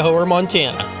of Idaho or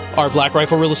Montana, our Black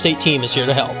Rifle Real Estate team is here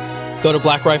to help. Go to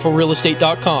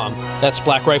BlackRifleRealEstate.com. That's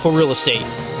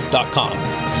BlackRifleRealEstate.com.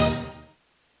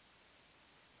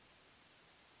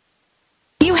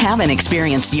 You haven't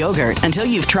experienced yogurt until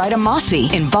you've tried a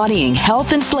Mossy, embodying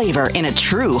health and flavor in a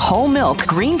true whole milk,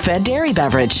 green-fed dairy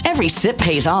beverage. Every sip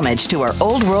pays homage to our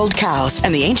old world cows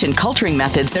and the ancient culturing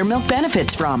methods their milk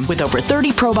benefits from. With over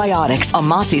 30 probiotics, a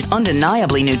Mossy's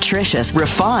undeniably nutritious,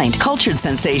 refined, cultured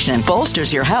sensation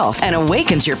bolsters your health and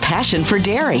awakens your passion for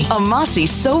dairy. A Mossy's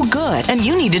so good, and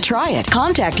you need to try it.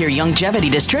 Contact your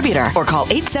Youngevity distributor or call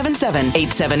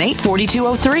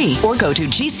 877-878-4203 or go to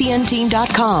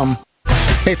GCNteam.com.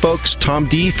 Hey folks, Tom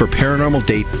D for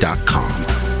ParanormalDate.com.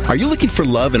 Are you looking for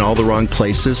love in all the wrong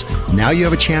places? Now you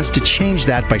have a chance to change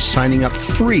that by signing up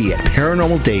free at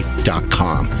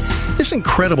ParanormalDate.com. This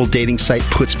incredible dating site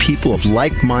puts people of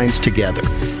like minds together.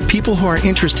 People who are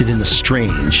interested in the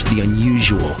strange, the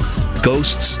unusual,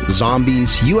 ghosts,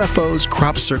 zombies, UFOs,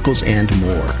 crop circles, and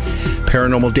more.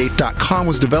 ParanormalDate.com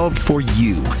was developed for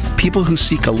you, people who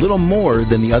seek a little more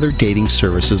than the other dating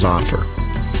services offer.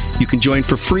 You can join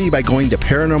for free by going to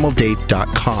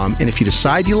ParanormalDate.com, and if you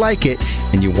decide you like it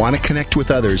and you want to connect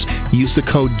with others, use the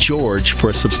code GEORGE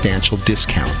for a substantial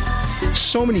discount.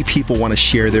 So many people want to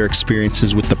share their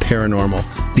experiences with the paranormal,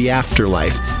 the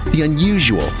afterlife, the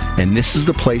unusual, and this is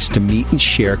the place to meet and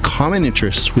share common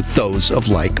interests with those of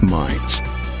like minds.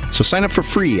 So sign up for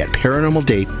free at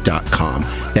ParanormalDate.com.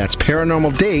 That's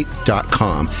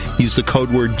ParanormalDate.com. Use the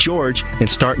code word George and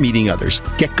start meeting others.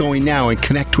 Get going now and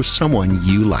connect with someone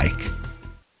you like.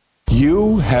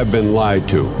 You have been lied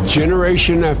to.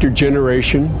 Generation after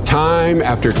generation, time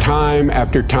after time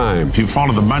after time. If you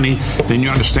follow the money, then you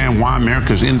understand why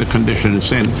America's in the condition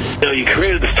it's in. You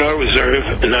created the Federal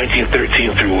Reserve in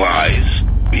 1913 through lies.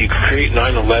 You create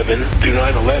 9/11. Through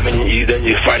 9/11,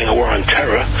 you're fighting a war on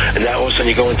terror, and now all of a sudden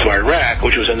you go into Iraq,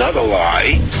 which was another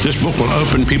lie. This book will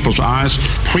open people's eyes.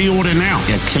 Pre-order now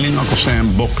at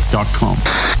KillingUncleSamBook.com.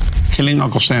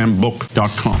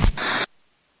 KillingUncleSamBook.com.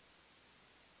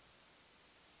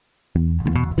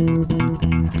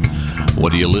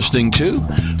 What are you listening to?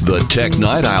 The Tech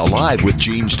Night Owl Live with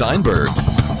Gene Steinberg.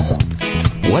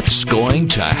 What's going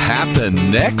to happen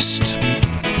next?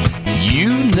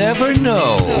 You never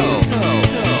know.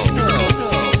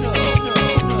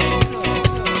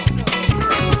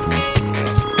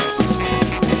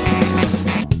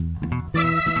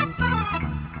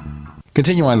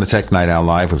 Continue on the Tech Night Owl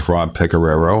Live with Rob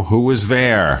Picarero, who was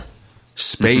there.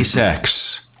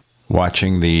 SpaceX,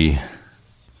 watching the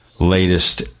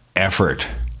latest effort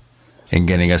in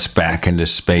getting us back into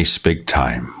space big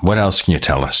time. What else can you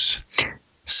tell us?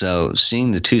 So,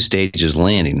 seeing the two stages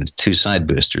landing, the two side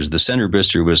boosters, the center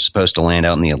booster was supposed to land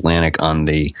out in the Atlantic on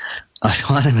the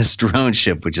autonomous drone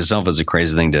ship, which itself is a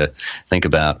crazy thing to think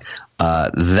about.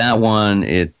 That one,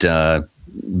 it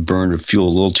burned fuel a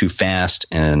little too fast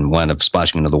and wound up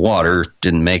splashing into the water,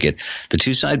 didn't make it. The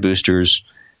two side boosters,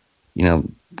 you know,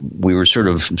 we were sort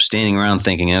of standing around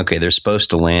thinking, okay, they're supposed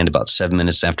to land about 7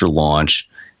 minutes after launch.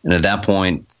 And at that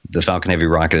point, the Falcon Heavy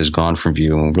rocket is gone from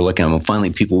view. And we're looking at them. And finally,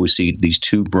 people will see these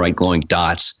two bright glowing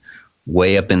dots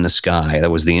way up in the sky.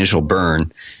 That was the initial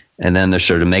burn. And then they're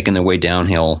sort of making their way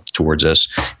downhill towards us.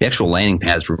 The actual landing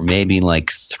pads were maybe like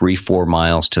 3-4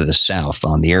 miles to the south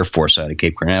on the Air Force side of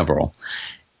Cape Canaveral.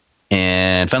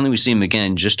 And finally, we see them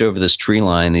again just over this tree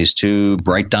line, these two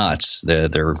bright dots. They're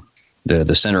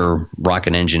the center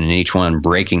rocket engine in each one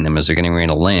braking them as they're getting ready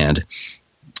to land.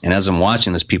 And as I'm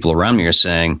watching this, people around me are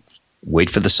saying,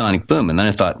 wait for the sonic boom. And then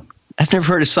I thought, I've never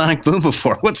heard a sonic boom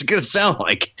before. What's it going to sound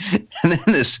like? And then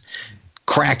this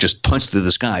crack just punched through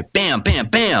the sky. Bam, bam,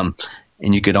 bam.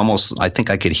 And you could almost, I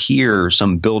think I could hear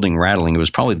some building rattling. It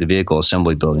was probably the vehicle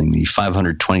assembly building, the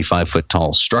 525-foot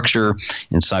tall structure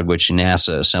inside which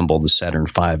NASA assembled the Saturn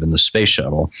V and the space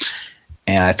shuttle.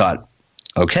 And I thought,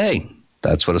 okay,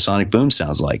 that's what a sonic boom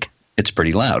sounds like. It's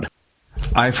pretty loud.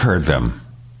 I've heard them.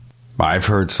 I've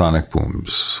heard sonic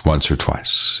booms once or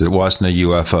twice. It wasn't a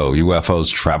UFO.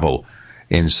 UFOs travel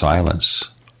in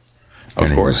silence.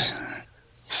 Of course.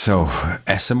 So,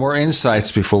 some more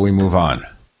insights before we move on.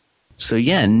 So,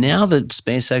 yeah, now that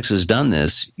SpaceX has done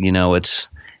this, you know, it's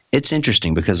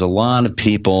interesting because a lot of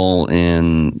people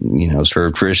in, you know, sort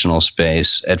of traditional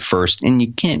space at first, and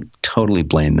you can't totally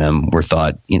blame them, were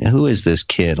thought, you know, who is this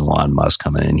kid, Elon Musk,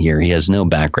 coming in here? He has no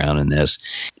background in this.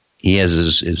 He has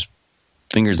his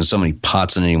fingers in so many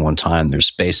pots at any one time.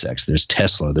 There's SpaceX, there's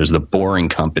Tesla, there's the Boring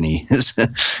Company, his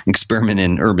experiment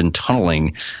in urban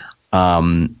tunneling.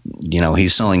 You know,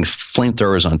 he's selling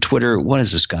flamethrowers on Twitter. What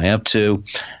is this guy up to?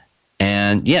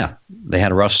 And yeah, they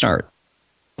had a rough start.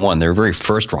 One, their very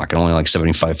first rocket, only like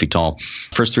 75 feet tall,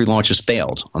 first 3 launches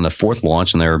failed. On the 4th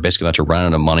launch, and they were basically about to run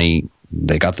out of money,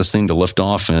 they got this thing to lift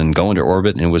off and go into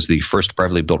orbit, and it was the first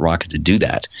privately built rocket to do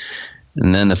that.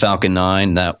 And then the Falcon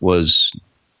 9, that was,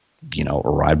 you know, a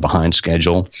ride behind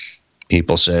schedule.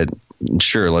 People said,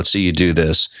 sure, let's see you do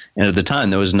this. And at the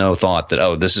time, there was no thought that,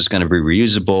 oh, this is going to be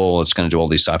reusable. It's going to do all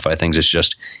these sci-fi things. It's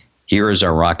just, here is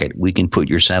our rocket. We can put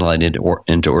your satellite into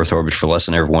Earth orbit for less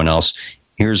than everyone else.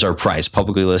 Here's our price,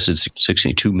 publicly listed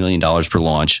 $62 million per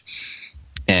launch.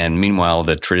 And meanwhile,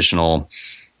 the traditional,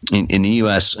 in the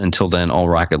U.S., until then, all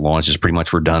rocket launches pretty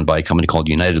much were done by a company called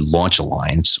United Launch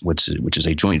Alliance, which is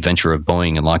a joint venture of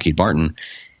Boeing and Lockheed Martin.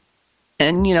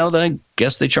 And, you know, I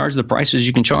guess they charge the prices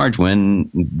you can charge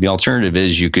when the alternative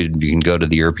is you can go to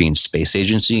the European Space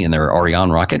Agency and their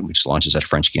Ariane rocket, which launches at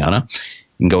French Guiana.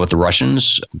 You can go with the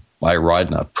Russians, buy a ride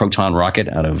in a Proton rocket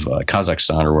out of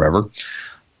Kazakhstan or wherever.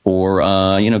 Or,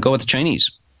 you know, go with the Chinese.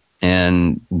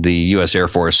 And the U.S. Air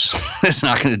Force is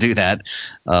not going to do that.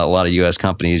 A lot of U.S.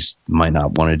 companies might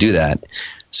not want to do that.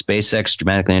 SpaceX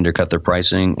dramatically undercut their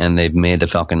pricing, and they've made the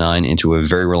Falcon 9 into a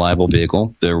very reliable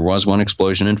vehicle. There was one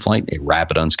explosion in flight, a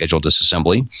rapid unscheduled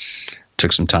disassembly.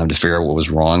 Took some time to figure out what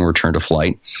was wrong, return to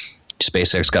flight.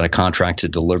 SpaceX got a contract to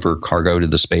deliver cargo to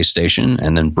the space station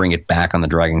and then bring it back on the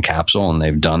Dragon capsule, and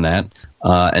they've done that.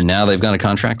 And now they've got a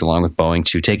contract along with Boeing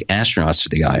to take astronauts to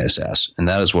the ISS. And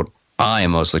that is what I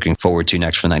am most looking forward to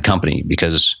next from that company,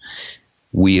 because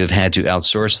we have had to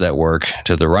outsource that work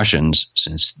to the Russians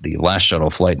since the last shuttle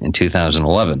flight in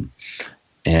 2011.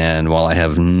 And while I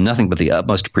have nothing but the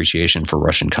utmost appreciation for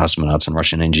Russian cosmonauts and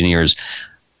Russian engineers,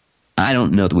 I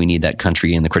don't know that we need that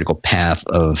country in the critical path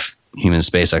of human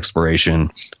space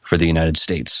exploration for the United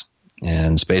States.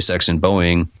 And SpaceX and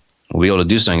Boeing will be able to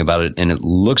do something about it, and it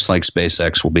looks like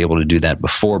SpaceX will be able to do that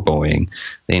before Boeing.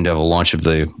 They aim to have a launch of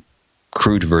the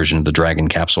crewed version of the Dragon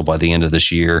capsule by the end of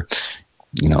this year.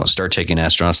 You know, start taking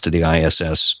astronauts to the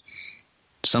ISS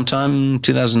sometime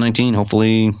 2019,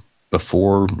 hopefully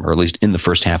before, or at least in the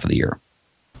first half of the year.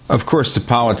 Of course, the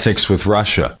politics with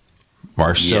Russia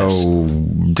are so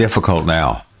difficult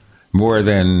now, more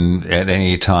than at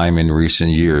any time in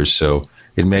recent years. So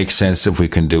it makes sense if we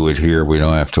can do it here. We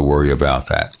don't have to worry about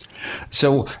that.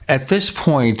 So at this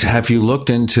point, have you looked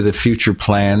into the future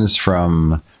plans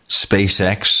from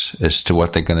SpaceX as to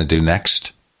what they're going to do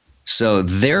next? So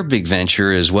their big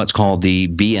venture is what's called the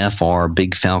BFR,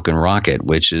 Big Falcon rocket,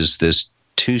 which is this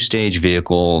two-stage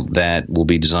vehicle that will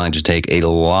be designed to take a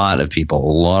lot of people,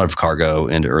 a lot of cargo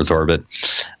into Earth orbit,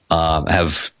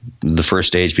 have the first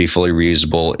stage be fully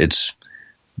reusable. It's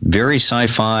very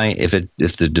sci-fi if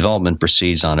the development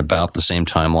proceeds on about the same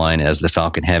timeline as the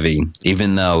Falcon Heavy.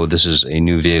 Even though this is a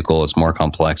new vehicle, it's more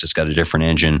complex, it's got a different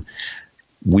engine,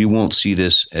 we won't see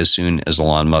this as soon as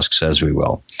Elon Musk says we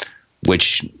will,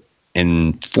 which...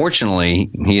 And fortunately,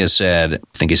 he has said,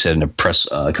 I think he said in a press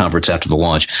conference after the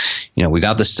launch, we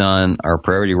got this done. Our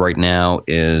priority right now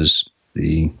is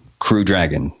the Crew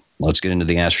Dragon. Let's get into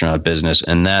the astronaut business.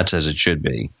 And that's as it should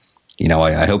be.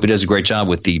 I hope he does a great job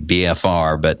with the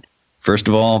BFR. But first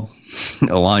of all,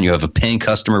 Elon, you have a paying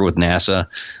customer with NASA.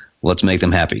 Let's make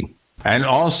them happy. And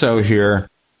also here,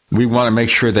 we want to make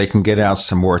sure they can get out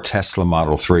some more Tesla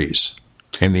Model 3s.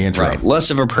 In the interim. Right. Less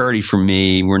of a priority for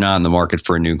me. We're not in the market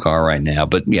for a new car right now.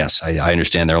 But yes, I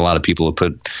understand there are a lot of people who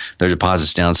put their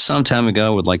deposits down some time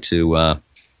ago, would like to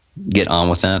get on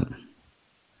with that.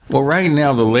 Well, right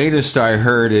now, the latest I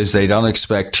heard is they don't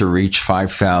expect to reach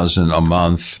 5,000 a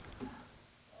month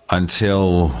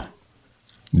until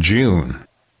June.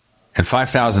 And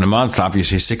 5,000 a month,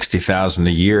 obviously 60,000 a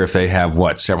year. If they have,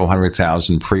 several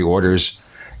 100,000 pre-orders,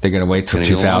 they're going to wait till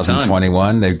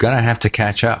 2021. They're going to have to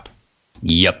catch up.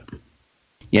 Yep.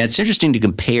 Yeah, it's interesting to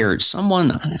compare.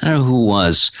 Someone, I don't know who it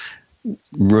was,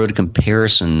 wrote a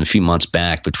comparison a few months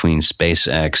back between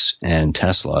SpaceX and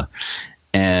Tesla.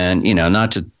 And,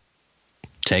 not to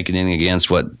take anything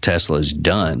against what Tesla has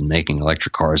done, making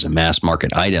electric cars a mass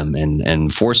market item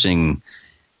and forcing,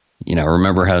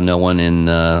 remember how no one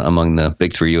among the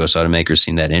big three U.S. automakers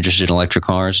seemed that interested in electric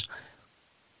cars?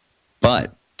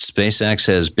 But SpaceX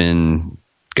has been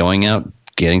going out,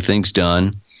 getting things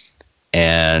done.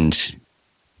 And,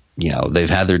 they've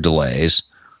had their delays,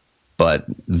 but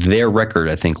their record,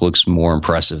 I think, looks more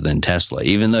impressive than Tesla,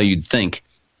 even though you'd think,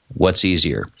 what's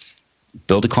easier?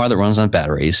 Build a car that runs on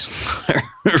batteries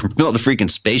or build a freaking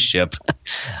spaceship?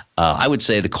 I would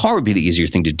say the car would be the easier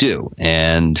thing to do,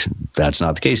 and that's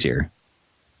not the case here.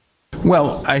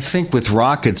 Well, I think with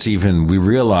rockets even, we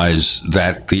realize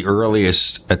that the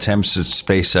earliest attempts at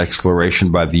space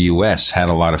exploration by the U.S. had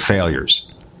a lot of failures.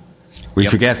 We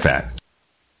forget that.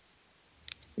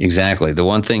 Exactly. The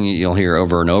one thing you'll hear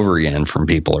over and over again from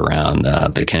people around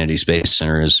the Kennedy Space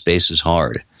Center is space is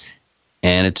hard.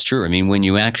 And it's true. I mean, when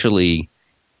you're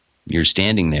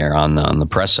standing there on the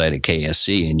press site at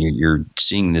KSC and you're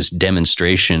seeing this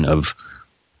demonstration of,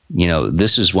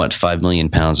 this is what 5 million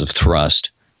pounds of thrust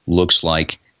looks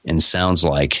like and sounds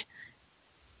like.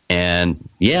 And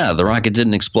yeah, the rocket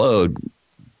didn't explode.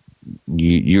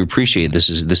 You appreciate this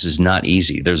is not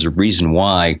easy. There's a reason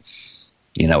why,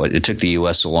 it took the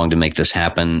U.S. so long to make this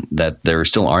happen, that there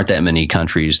still aren't that many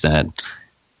countries that,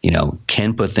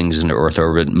 can put things into Earth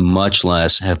orbit, much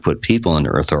less have put people into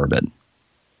Earth orbit.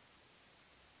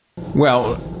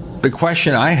 Well, the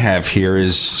question I have here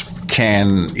is,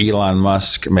 can Elon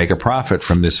Musk make a profit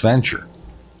from this venture?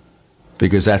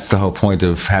 Because that's the whole point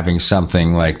of having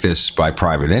something like this by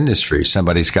private industry.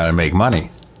 Somebody's got to make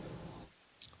money.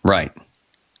 Right.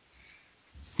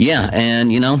 Yeah,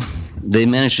 and, they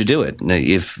managed to do it.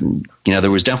 If,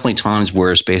 there was definitely times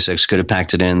where SpaceX could have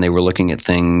packed it in. They were looking at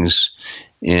things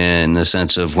in the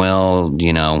sense of, well,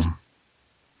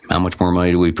 how much more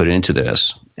money do we put into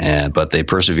this? But they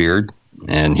persevered,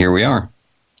 and here we are.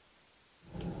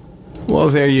 Well,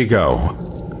 there you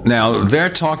go. Now,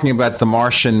 they're talking about the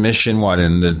Martian mission,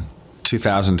 in the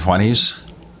 2020s?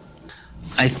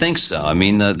 I think so. I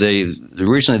mean,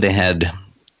 originally they had...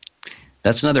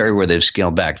 That's another area where they've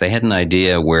scaled back. They had an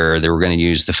idea where they were going to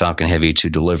use the Falcon Heavy to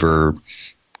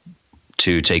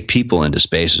take people into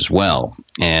space as well.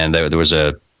 And there was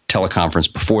a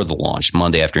teleconference before the launch,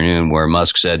 Monday afternoon, where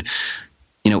Musk said,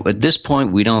 at this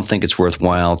point, we don't think it's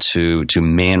worthwhile to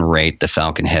man rate the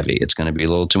Falcon Heavy. It's going to be a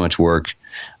little too much work.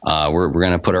 We're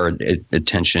going to put our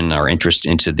attention, our interest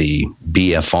into the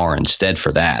BFR instead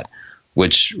for that,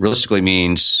 which realistically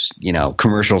means,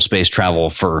 commercial space travel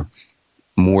for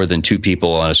more than 2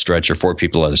 people on a stretch or 4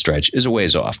 people on a stretch is a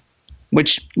ways off,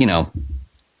 which,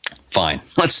 fine.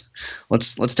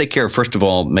 Let's take care of, first of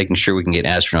all, making sure we can get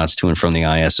astronauts to and from the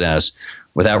ISS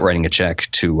without writing a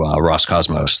check to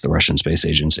Roscosmos, the Russian space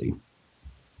agency.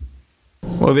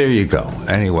 Well, there you go.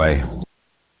 Anyway,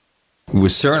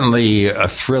 was certainly a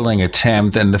thrilling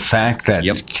attempt, and the fact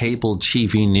that cable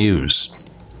TV news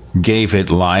gave it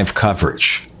live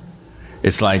coverage.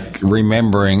 It's like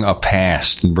remembering a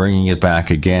past and bringing it back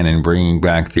again and bringing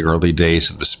back the early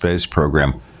days of the space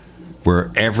program,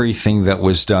 where everything that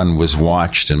was done was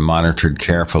watched and monitored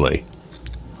carefully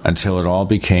until it all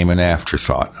became an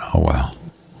afterthought. Oh, well.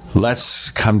 Let's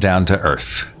come down to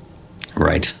earth.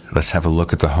 Right. Let's have a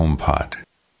look at the HomePod.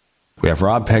 We have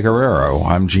Rob Pegoraro.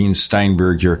 I'm Gene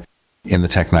Steinberg. You're in the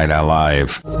Tech Night Owl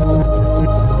Live.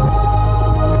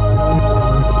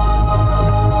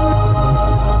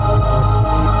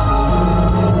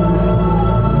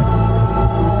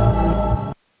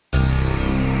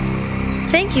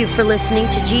 Thank you for listening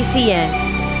to GCN.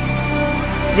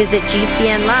 Visit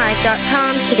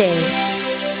GCNlive.com today.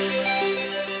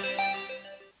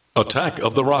 Attack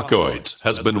of the Rockoids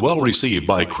has been well received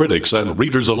by critics and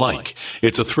readers alike.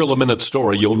 It's a thrill-a-minute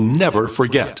story you'll never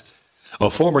forget. A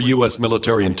former U.S.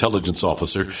 military intelligence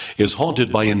officer is haunted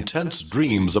by intense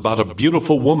dreams about a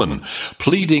beautiful woman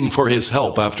pleading for his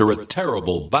help after a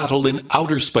terrible battle in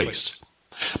outer space.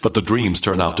 But the dreams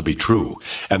turn out to be true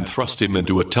and thrust him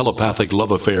into a telepathic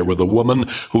love affair with a woman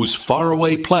whose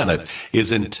faraway planet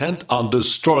is intent on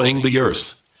destroying the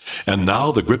Earth. And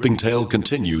now the gripping tale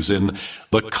continues in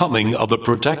The Coming of the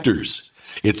Protectors.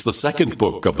 It's the second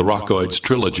book of the Rockoids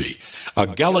trilogy, a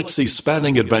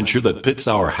galaxy-spanning adventure that pits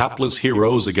our hapless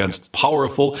heroes against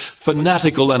powerful,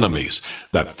 fanatical enemies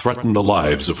that threaten the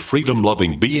lives of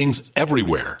freedom-loving beings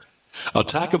everywhere.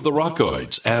 Attack of the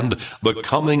Rockoids and The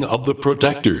Coming of the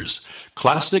Protectors.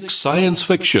 Classic science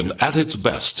fiction at its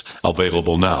best,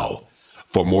 available now.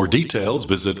 For more details,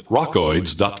 visit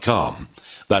rockoids.com.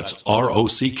 That's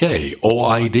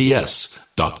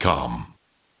ROCKOIDS.com.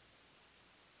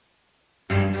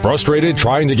 Frustrated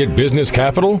trying to get business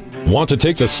capital? Want to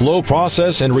take the slow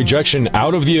process and rejection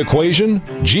out of the equation?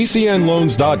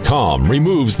 GCNloans.com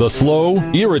removes the slow,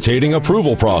 irritating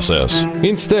approval process.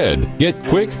 Instead, get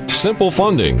quick, simple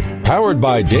funding. Powered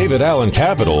by David Allen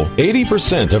Capital,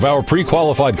 80% of our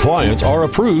pre-qualified clients are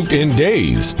approved in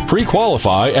days.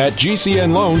 Pre-qualify at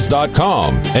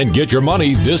GCNloans.com and get your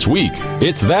money this week.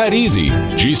 It's that easy.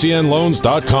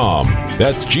 GCNloans.com.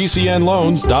 That's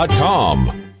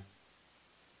GCNloans.com.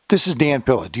 This is Dan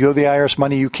Pilla. Do you owe the IRS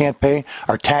money you can't pay?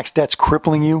 Are tax debts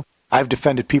crippling you? I've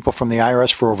defended people from the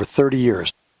IRS for over 30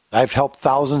 years. I've helped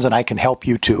thousands, and I can help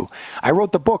you too. I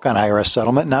wrote the book on IRS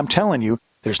settlement, and I'm telling you,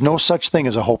 there's no such thing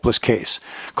as a hopeless case.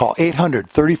 Call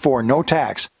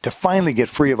 800-34-NO-TAX to finally get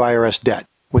free of IRS debt.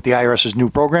 With the IRS's new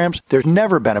programs, there's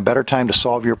never been a better time to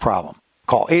solve your problem.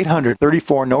 Call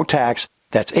 800-34-NO-TAX.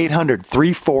 That's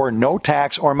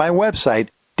 800-34-NO-TAX, or my website,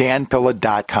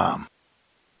 danpilla.com.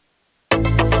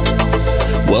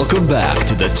 Welcome back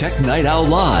to the Tech Night Owl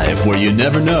Live, where you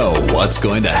never know what's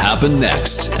going to happen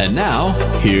next. And now,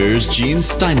 here's Gene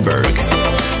Steinberg.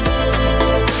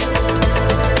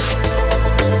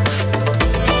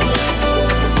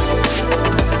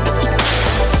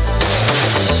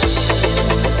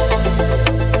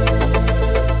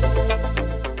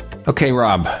 Okay,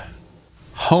 Rob.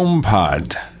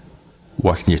 HomePod.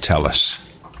 What can you tell us?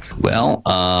 Well,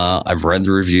 I've read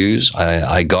the reviews.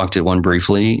 I gawked at one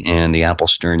briefly, and the Apple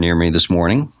Store near me this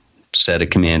morning said a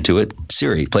command to it,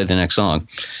 Siri, play the next song.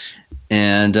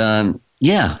 And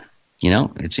yeah, you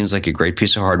know, it seems like a great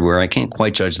piece of hardware. I can't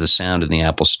quite judge the sound in the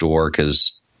Apple Store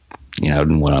because, you know, I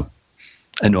didn't want to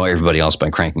annoy everybody else by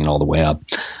cranking it all the way up.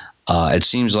 It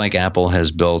seems like Apple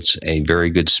has built a very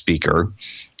good speaker.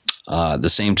 At the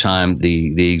same time,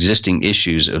 the existing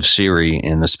issues of Siri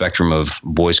and the spectrum of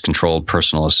voice-controlled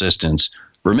personal assistants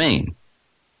remain.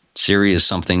 Siri is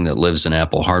something that lives in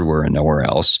Apple hardware and nowhere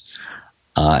else.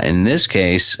 In this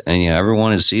case, and you know,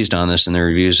 everyone has seized on this in their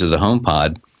reviews of the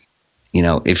HomePod. You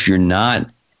know, if you're not,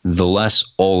 the less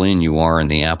all-in you are in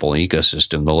the Apple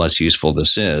ecosystem, the less useful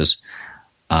this is.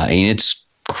 And it's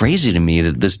crazy to me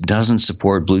that this doesn't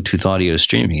support Bluetooth audio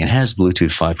streaming. It has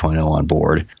Bluetooth 5.0 on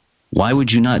board. Why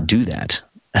would you not do that?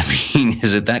 I mean,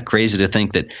 is it that crazy to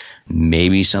think that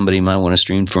maybe somebody might want to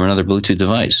stream from another Bluetooth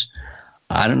device?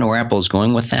 I don't know where Apple is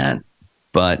going with that,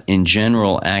 but in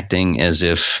general, acting as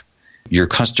if your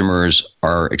customers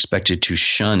are expected to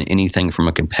shun anything from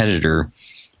a competitor,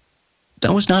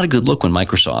 that was not a good look when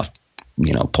Microsoft,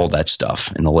 you know, pulled that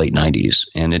stuff in the late 90s,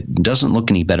 and it doesn't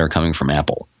look any better coming from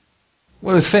Apple.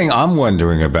 Well, the thing I'm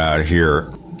wondering about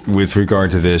here with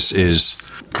regard to this is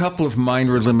a couple of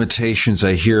minor limitations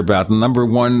I hear about. Number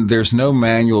one, there's no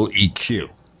manual EQ.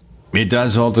 It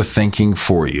does all the thinking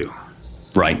for you.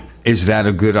 Right. Is that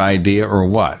a good idea or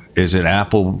what? Is it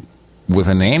Apple with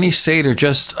a nanny state or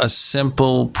just a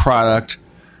simple product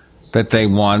that they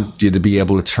want you to be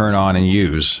able to turn on and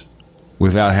use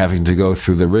without having to go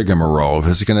through the rigmarole. If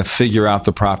it's going to figure out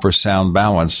the proper sound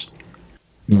balance,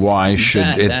 why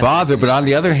should it bother? But on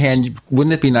the other hand,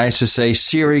 wouldn't it be nice to say,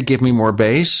 Siri, give me more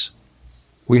bass?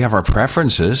 We have our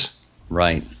preferences.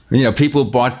 Right. You know, people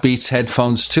bought Beats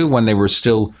headphones too when they were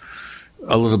still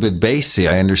a little bit bassy.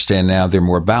 I understand now they're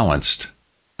more balanced.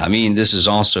 I mean, this is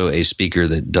also a speaker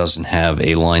that doesn't have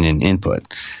a line-in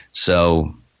input.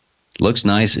 So looks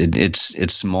nice.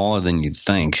 It's smaller than you'd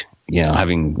think. You know,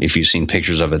 if you've seen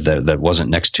pictures of it that wasn't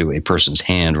next to a person's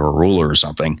hand or a ruler or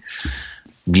something.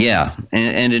 Yeah,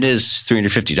 and it is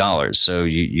 $350. So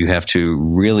you have to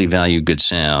really value good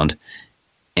sound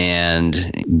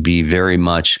and be very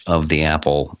much of the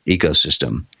Apple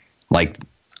ecosystem. Like,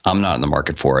 I'm not in the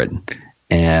market for it.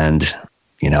 And,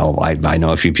 you know, I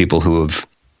know a few people who have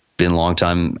been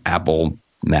longtime Apple,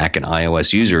 Mac, and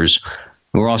iOS users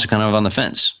who are also kind of on the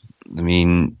fence. I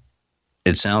mean,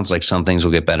 it sounds like some things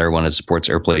will get better when it supports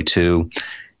AirPlay 2.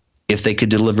 If they could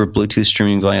deliver Bluetooth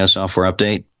streaming via software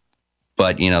update.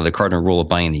 But, you know, the cardinal rule of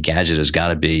buying any gadget has got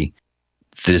to be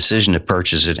the decision to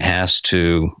purchase it has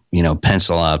to, you know,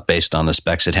 pencil out based on the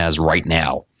specs it has right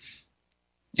now.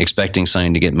 Expecting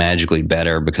something to get magically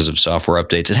better because of software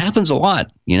updates. It happens a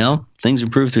lot, you know. Things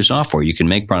improve through software. You can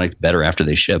make products better after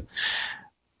they ship.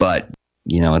 But,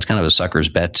 you know, it's kind of a sucker's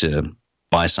bet to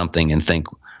buy something and think,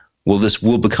 well, this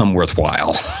will become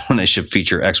worthwhile when they ship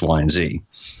feature X, Y, and Z.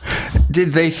 Did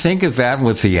they think of that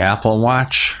with the Apple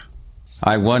Watch?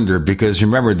 I wonder, because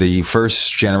remember the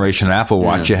first generation Apple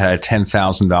Watch, you had a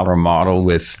 $10,000 model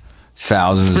with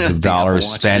thousands of dollars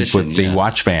spent with the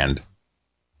watch band.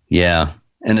 Yeah.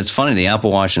 And it's funny, the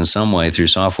Apple Watch in some way through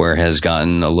software has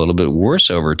gotten a little bit worse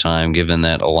over time, given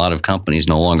that a lot of companies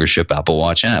no longer ship Apple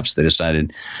Watch apps. They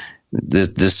decided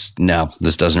this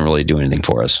doesn't really do anything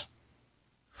for us.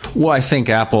 Well, I think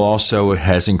Apple also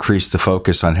has increased the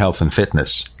focus on health and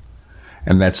fitness,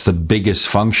 and that's the biggest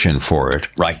function for it.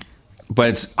 Right. But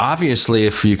it's obviously,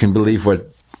 if you can believe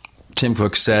what Tim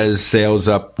Cook says, sales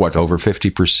up, over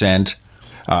 50%.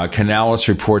 Canalys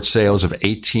reports sales of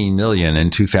 18 million in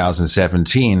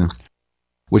 2017,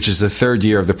 which is the third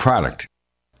year of the product.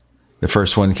 The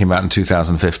first one came out in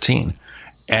 2015.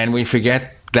 And we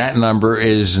forget that number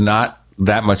is not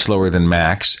that much lower than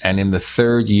Mac's. And in the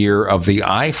third year of the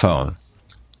iPhone,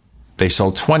 they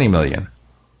sold 20 million.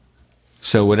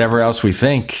 So whatever else we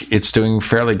think, it's doing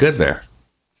fairly good there.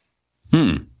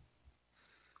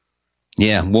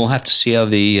 Yeah, we'll have to see how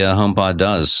the HomePod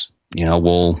does. You know,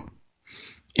 we'll,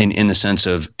 in the sense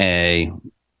of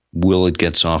will it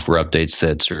get software updates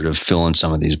that sort of fill in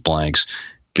some of these blanks?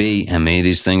 B, how many of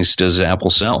these things does Apple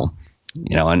sell?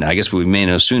 You know, and I guess we may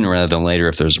know sooner rather than later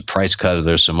if there's a price cut or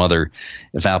there's some other,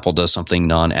 if Apple does something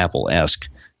non-Apple-esque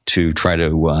to try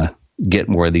to get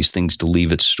more of these things to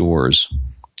leave its stores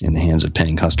in the hands of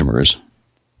paying customers.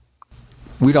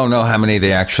 We don't know how many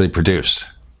they actually produced.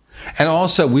 And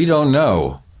also, we don't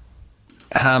know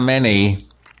how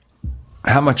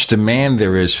much demand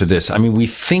there is for this. I mean, we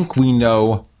think we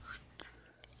know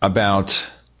about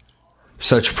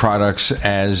such products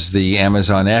as the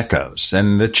Amazon Echoes,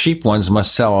 and the cheap ones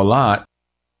must sell a lot.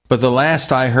 But the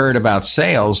last I heard about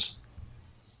sales,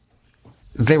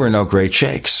 they were no great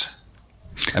shakes.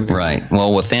 I mean, right.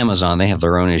 Well, with Amazon, they have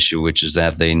their own issue, which is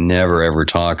that they never ever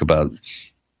talk about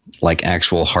like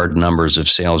actual hard numbers of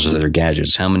sales of their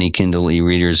gadgets. How many Kindle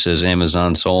e-readers has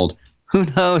Amazon sold? Who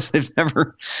knows? They've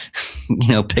never,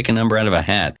 pick a number out of a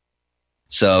hat.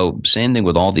 So same thing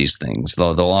with all these things.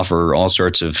 They'll offer all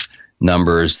sorts of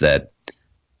numbers that,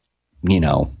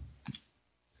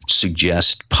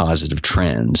 suggest positive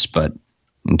trends. But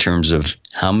in terms of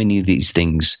how many of these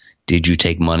things did you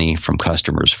take money from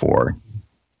customers for?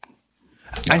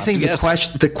 I think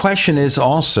the question is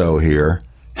also here,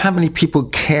 how many people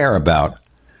care about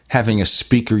having a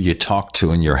speaker you talk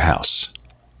to in your house?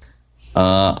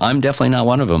 I'm definitely not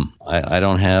one of them. I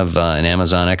don't have an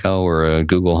Amazon Echo or a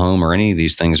Google Home or any of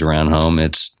these things around home.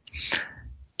 It's,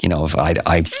 if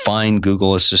I find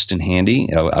Google Assistant handy.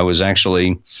 I was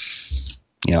actually,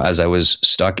 as I was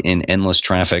stuck in endless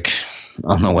traffic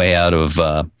on the way out of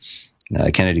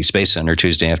Kennedy Space Center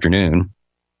Tuesday afternoon,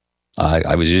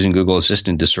 I was using Google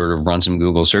Assistant to sort of run some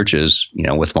Google searches,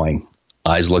 with my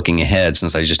eyes looking ahead,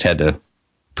 since I just had to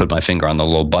put my finger on the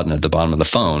little button at the bottom of the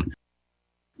phone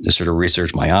to sort of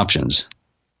research my options.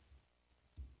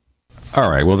 All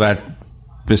right. Well, that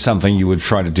is something you would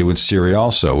try to do with Siri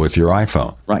also with your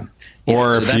iPhone. Right.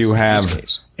 Or if you have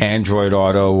Android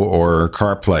Auto or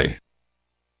CarPlay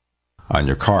on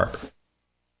your car.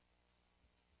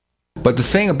 But the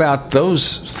thing about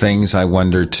those things, I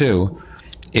wonder too,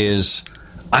 is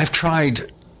I've tried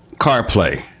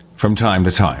CarPlay from time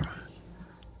to time,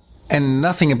 and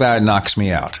nothing about it knocks me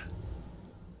out.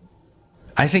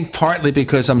 I think partly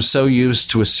because I'm so used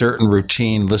to a certain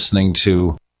routine listening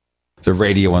to the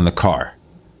radio in the car.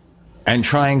 And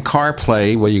trying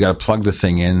CarPlay, well, you got to plug the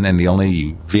thing in, and the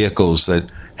only vehicles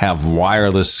that have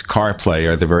wireless CarPlay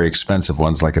are the very expensive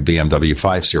ones like a BMW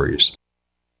 5 Series.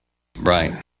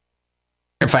 Right.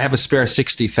 If I have a spare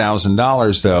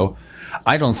 $60,000, though,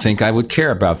 I don't think I would care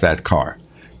about that car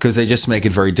because they just make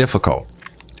it very difficult.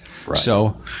 Right.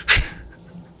 So,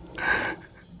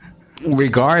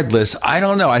 regardless, I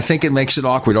don't know. I think it makes it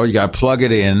awkward. Oh, you got to plug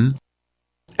it in.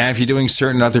 And if you're doing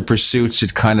certain other pursuits,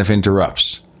 it kind of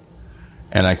interrupts.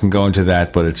 And I can go into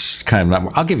that, but it's kind of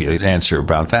not. I'll give you an answer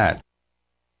about that.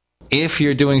 If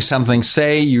you're doing something,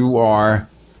 say you are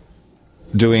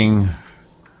doing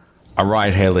a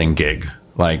ride-hailing gig,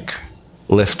 like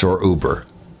Lyft or Uber.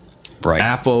 Right.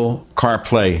 Apple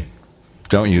CarPlay,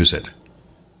 don't use it.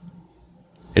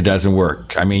 It doesn't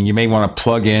work. I mean, you may want to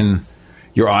plug in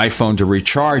your iPhone to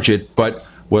recharge it, but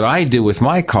what I do with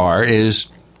my car is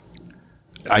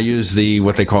I use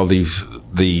what they call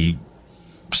the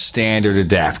standard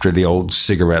adapter, the old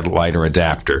cigarette lighter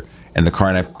adapter, in the car,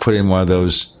 and I put in one of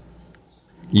those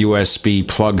USB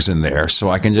plugs in there, so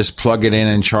I can just plug it in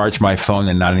and charge my phone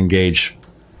and not engage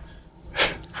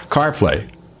CarPlay.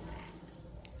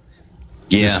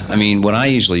 Yeah, I mean, what I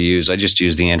usually use, I just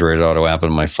use the Android Auto app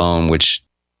on my phone, which,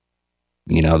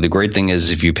 the great thing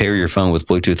is if you pair your phone with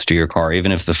Bluetooth to your car,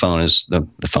 even if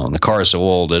the car is so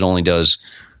old, it only does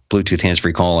Bluetooth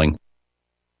hands-free calling.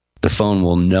 The phone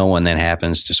will know when that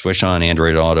happens to switch on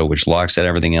Android Auto, which locks out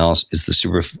everything else. It's the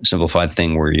super simplified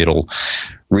thing where it'll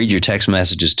read your text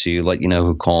messages to you, let you know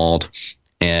who called,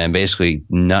 and basically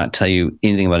not tell you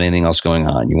anything about anything else going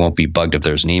on. You won't be bugged if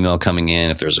there's an email coming in,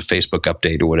 if there's a Facebook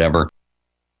update or whatever.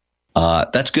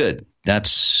 That's good.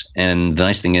 And the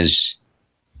nice thing is,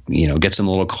 get some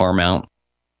little car mount,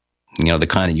 the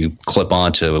kind that you clip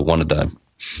onto one of the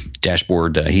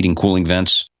dashboard heating cooling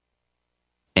vents.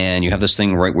 And you have this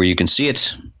thing right where you can see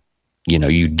it.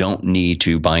 You don't need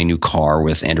to buy a new car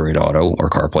with Android Auto or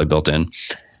CarPlay built in.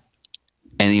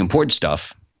 And the important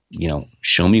stuff,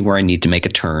 show me where I need to make a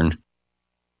turn.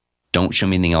 Don't show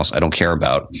me anything else I don't care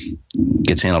about.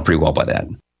 Gets handled pretty well by that.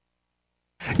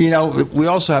 We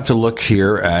also have to look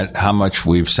here at how much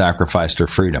we've sacrificed our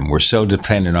freedom. We're so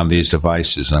dependent on these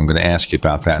devices, and I'm going to ask you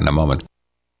about that in a moment.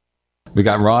 We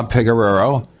got Rob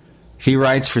Pigoraro. He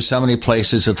writes for so many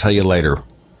places, he'll tell you later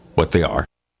what they are.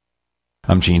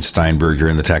 I'm Gene Steinberg. You're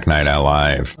in the Tech Night Owl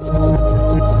Live.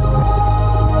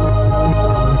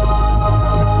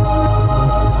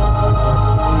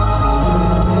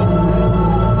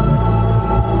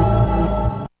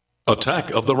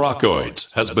 Attack of the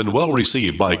Rockoids has been well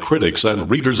received by critics and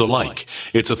readers alike.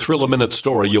 It's a thrill-a-minute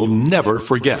story you'll never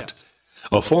forget.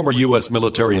 A former U.S.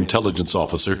 military intelligence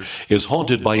officer is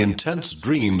haunted by intense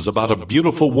dreams about a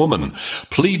beautiful woman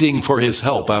pleading for his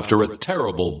help after a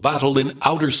terrible battle in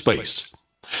outer space.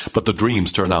 But the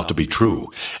dreams turn out to be true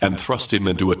and thrust him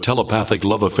into a telepathic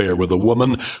love affair with a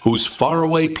woman whose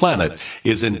faraway planet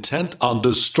is intent on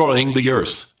destroying the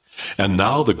Earth. And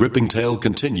now the gripping tale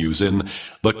continues in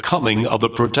The Coming of the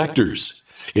Protectors.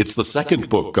 It's the second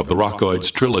book of the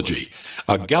Rockoids trilogy,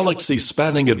 a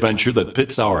galaxy-spanning adventure that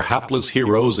pits our hapless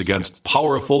heroes against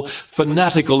powerful,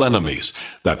 fanatical enemies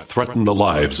that threaten the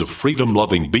lives of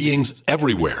freedom-loving beings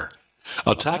everywhere.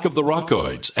 Attack of the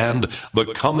Rockoids and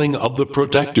The Coming of the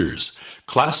Protectors.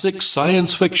 Classic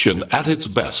science fiction at its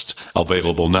best,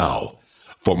 available now.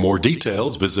 For more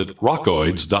details, visit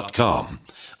rockoids.com.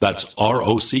 That's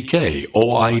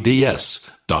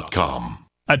ROCKOIDS.com.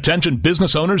 Attention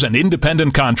business owners and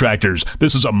independent contractors.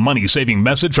 This is a money-saving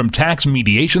message from Tax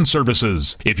Mediation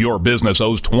Services. If your business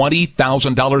owes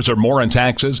 $20,000 or more in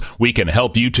taxes, we can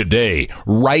help you today,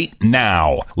 right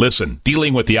now. Listen,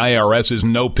 dealing with the IRS is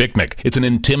no picnic. It's an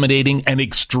intimidating and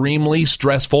extremely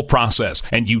stressful process,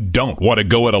 and you don't want to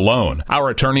go it alone.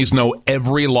 Our attorneys know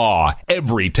every law,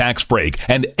 every tax break,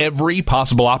 and every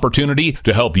possible opportunity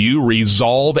to help you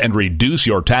resolve and reduce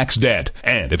your tax debt.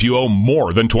 And if you owe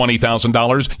more than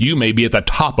 $20,000, you may be at the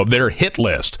top of their hit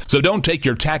list. So don't take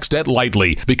your tax debt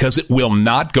lightly, because it will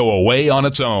not go away on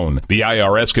its own. The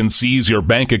IRS can seize your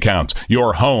bank accounts,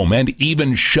 your home, and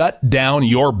even shut down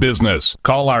your business.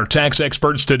 Call our tax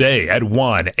experts today at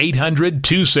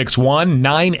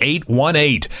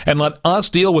 1-800-261-9818 and let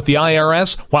us deal with the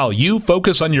IRS while you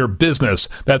focus on your business.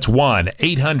 That's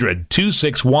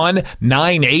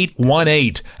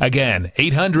 1-800-261-9818. Again,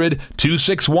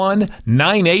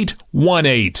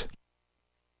 800-261-9818.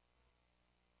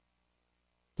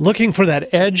 Looking for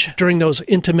that edge during those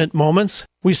intimate moments?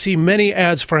 We see many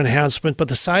ads for enhancement, but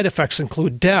the side effects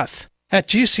include death. At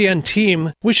GCN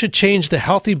Team, we should change the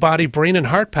Healthy Body, Brain, and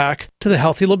Heart Pack to the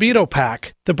Healthy Libido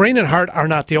Pack. The brain and heart are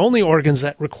not the only organs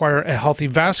that require a healthy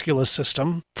vascular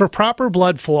system. For proper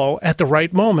blood flow at the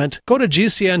right moment, go to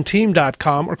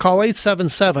GCNteam.com or call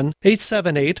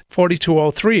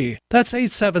 877-878-4203. That's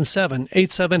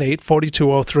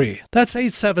 877-878-4203. That's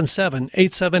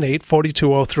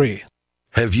 877-878-4203.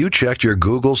 Have you checked your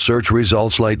Google search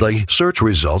results lately? Search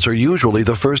results are usually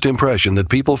the first impression that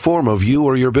people form of you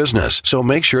or your business, so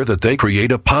make sure that they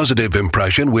create a positive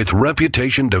impression with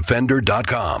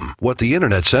ReputationDefender.com. What the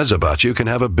internet says about you can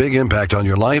have a big impact on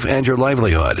your life and your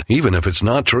livelihood, even if it's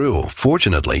not true.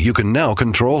 Fortunately, you can now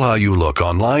control how you look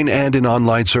online and in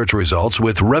online search results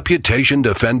with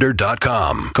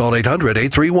ReputationDefender.com. Call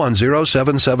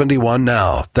 800-831-0771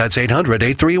 now. That's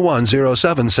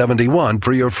 800-831-0771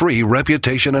 for your free reputation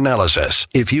analysis.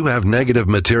 If you have negative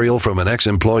material from an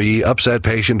ex-employee, upset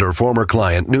patient, or former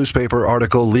client, newspaper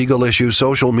article, legal issue,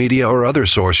 social media, or other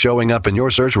source showing up in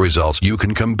your search results, you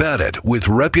can combat it with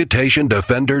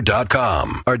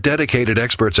ReputationDefender.com. Our dedicated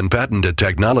experts in patented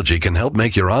technology can help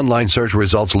make your online search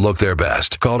results look their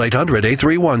best. Call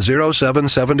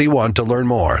 800-831-0771 to learn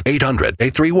more.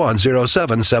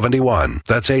 800-831-0771.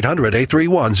 That's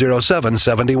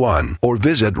 800-831-0771. Or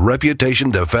visit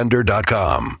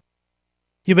ReputationDefender.com.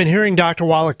 You've been hearing Dr.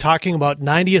 Wallach talking about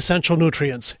 90 essential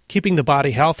nutrients, keeping the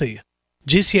body healthy.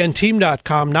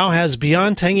 GCNteam.com now has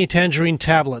Beyond Tangy Tangerine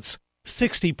tablets,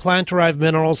 60 plant-derived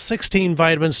minerals, 16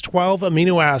 vitamins, 12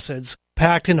 amino acids,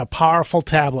 packed in a powerful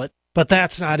tablet. But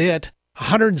that's not it.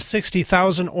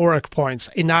 160,000 auric points,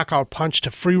 a knockout punch to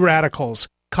free radicals.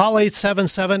 Call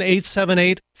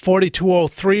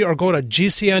 877-878-4203 or go to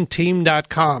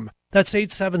GCNteam.com. That's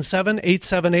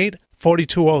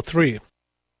 877-878-4203.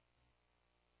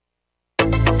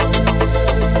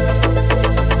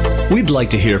 We'd like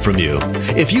to hear from you.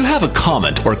 If you have a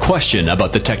comment or question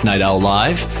about the Tech Night Owl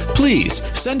Live, please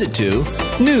send it to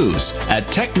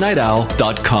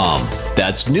news@technightowl.com.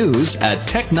 That's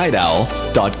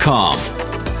news@technightowl.com.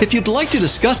 If you'd like to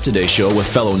discuss today's show with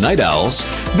fellow night owls,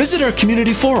 visit our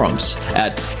community forums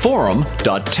at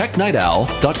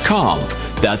forum.technightowl.com.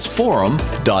 That's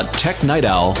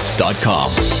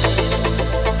forum.technightowl.com.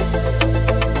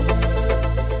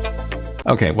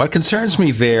 Okay, what concerns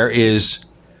me there is,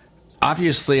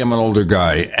 obviously I'm an older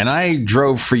guy, and I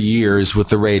drove for years with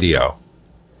the radio,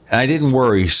 and I didn't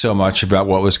worry so much about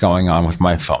what was going on with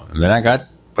my phone. And then I got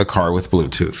a car with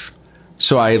Bluetooth,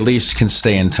 so I at least can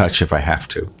stay in touch if I have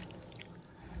to,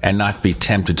 and not be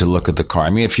tempted to look at the car. I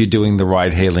mean, if you're doing the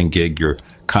ride-hailing gig, you're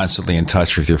constantly in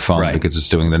touch with your phone because it's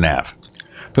doing the nav.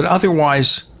 But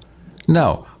otherwise,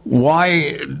 no.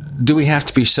 Why do we have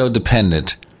to be so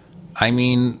dependent? I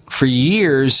mean, for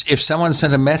years, if someone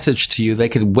sent a message to you, they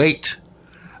could wait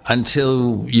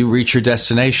until you reach your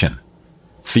destination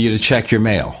for you to check your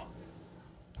mail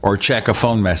or check a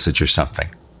phone message or something.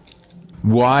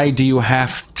 Why do you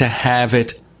have to have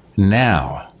it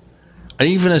now? And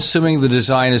even assuming the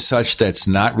design is such that's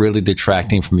not really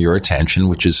detracting from your attention,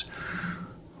 which is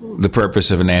the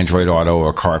purpose of an Android Auto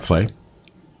or CarPlay,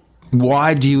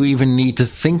 why do you even need to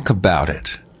think about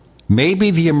it?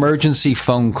 Maybe the emergency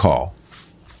phone call.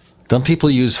 Don't people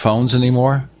use phones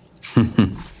anymore?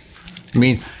 I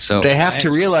mean, they have to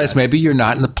realize maybe you're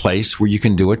not in the place where you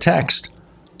can do a text.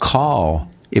 Call.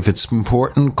 If it's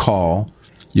important, call.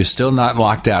 You're still not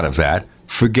locked out of that.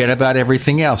 Forget about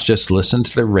everything else. Just listen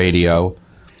to the radio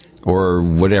or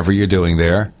whatever you're doing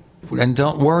there, and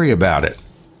don't worry about it.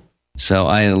 So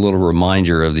I had a little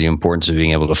reminder of the importance of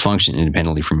being able to function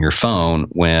independently from your phone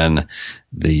when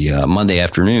the Monday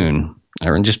afternoon,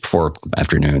 or just before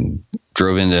afternoon,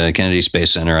 drove into Kennedy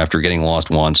Space Center after getting lost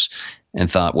once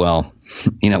and thought, well,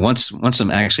 once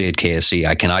I'm actually at KSC,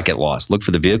 I cannot get lost. Look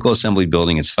for the vehicle assembly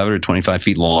building. It's 525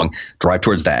 feet long. Drive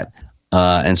towards that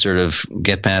and sort of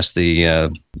get past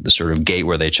the sort of gate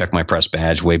where they check my press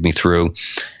badge, wave me through.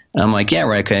 And I'm like, yeah,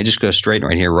 right. Okay, I just go straight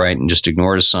right here, right, and just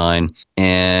ignored a sign.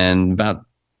 And about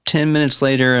 10 minutes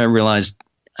later, I realized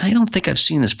I don't think I've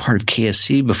seen this part of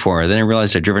KSC before. Then I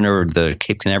realized I'd driven over to the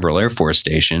Cape Canaveral Air Force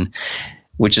Station,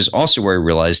 which is also where I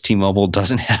realized T-Mobile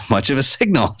doesn't have much of a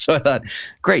signal. So I thought,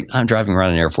 great, I'm driving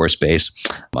around an Air Force base.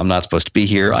 I'm not supposed to be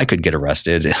here. I could get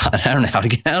arrested. I don't know how to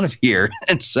get out of here.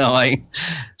 And so I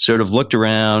sort of looked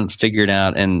around, figured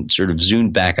out, and sort of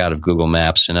zoomed back out of Google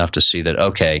Maps enough to see that,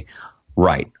 okay,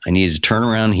 right, I needed to turn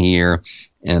around here.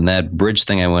 And that bridge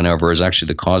thing I went over is actually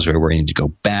the causeway where I need to go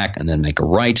back and then make a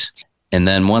right. And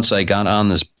then once I got on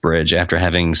this bridge, after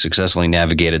having successfully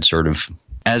navigated sort of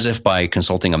as if by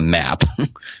consulting a map,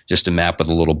 just a map with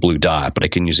a little blue dot, but I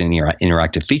couldn't use any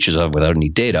interactive features of it without any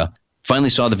data. Finally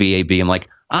saw the VAB. I'm like,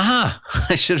 aha,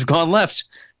 I should have gone left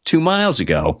 2 miles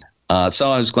ago.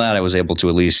 So I was glad I was able to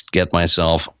at least get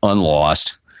myself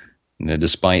unlost,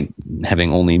 despite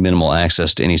having only minimal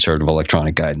access to any sort of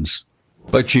electronic guidance.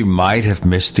 But you might have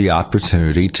missed the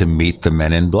opportunity to meet the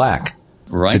men in black,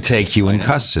 right, to take you in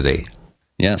custody.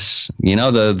 Yes.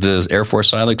 The Air Force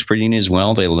side looks pretty neat as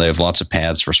well. They have lots of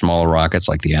pads for smaller rockets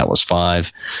like the Atlas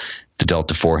V, the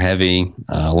Delta IV Heavy.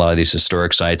 A lot of these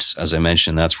historic sites, as I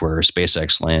mentioned, that's where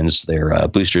SpaceX lands their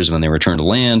boosters when they return to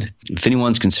land. If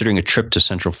anyone's considering a trip to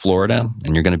Central Florida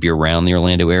and you're going to be around the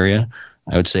Orlando area,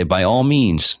 I would say by all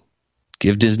means,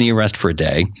 give Disney a rest for a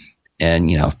day and,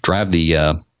 drive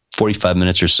the 45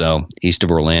 minutes or so east of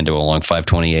Orlando along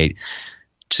 528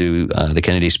 to the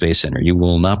Kennedy Space Center. You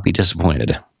will not be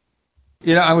disappointed.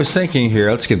 I was thinking here,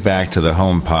 let's get back to the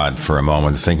HomePod for a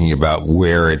moment, thinking about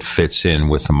where it fits in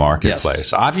with the marketplace.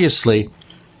 Yes. Obviously,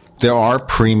 there are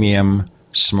premium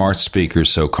smart speakers,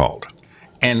 so-called.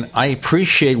 And I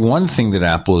appreciate one thing that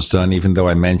Apple has done, even though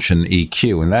I mentioned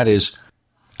EQ, and that is,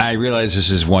 I realize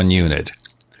this is one unit.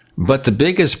 But the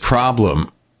biggest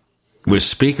problem with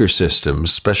speaker systems,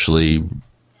 especially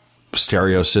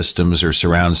stereo systems or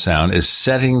surround sound, is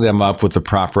setting them up with the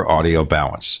proper audio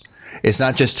balance. It's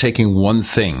not just taking one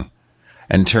thing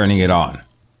and turning it on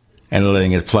and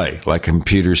letting it play, like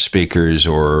computer speakers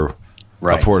or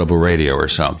a portable radio or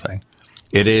something.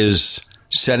 It is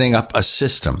setting up a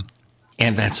system,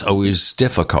 and that's always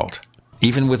difficult.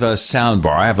 Even with a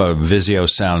soundbar, I have a Vizio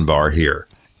soundbar here,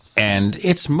 and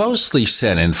it's mostly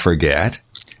set and forget,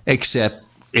 except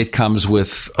it comes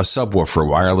with a subwoofer,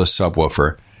 wireless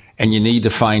subwoofer, and you need to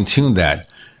fine-tune that.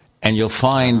 And you'll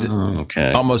find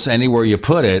almost anywhere you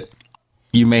put it,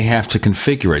 you may have to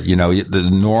configure it. The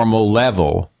normal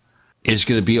level is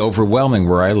going to be overwhelming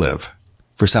where I live.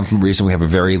 For some reason, we have a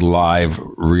very live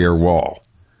rear wall,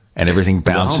 and everything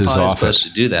bounces off it. It's supposed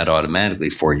to do that automatically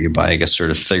for you by, I guess, sort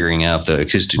of figuring out the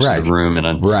acoustics of the room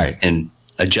and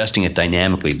adjusting it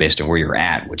dynamically based on where you're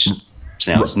at, which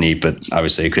sounds neat, but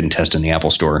obviously you couldn't test in the Apple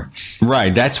Store.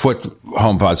 Right. That's what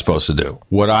HomePod's supposed to do.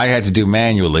 What I had to do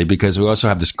manually, because we also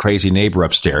have this crazy neighbor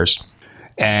upstairs,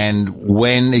 and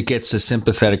when it gets the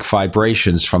sympathetic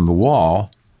vibrations from the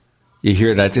wall, you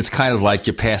hear that. It's kind of like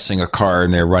you're passing a car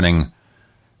and they're running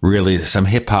really some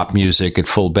hip-hop music at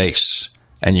full bass,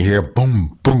 and you hear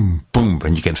boom, boom, boom,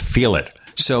 and you can feel it.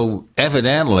 So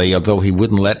evidently, although he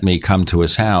wouldn't let me come to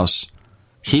his house,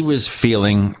 he was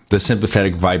feeling the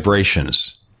sympathetic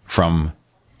vibrations from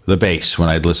the bass when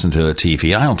I'd listen to the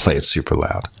TV. I don't play it super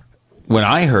loud. When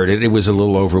I heard it, it was a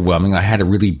little overwhelming. I had to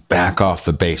really back off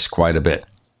the bass quite a bit.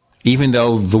 Even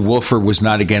though the woofer was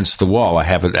not against the wall, I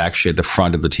have it actually at the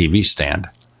front of the TV stand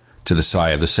to the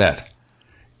side of the set.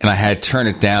 And I had to turn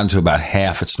it down to about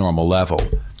half its normal level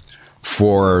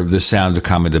for the sound to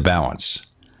come into balance.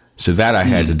 So that I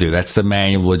had to do. That's the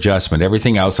manual adjustment.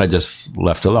 Everything else I just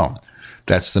left alone.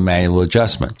 That's the manual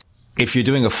adjustment. If you're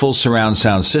doing a full surround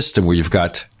sound system where you've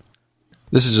got,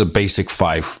 this is a basic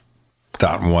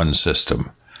 5.1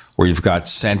 system, where you've got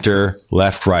center,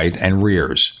 left, right, and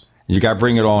rears. You got to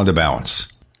bring it all into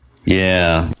balance.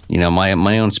 Yeah.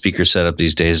 My own speaker setup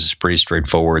these days is pretty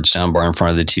straightforward. Soundbar in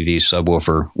front of the TV,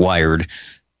 subwoofer wired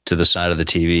to the side of the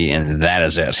TV, and that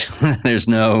is it. There's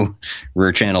no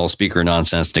rear channel speaker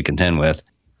nonsense to contend with.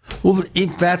 Well,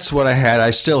 if that's what I had, I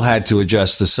still had to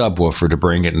adjust the subwoofer to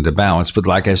bring it into balance. But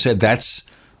like I said, that's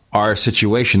our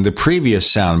situation. The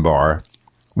previous soundbar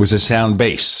was a sound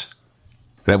base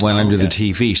that went under the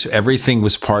TV. So everything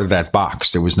was part of that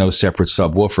box. There was no separate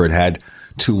subwoofer. It had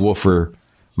 2 woofer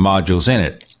modules in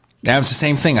it. Now, it's the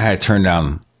same thing. I had to turn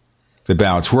down the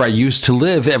balance. Where I used to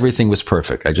live, everything was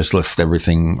perfect. I just left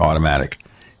everything automatic.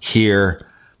 Here,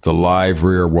 the live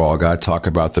rear wall, got to talk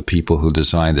about the people who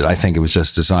designed it. I think it was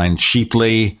just designed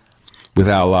cheaply,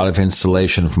 without a lot of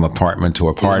installation from apartment to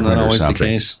apartment or something. Isn't that always the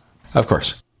case? Of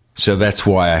course. So that's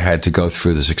why I had to go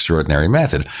through this extraordinary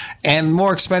method. And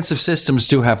more expensive systems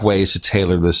do have ways to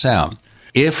tailor the sound.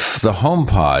 If the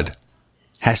HomePod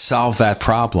has solved that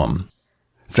problem,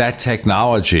 that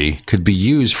technology could be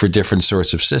used for different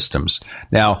sorts of systems.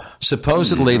 Now,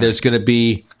 supposedly there's going to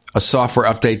be a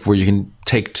software update where you can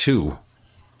take 2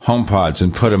 HomePods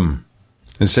and put them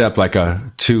and set up like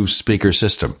a 2-speaker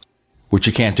system, which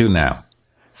you can't do now.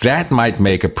 That might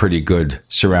make a pretty good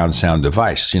surround sound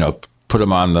device. Put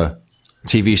them on the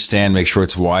TV stand, make sure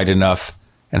it's wide enough,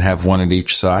 and have one at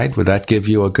each side. Would that give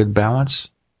you a good balance?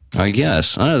 I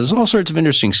guess. There's all sorts of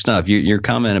interesting stuff. Your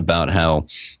comment about how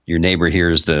your neighbor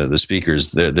hears the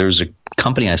speakers. There's a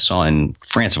company I saw in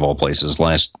France, of all places,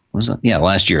 last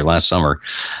summer,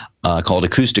 called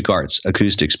Acoustic Arts,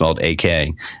 acoustic spelled AK,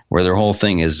 where their whole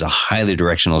thing is a highly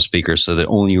directional speaker so that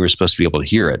only you were supposed to be able to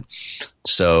hear it.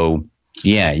 So,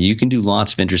 yeah, you can do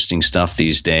lots of interesting stuff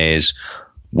these days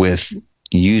with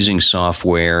using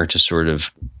software to sort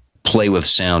of play with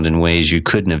sound in ways you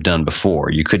couldn't have done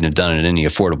before. You couldn't have done it at any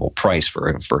affordable price for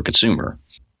a consumer.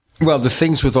 Well, the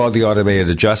things with all the automated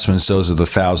adjustments, those are the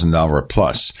 $1,000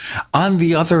 plus. On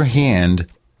the other hand,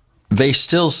 they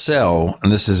still sell,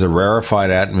 and this is a rarefied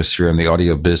atmosphere in the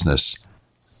audio business,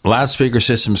 loudspeaker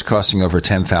systems costing over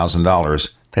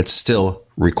 $10,000 that still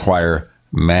require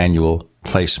manual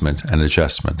placement and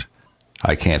adjustment.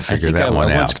 I can't figure that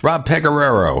one out. Rob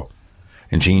Pegoraro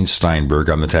and Gene Steinberg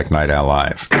on the Tech Night Owl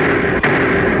Live.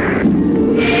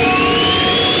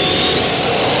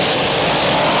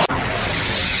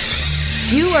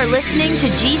 You are listening to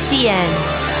GCN.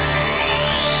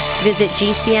 Visit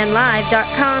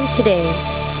GCNlive.com today.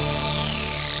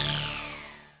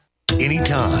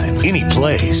 Anytime, any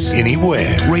place,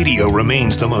 anywhere. Radio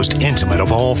remains the most intimate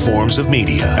of all forms of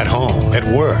media. At home, at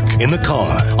work, in the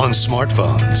car, on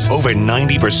smartphones. Over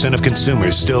 90% of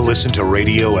consumers still listen to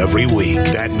radio every week.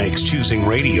 That makes choosing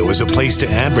radio as a place to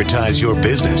advertise your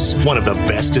business one of the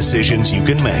best decisions you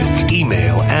can make.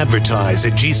 Email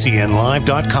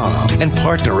advertise@gcnlive.com and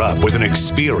partner up with an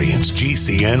experienced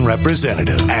GCN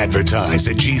representative. Advertise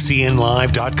at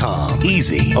gcnlive.com.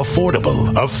 Easy,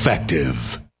 affordable,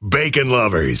 effective. Bacon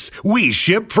lovers, we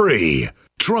ship free.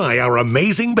 Try our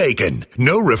amazing bacon.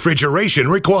 No refrigeration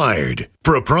required.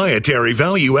 Proprietary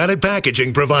value-added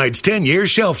packaging provides 10-year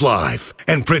shelf life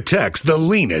and protects the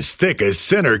leanest, thickest,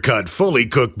 center-cut, fully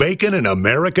cooked bacon in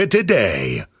America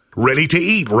today. Ready to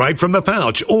eat right from the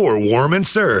pouch or warm and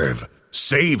serve.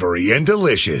 Savory and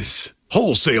delicious.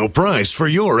 Wholesale price for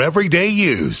your everyday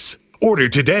use. Order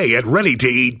today at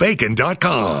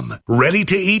readytoeatbacon.com.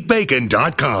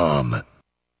 readytoeatbacon.com.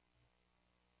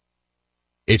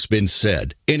 It's been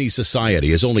said, any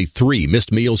society is only 3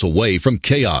 missed meals away from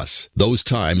chaos. Those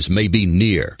times may be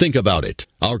near. Think about it.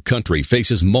 Our country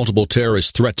faces multiple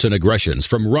terrorist threats and aggressions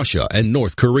from Russia and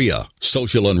North Korea.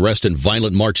 Social unrest and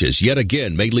violent marches yet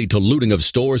again may lead to looting of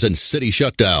stores and city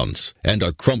shutdowns. And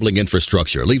our crumbling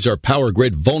infrastructure leaves our power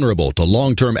grid vulnerable to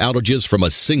long-term outages from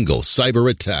a single cyber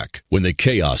attack. When the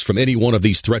chaos from any one of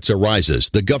these threats arises,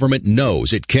 the government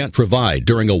knows it can't provide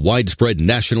during a widespread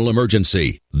national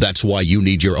emergency. That's why you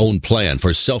need your own plan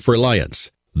for self-reliance.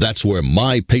 That's where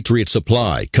My Patriot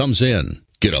Supply comes in.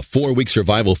 Get a 4-week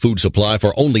survival food supply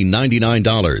for only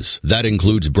 $99. That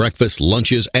includes breakfast,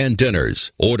 lunches, and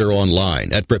dinners. Order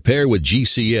online at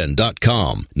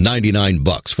preparewithgcn.com.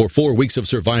 $99 for 4 weeks of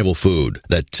survival food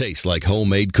that tastes like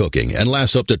homemade cooking and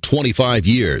lasts up to 25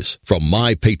 years. From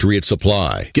My Patriot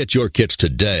Supply. Get your kits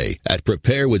today at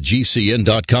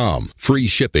preparewithgcn.com. Free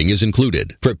shipping is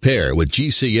included.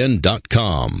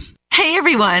 Preparewithgcn.com. Hey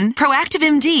everyone, Proactive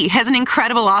MD has an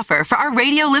incredible offer for our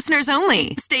radio listeners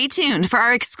only. Stay tuned for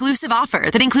our exclusive offer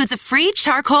that includes a free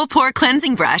charcoal pore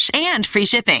cleansing brush and free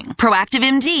shipping. Proactive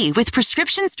MD with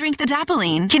prescription strength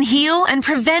adapalene can heal and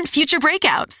prevent future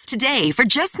breakouts. Today, for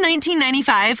just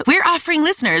 $19.95, we're offering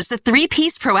listeners the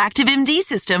 3-piece Proactive MD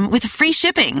system with free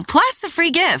shipping, plus a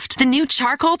free gift, the new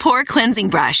charcoal pore cleansing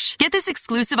brush. Get this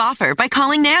exclusive offer by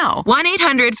calling now,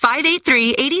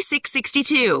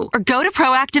 1-800-583-8662, or go to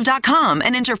proactive.com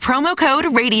and enter promo code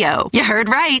RADIO. You heard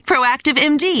right. Proactive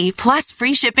MD plus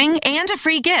free shipping and a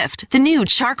free gift. The new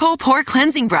charcoal pore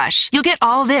cleansing brush. You'll get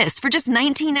all this for just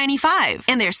 $19.95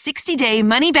 and their 60-day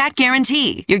money-back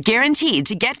guarantee. You're guaranteed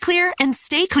to get clear and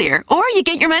stay clear, or you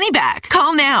get your money back.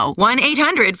 Call now.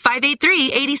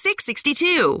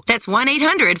 1-800-583-8662. That's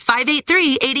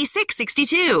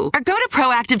 1-800-583-8662. Or go to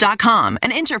proactive.com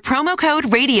and enter promo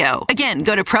code RADIO. Again,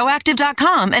 go to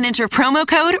proactive.com and enter promo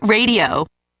code RADIO.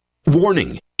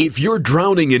 Warning, if you're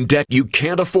drowning in debt you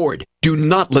can't afford, do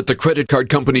not let the credit card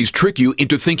companies trick you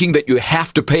into thinking that you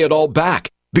have to pay it all back,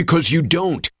 because you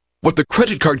don't. What the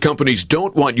credit card companies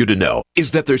don't want you to know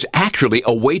is that there's actually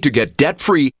a way to get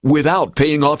debt-free without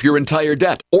paying off your entire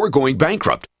debt or going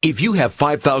bankrupt. If you have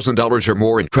 $5,000 or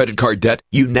more in credit card debt,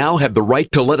 you now have the right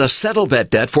to let us settle that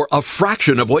debt for a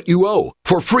fraction of what you owe.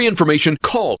 For free information,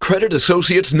 call Credit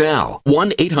Associates now.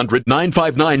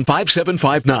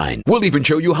 1-800-959-5759. We'll even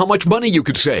show you how much money you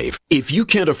could save. If you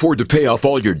can't afford to pay off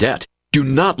all your debt, do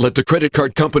not let the credit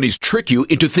card companies trick you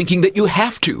into thinking that you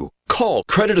have to. Call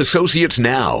Credit Associates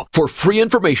now for free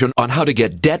information on how to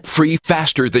get debt-free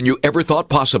faster than you ever thought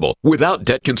possible without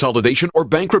debt consolidation or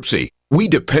bankruptcy. We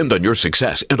depend on your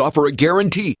success and offer a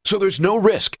guarantee, so there's no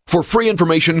risk. For free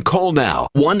information, call now.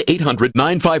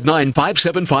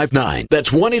 1-800-959-5759.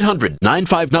 That's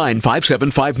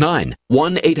 1-800-959-5759.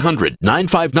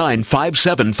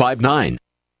 1-800-959-5759.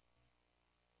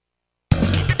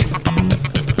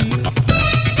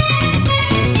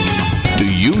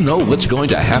 Do you know what's going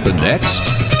to happen next?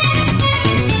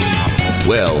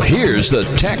 Well, here's the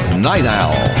Tech Night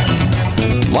Owl.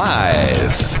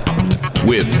 Live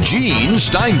with Gene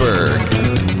Steinberg.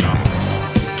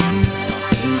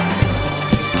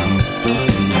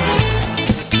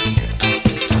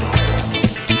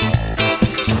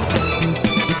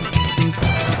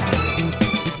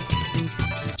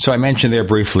 So I mentioned there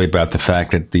briefly about the fact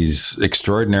that these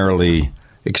extraordinarily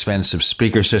expensive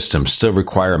speaker systems still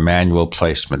require manual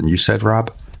placement. And you said, Rob?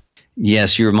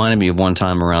 Yes, you reminded me of one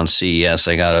time around CES.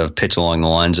 I got a pitch along the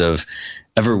lines of,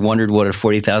 ever wondered what a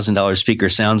 $40,000 speaker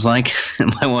sounds like?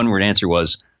 And my one-word answer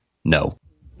was, no.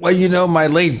 Well, you know, my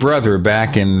late brother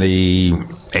back in the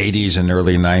 80s and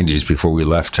early 90s, before we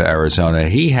left to Arizona,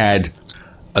 he had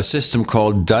a system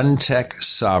called Duntech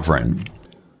Sovereign.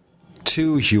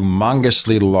 2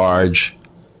 humongously large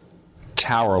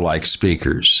tower-like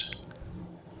speakers.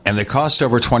 And they cost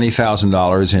over $20,000 in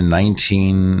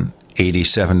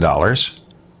 1987 dollars.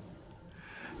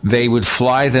 They would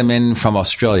fly them in from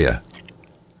Australia.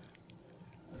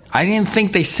 I didn't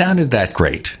think they sounded that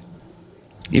great.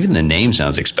 Even the name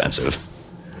sounds expensive.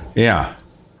 Yeah.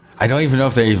 I don't even know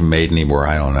if they're even made anymore.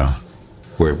 I don't know.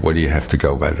 What do you have to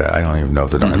go by that? I don't even know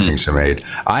if the darn things are made.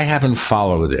 I haven't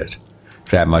followed it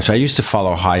that much. I used to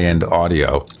follow high-end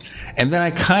audio. And then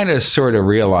I kind of sort of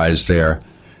realized there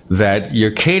that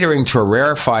you're catering to a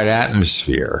rarefied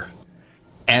atmosphere.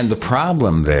 And the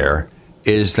problem there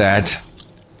is that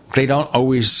they don't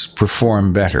always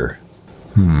perform better.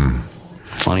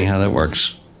 Funny how that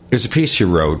works. There's a piece you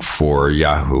wrote for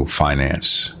Yahoo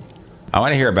Finance. I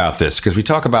want to hear about this because we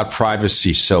talk about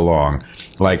privacy so long.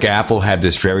 Like Apple had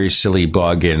this very silly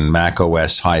bug in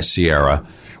macOS High Sierra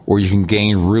where you can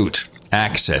gain root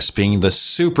access, being the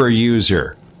super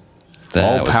user,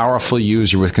 all-powerful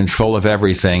user with control of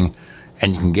everything,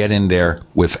 and you can get in there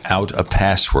without a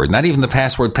password. Not even the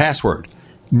password.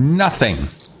 Nothing.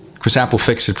 Because Apple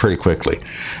fixed it pretty quickly.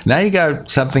 Now you got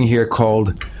something here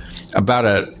called about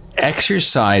an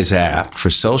exercise app for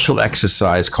social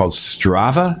exercise called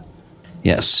Strava.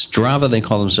 Yes, Strava, they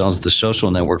call themselves the social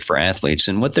network for athletes.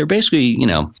 And what they're basically,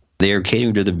 they are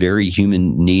catering to the very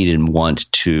human need and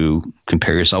want to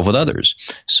compare yourself with others.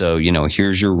 So,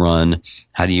 here's your run.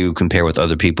 How do you compare with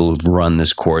other people who've run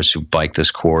this course, who've biked this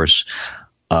course?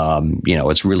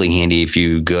 It's really handy if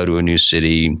you go to a new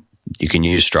city. You can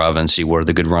use Strava and see what are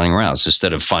the good running routes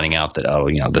instead of finding out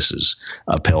that, this is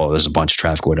uphill, there's a bunch of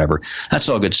traffic, whatever. That's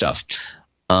all good stuff.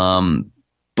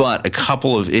 But a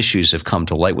couple of issues have come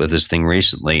to light with this thing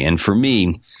recently. And for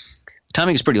me,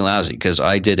 timing is pretty lousy because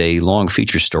I did a long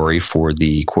feature story for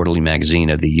the quarterly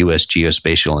magazine of the U.S.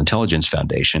 Geospatial Intelligence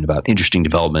Foundation about interesting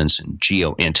developments in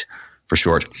GeoInt for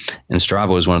short. And Strava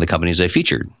was one of the companies I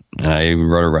featured. I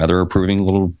wrote a rather approving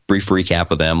little brief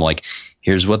recap of them, like,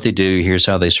 here's what they do. Here's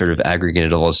how they sort of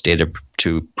aggregated all this data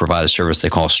to provide a service they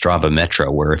call Strava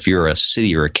Metro, where if you're a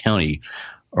city or a county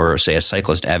or, say, a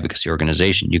cyclist advocacy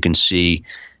organization, you can see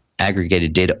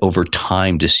aggregated data over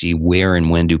time to see where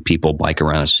and when do people bike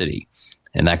around a city.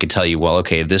 And that could tell you, well,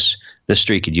 okay, this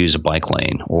street could use a bike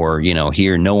lane. Or,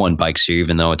 here no one bikes here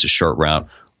even though it's a short route.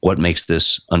 What makes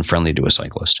this unfriendly to a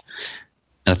cyclist?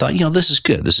 And I thought, this is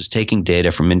good. This is taking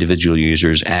data from individual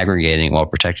users, aggregating while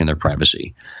protecting their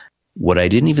privacy. What I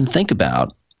didn't even think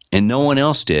about, and no one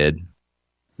else did,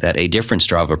 that a different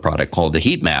Strava product called the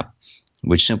Heat Map,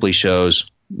 which simply shows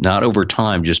not over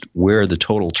time just where the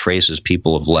total traces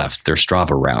people have left, their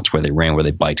Strava routes, where they ran, where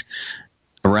they biked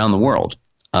around the world.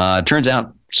 Turns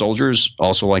out soldiers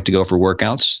also like to go for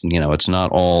workouts. It's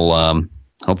not all,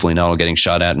 hopefully not all getting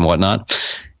shot at and whatnot,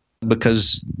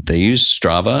 because they use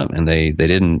Strava and they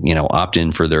didn't, opt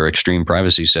in for their extreme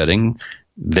privacy setting.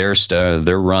 Their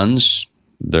runs,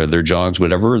 their jogs,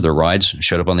 whatever, their rides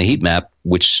showed up on the heat map,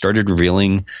 which started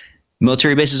revealing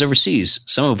military bases overseas,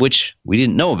 some of which we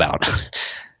didn't know about.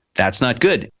 That's not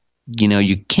good.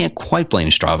 You can't quite blame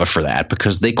Strava for that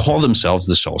because they call themselves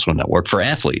the social network for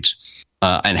athletes.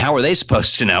 And how are they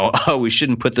supposed to know, we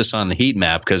shouldn't put this on the heat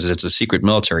map because it's a secret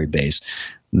military base?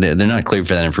 They're not clear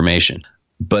for that information.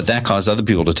 But that caused other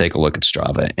people to take a look at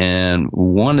Strava. And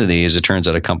one of these, it turns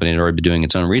out a company had already been doing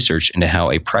its own research into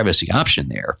how a privacy option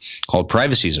there called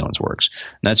Privacy Zones works.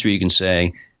 And that's where you can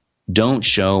say, don't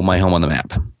show my home on the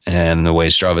map. And the way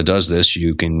Strava does this,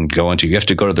 you have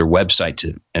to go to their website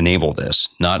to enable this,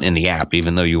 not in the app,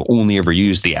 even though you only ever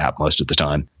use the app most of the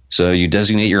time. So you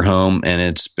designate your home, and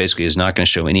it's basically is not going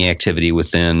to show any activity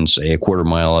within, say, a quarter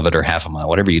mile of it or half a mile,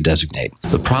 whatever you designate.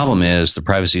 The problem is the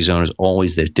privacy zone is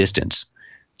always this distance.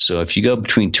 So if you go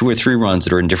between 2 or 3 runs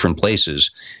that are in different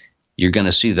places, you're going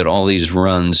to see that all these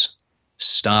runs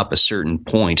stop a certain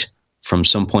point from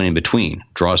some point in between.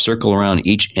 Draw a circle around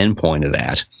each endpoint of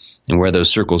that, and where those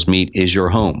circles meet is your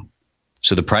home.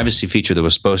 So the privacy feature that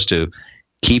was supposed to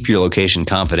keep your location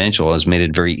confidential has made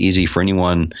it very easy for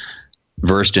anyone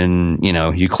versed in,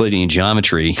 Euclidean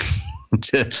geometry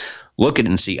to look at it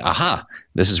and see, aha,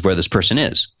 this is where this person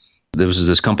is. There was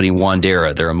this company,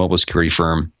 Wandera. They're a mobile security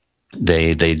firm.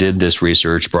 They did this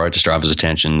research, brought it to Strava's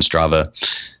attention. Strava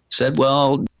said,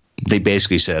 well, they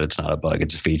basically said it's not a bug,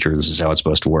 it's a feature. This is how it's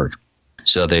supposed to work.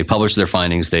 So they published their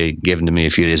findings. They gave them to me a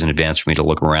few days in advance for me to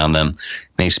look around them,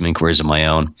 make some inquiries of my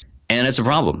own. And it's a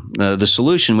problem. The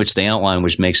solution, which they outlined,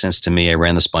 which makes sense to me, I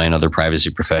ran this by another privacy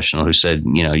professional who said,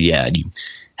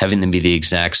 having them be the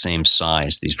exact same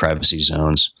size, these privacy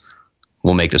zones,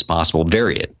 will make this possible.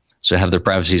 Vary it. So have their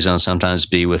privacy zone sometimes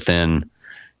be within,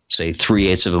 say,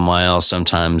 3/8 of a mile.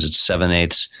 Sometimes it's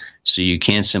 7/8. So you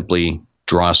can't simply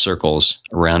draw circles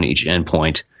around each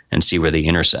endpoint and see where they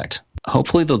intersect.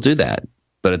 Hopefully they'll do that.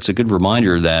 But it's a good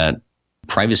reminder that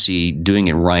privacy, doing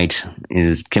it right,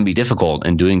 can be difficult,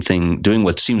 and doing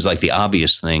what seems like the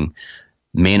obvious thing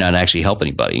may not actually help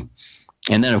anybody.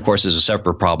 And then, of course, there's a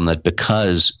separate problem that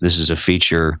because this is a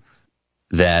feature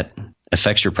that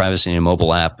affects your privacy in a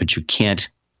mobile app, but you can't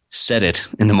set it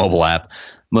in the mobile app,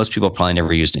 most people probably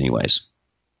never used it anyways.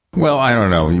 Well, I don't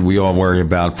know. We all worry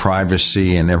about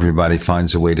privacy, and everybody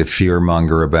finds a way to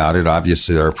fearmonger about it.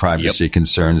 Obviously, there are privacy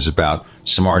concerns about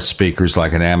smart speakers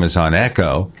like an Amazon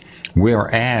Echo,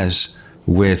 whereas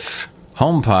with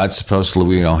HomePod, supposedly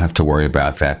we don't have to worry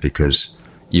about that because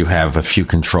you have a few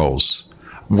controls.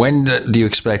 When do you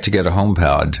expect to get a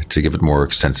HomePod to give it more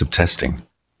extensive testing?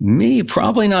 Me,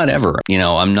 probably not ever.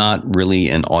 I'm not really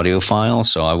an audiophile,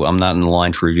 so I'm not in the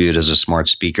line to review it as a smart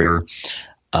speaker.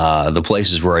 The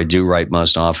places where I do write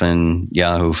most often,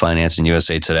 Yahoo Finance and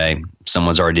USA Today,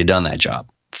 someone's already done that job.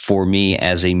 For me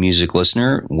as a music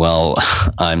listener, well,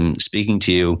 I'm speaking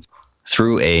to you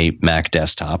through a Mac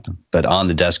desktop, but on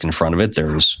the desk in front of it,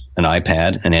 there's an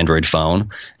iPad, an Android phone,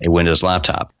 a Windows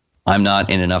laptop. I'm not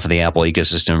in enough of the Apple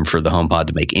ecosystem for the HomePod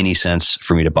to make any sense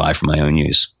for me to buy for my own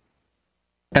use.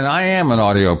 And I am an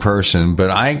audio person,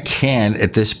 but I can't,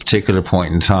 at this particular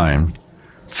point in time,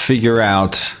 figure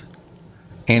out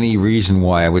any reason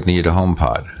why I would need a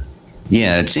HomePod.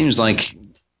 Yeah, it seems like,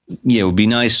 it would be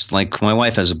nice. Like, my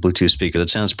wife has a Bluetooth speaker that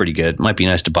sounds pretty good. It might be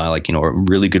nice to buy, a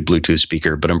really good Bluetooth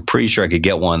speaker, but I'm pretty sure I could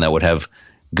get one that would have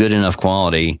good enough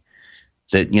quality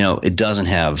that, it doesn't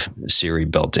have Siri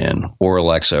built in or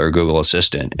Alexa or Google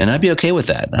Assistant. And I'd be okay with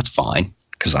that. That's fine.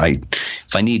 Because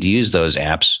if I need to use those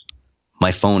apps,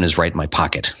 my phone is right in my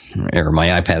pocket, or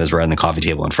my iPad is right on the coffee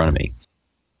table in front of me.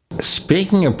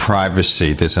 Speaking of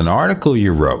privacy, there's an article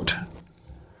you wrote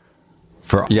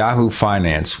for Yahoo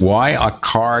Finance, why a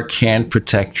car can't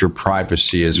protect your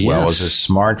privacy as well as a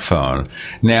smartphone.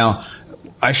 Now,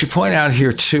 I should point out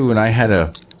here, too, and I had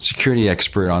a security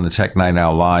expert on the Tech Night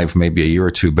Owl Live maybe a year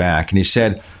or two back, and he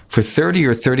said for $30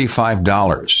 or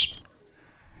 $35,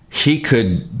 he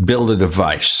could build a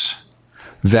device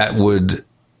that would,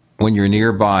 when you're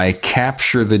nearby,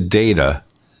 capture the data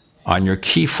on your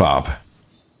key fob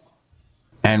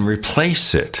and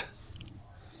replace it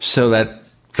so that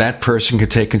that person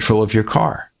could take control of your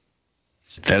car.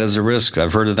 That is a risk.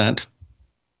 I've heard of that.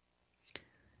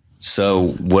 So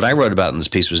what I wrote about in this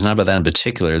piece was not about that in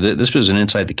particular. This was an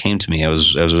insight that came to me. I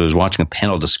was watching a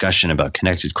panel discussion about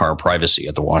connected car privacy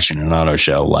at the Washington Auto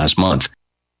Show last month.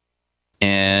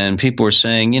 And people were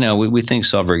saying, we think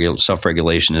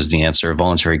self-regulation is the answer,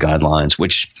 voluntary guidelines,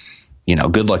 which,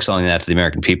 good luck selling that to the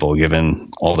American people,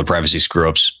 given all the privacy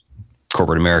screw-ups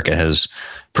corporate America has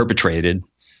perpetrated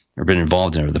or been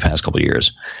involved in over the past couple of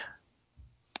years.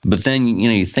 But then,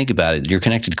 you think about it, your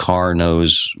connected car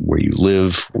knows where you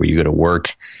live, where you go to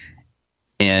work.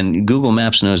 And Google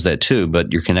Maps knows that too,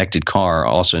 but your connected car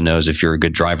also knows if you're a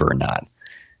good driver or not.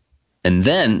 And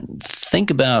then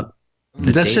think about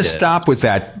Let's just stop with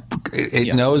that.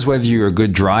 It knows whether you're a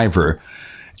good driver.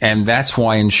 And that's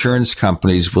why insurance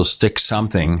companies will stick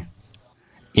something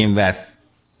in that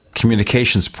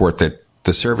communications port that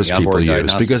the service people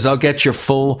use, because they'll get your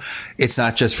full, it's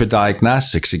not just for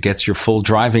diagnostics, it gets your full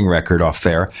driving record off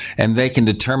there, and they can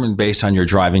determine based on your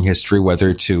driving history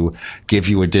whether to give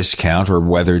you a discount or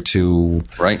whether to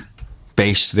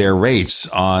base their rates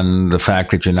on the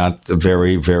fact that you're not a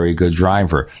very, very good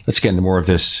driver. Let's get into more of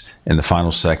this in the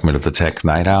final segment of the Tech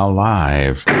Night Owl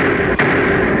Live.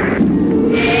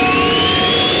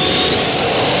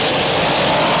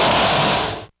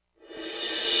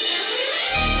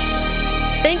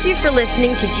 Thank you for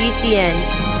listening to GCN.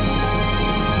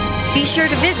 Be sure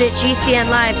to visit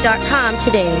GCNlive.com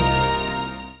today.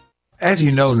 As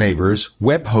you know, neighbors,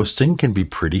 web hosting can be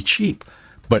pretty cheap,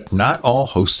 but not all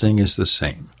hosting is the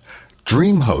same.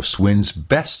 DreamHost wins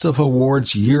Best of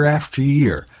Awards year after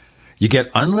year. You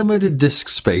get unlimited disk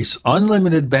space,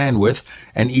 unlimited bandwidth,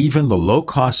 and even the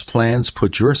low-cost plans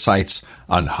put your sites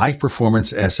on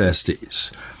high-performance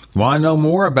SSDs. Want to know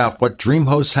more about what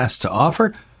DreamHost has to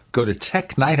offer? Go to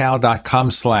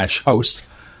technightowl.com/host.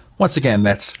 Once again,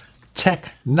 that's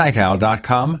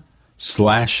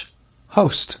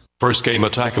technightowl.com/host. First came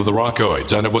Attack of the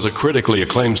Rockoids, and it was a critically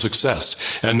acclaimed success.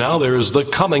 And now there's The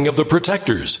Coming of the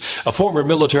Protectors. A former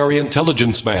military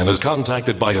intelligence man is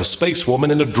contacted by a space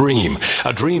woman in a dream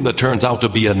that turns out to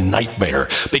be a nightmare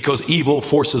because evil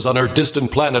forces on her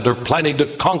distant planet are planning to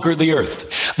conquer the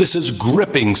Earth. This is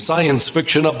gripping science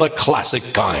fiction of the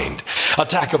classic kind.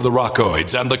 Attack of the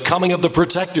Rockoids and The Coming of the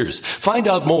Protectors. Find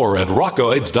out more at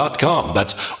rockoids.com.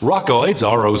 That's Rockoids,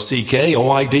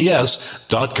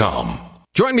 ROCKOIDS.com.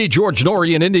 Join me, George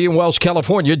Norrie, in Indian Wells,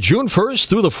 California, June 1st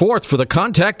through the 4th for the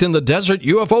Contact in the Desert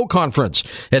UFO Conference,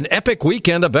 an epic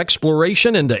weekend of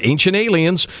exploration into ancient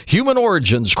aliens, human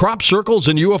origins, crop circles,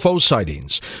 and UFO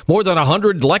sightings. More than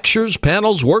 100 lectures,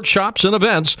 panels, workshops, and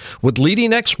events with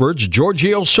leading experts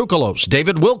Giorgio Tsoukalos,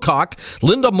 David Wilcock,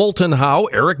 Linda Moulton Howe,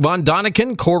 Eric Von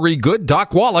Daniken, Corey Good,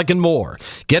 Doc Wallach, and more.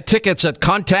 Get tickets at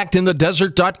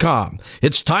contactinthedesert.com.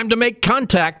 It's time to make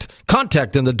contact.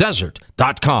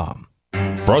 Contactinthedesert.com.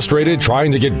 Frustrated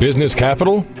trying to get business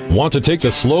capital? Want to take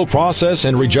the slow process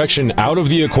and rejection out of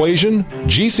the equation?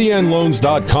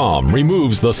 GCNloans.com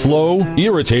removes the slow,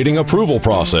 irritating approval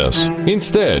process.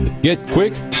 Instead, get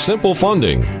quick, simple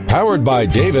funding. Powered by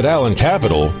David Allen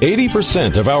Capital,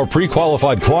 80% of our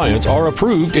pre-qualified clients are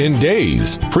approved in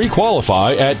days.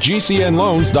 Pre-qualify at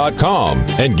GCNloans.com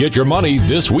and get your money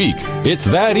this week. It's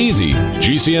that easy.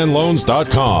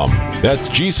 GCNloans.com. That's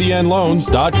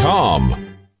GCNloans.com.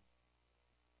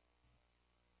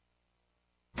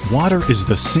 Water is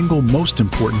the single most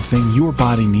important thing your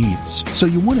body needs, so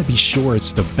you want to be sure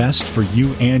it's the best for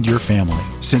you and your family.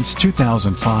 Since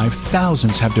 2005,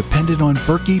 thousands have depended on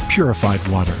Berkey purified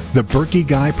water. The Berkey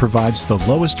Guy provides the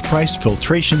lowest priced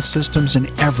filtration systems in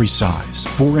every size.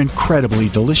 For incredibly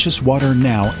delicious water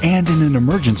now and in an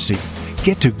emergency,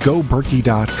 get to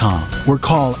GoBerkey.com or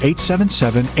call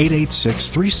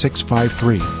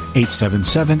 877-886-3653.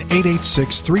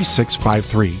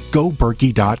 877-886-3653.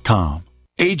 GoBerkey.com.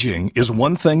 Aging is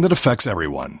one thing that affects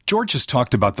everyone. George has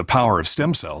talked about the power of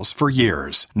stem cells for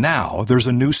years. Now, there's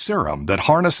a new serum that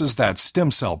harnesses that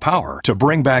stem cell power to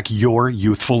bring back your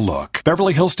youthful look.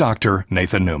 Beverly Hills doctor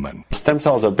Nathan Newman. Stem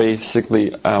cells are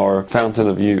basically our fountain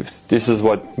of youth. This is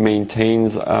what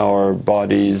maintains our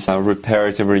body's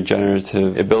reparative,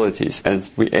 regenerative abilities. As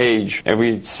we age,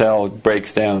 every cell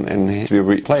breaks down and needs to be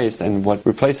replaced, and what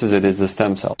replaces it is the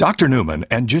stem cell. Dr. Newman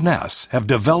and Janess have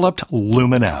developed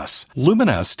Luminesce.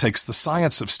 Luminesce takes the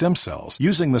science of stem cells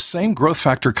using the same growth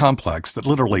factor complex that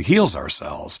literally heals our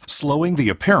cells, slowing the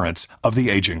appearance of the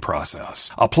aging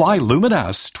process. Apply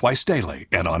Luminesce twice daily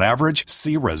and on average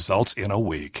see results in a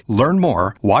week. Learn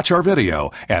more, watch our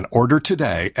video, and order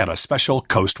today at a special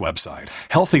Coast website,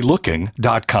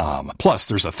 healthylooking.com. Plus,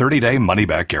 there's a 30-day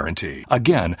money-back guarantee.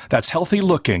 Again, that's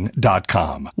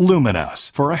healthylooking.com. Luminesce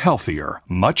for a healthier,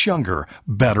 much younger,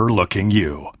 better-looking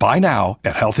you. Buy now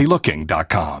at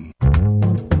healthylooking.com.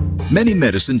 Many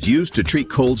medicines used to treat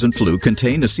colds and flu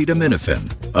contain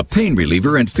acetaminophen, a pain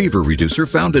reliever and fever reducer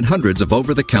found in hundreds of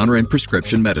over-the-counter and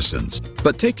prescription medicines.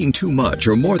 But taking too much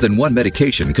or more than one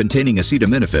medication containing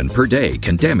acetaminophen per day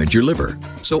can damage your liver.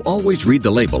 So always read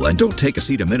the label and don't take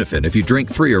acetaminophen if you drink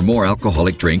 3 or more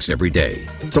alcoholic drinks every day.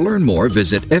 To learn more,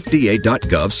 visit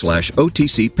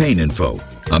fda.gov/OTC pain info.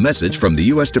 A message from the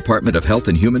U.S. Department of Health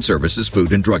and Human Services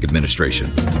Food and Drug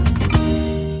Administration.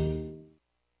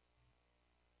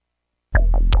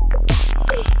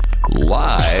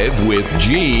 Live with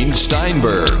Gene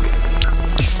Steinberg.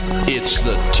 It's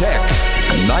the Tech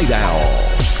Night Owl.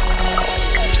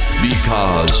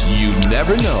 Because you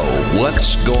never know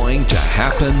what's going to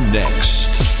happen next.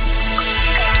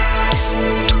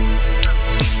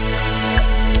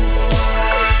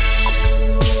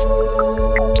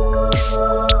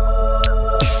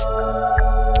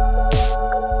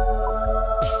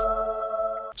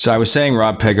 So I was saying,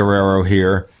 Rob Pegoraro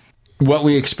here, what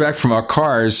we expect from our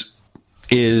cars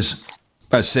is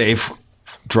a safe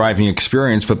driving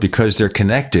experience, but because they're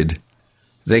connected,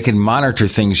 they can monitor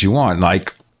things you want.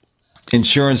 Like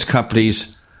insurance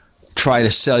companies try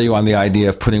to sell you on the idea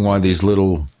of putting one of these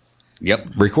little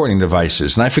recording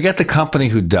devices. And I forget the company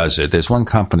who does it. There's one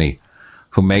company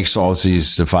who makes all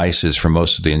these devices for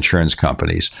most of the insurance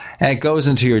companies. And it goes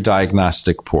into your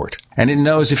diagnostic port. And it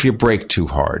knows if you brake too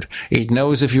hard. It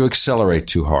knows if you accelerate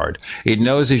too hard. It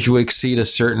knows if you exceed a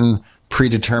certain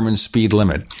predetermined speed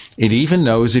limit. It even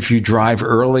knows if you drive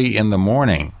early in the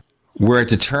morning, where it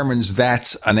determines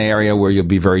that's an area where you'll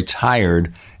be very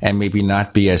tired and maybe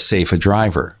not be as safe a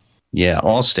driver. Yeah,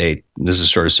 Allstate, this is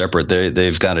sort of separate.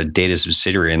 They've got a data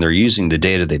subsidiary, and they're using the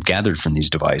data they've gathered from these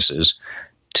devices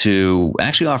to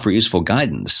actually offer useful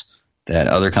guidance that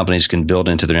other companies can build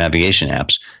into their navigation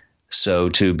apps. So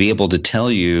to be able to tell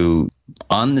you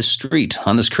on the street,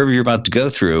 on this curve you're about to go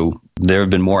through, there have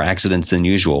been more accidents than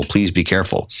usual. Please be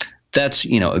careful. That's,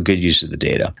 a good use of the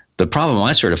data. The problem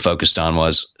I sort of focused on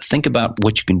was think about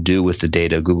what you can do with the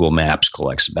data Google Maps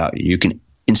collects about you. You can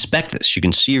inspect this. You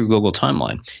can see your Google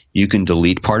timeline. You can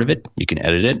delete part of it. You can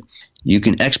edit it. You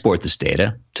can export this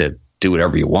data to do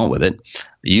whatever you want with it.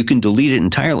 You can delete it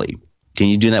entirely. Can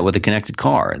you do that with a connected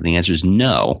car? The answer is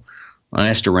no. I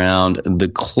asked around.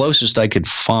 The closest I could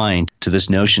find to this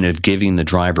notion of giving the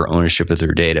driver ownership of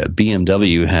their data,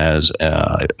 BMW has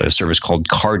a service called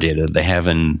Car Data they have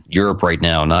in Europe right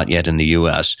now, not yet in the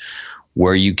U.S.,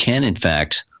 where you can, in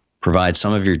fact, provide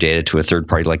some of your data to a third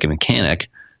party like a mechanic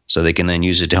so they can then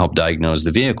use it to help diagnose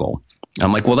the vehicle.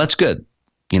 I'm like, well, that's good.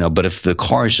 But if the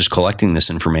car is just collecting this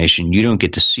information, you don't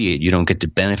get to see it, you don't get to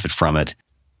benefit from it,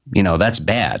 that's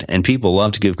bad. And people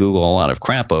love to give Google a lot of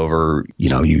crap over,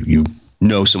 you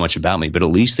know so much about me, but at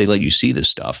least they let you see this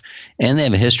stuff. And they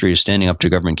have a history of standing up to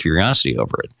government curiosity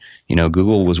over it.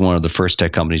 Google was one of the first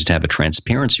tech companies to have a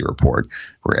transparency report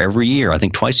where every year, I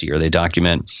think twice a year, they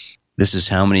document this is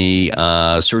how many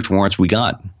search warrants we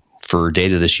got for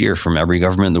data this year from every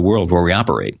government in the world where we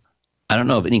operate. I don't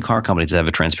know of any car companies that have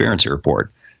a transparency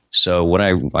report. So what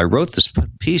I wrote this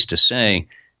piece to say,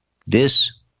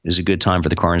 this is a good time for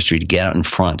the car industry to get out in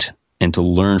front and to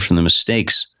learn from the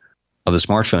mistakes of the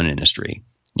smartphone industry.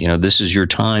 This is your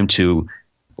time to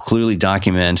clearly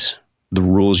document the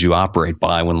rules you operate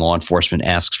by when law enforcement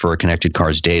asks for a connected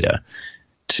car's data,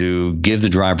 to give the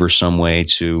driver some way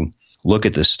to look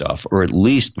at this stuff, or at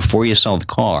least before you sell the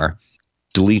car,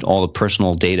 delete all the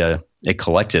personal data it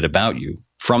collected about you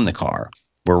from the car.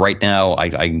 Where right now,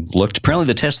 I looked, apparently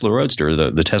the Tesla Roadster,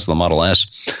 the Tesla Model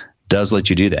S, does let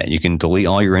you do that. You can delete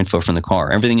all your info from the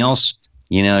car. Everything else,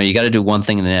 you got to do one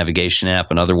thing in the navigation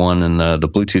app, another one in the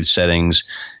Bluetooth settings,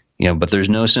 but there's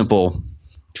no simple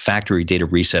factory data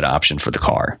reset option for the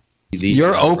car.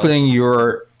 You're opening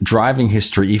your driving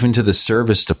history even to the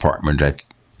service department at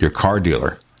your car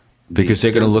dealer, because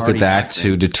they're going to look at that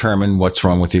to determine what's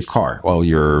wrong with your car. Well,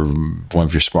 one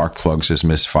of your spark plugs is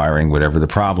misfiring, whatever the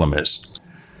problem is.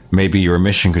 Maybe your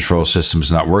emission control system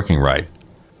is not working right.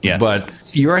 Yes. But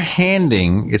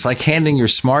it's like handing your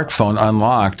smartphone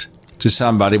unlocked to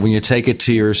somebody when you take it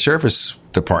to your service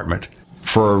department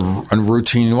for a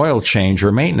routine oil change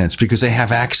or maintenance, because they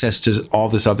have access to all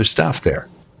this other stuff there.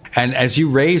 And as you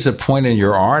raise a point in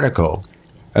your article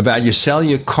about you sell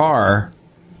your car,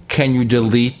 can you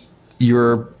delete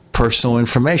your personal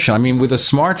information? I mean, with a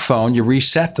smartphone, you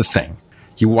reset the thing.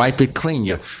 You wipe it clean.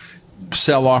 You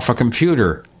sell off a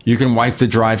computer. You can wipe the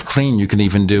drive clean. You can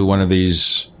even do one of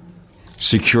these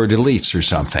secure deletes or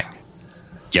something.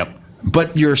 Yep.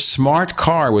 But your smart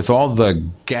car with all the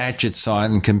gadgets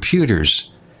on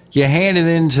computers, you hand it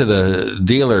into the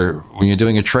dealer when you're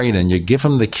doing a trade-in. You give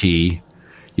them the key,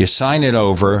 you sign it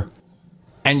over,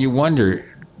 and you wonder,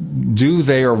 do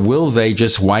they or will they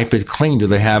just wipe it clean? Do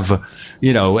they have,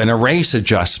 an erase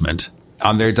adjustment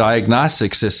on their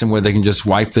diagnostic system where they can just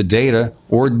wipe the data,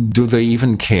 or do they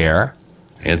even care?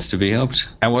 It's to be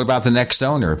hoped. And what about the next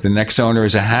owner? If the next owner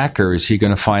is a hacker, is he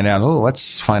going to find out,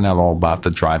 let's find out all about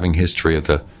the driving history of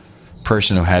the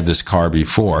person who had this car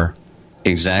before?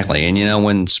 Exactly. And,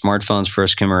 when smartphones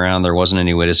first came around, there wasn't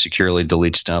any way to securely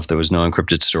delete stuff. There was no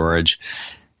encrypted storage.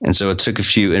 And so it took a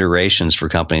few iterations for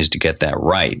companies to get that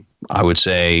right. I would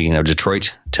say,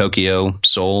 Detroit, Tokyo,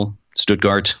 Seoul,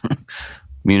 Stuttgart,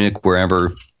 Munich,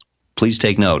 wherever, please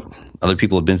take note. Other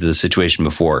people have been through this situation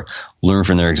before. Learn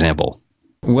from their example.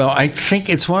 Well, I think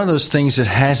it's one of those things that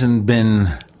hasn't been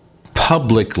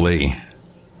publicly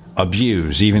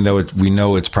abused, even though we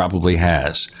know it probably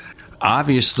has.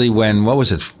 Obviously,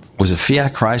 was it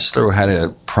Fiat Chrysler who had a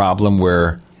problem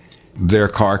where their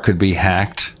car could be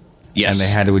hacked? Yes. And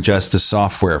they had to adjust the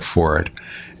software for it.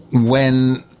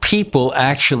 When people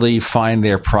actually find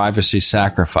their privacy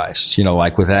sacrificed,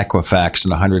 like with Equifax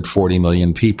and 140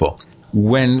 million people.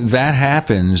 When that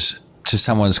happens to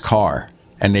someone's car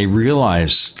and they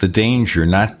realize the danger,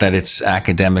 not that it's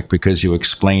academic because you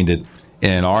explained it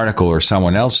in an article or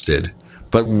someone else did,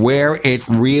 but where it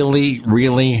really,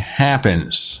 really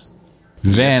happens,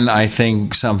 then I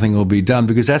think something will be done,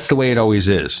 because that's the way it always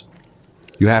is.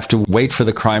 You have to wait for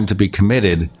the crime to be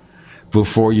committed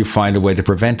before you find a way to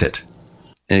prevent it.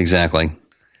 Exactly.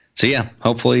 So, yeah,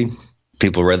 hopefully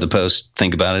people read the post,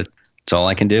 think about it. That's all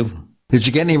I can do. Did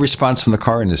you get any response from the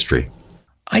car industry?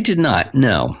 I did not,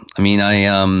 no. I mean,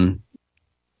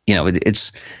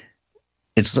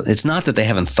 it's not that they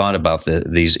haven't thought about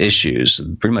these issues.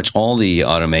 Pretty much all the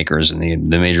automakers and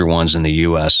the major ones in the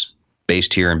U.S.,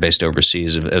 based here and based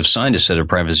overseas, have signed a set of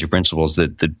privacy principles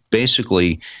that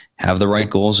basically have the right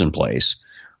goals in place.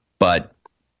 But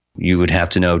you would have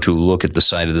to know to look at the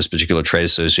site of this particular trade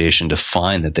association to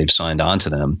find that they've signed on to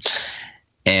them.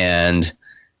 And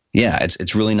yeah,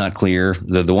 it's really not clear.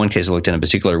 The one case I looked at in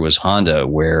particular was Honda,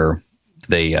 where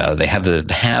they had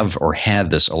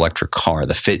this electric car,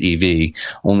 the Fit EV,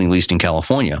 only leased in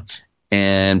California.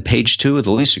 And page 2 of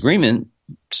the lease agreement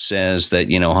says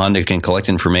that, Honda can collect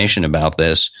information about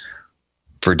this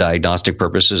for diagnostic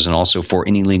purposes and also for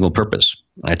any legal purpose.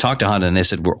 And I talked to Honda and they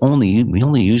said, we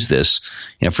only use this,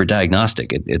 for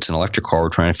diagnostic. It's an electric car. We're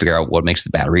trying to figure out what makes the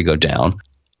battery go down.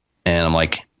 And I'm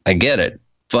like, I get it.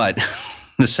 But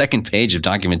the second page of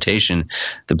documentation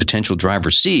the potential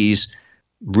driver sees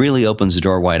really opens the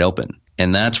door wide open.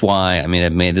 And that's why, I've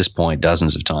made this point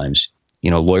dozens of times,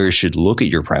 lawyers should look at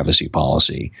your privacy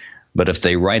policy, but if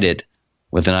they write it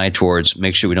with an eye towards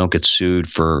make sure we don't get sued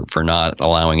for not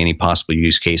allowing any possible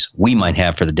use case we might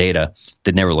have for the data,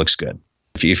 that never looks good.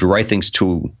 If you write things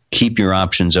to keep your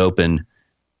options open,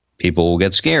 people will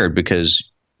get scared, because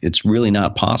it's really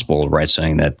not possible to write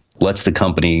something that lets the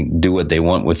company do what they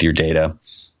want with your data,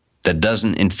 that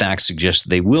doesn't in fact suggest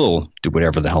they will do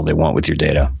whatever the hell they want with your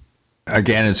data.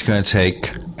 Again, it's going to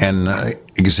take an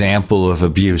example of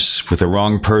abuse with the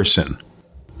wrong person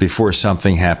before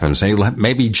something happens.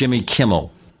 Maybe Jimmy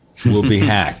Kimmel will be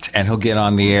hacked, and he'll get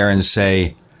on the air and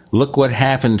say, look what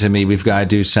happened to me, we've got to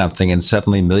do something, and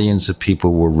suddenly millions of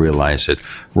people will realize it.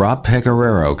 Rob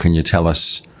Pegoraro, can you tell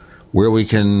us where we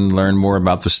can learn more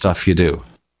about the stuff you do?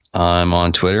 I'm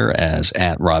on Twitter as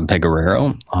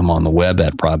 @RobPegoraro. I'm on the web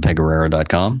at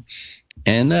robpegoraro.com.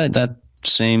 And that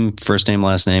same first name,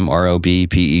 last name,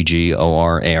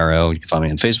 ROBPEGORARO. You can find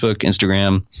me on Facebook,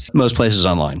 Instagram, most places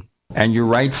online. And you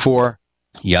write for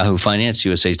Yahoo Finance,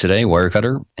 USA Today,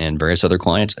 Wirecutter, and various other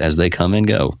clients as they come and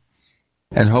go.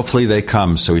 And hopefully they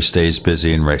come so he stays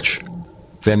busy and rich.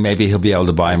 Then maybe he'll be able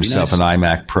to buy himself an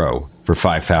iMac Pro for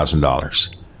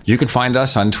 $5,000. You can find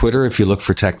us on Twitter if you look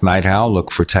for Tech Night Owl.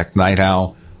 Look for Tech Night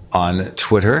Owl on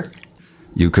Twitter.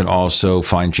 You can also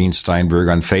find Gene Steinberg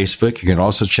on Facebook. You can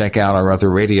also check out our other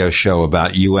radio show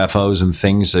about UFOs and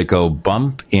things that go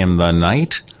bump in the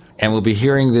night. And we'll be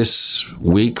hearing this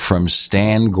week from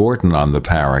Stan Gordon on the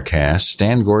Paracast.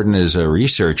 Stan Gordon is a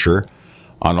researcher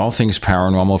on all things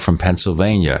paranormal from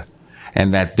Pennsylvania.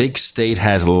 And that big state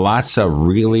has lots of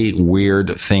really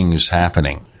weird things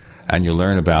happening. And you'll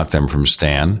learn about them from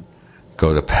Stan.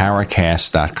 Go to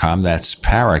Paracast.com. That's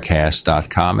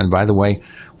Paracast.com. And by the way,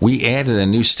 we added a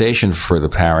new station for the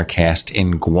Paracast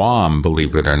in Guam,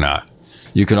 believe it or not.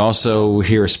 You can also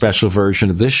hear a special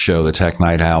version of this show, the Tech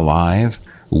Night Owl Live,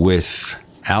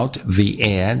 without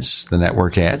the ads, the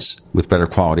network ads, with better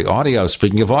quality audio.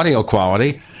 Speaking of audio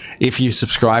quality, if you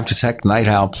subscribe to Tech Night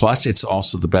Owl Plus, it's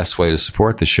also the best way to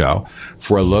support the show.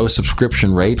 For a low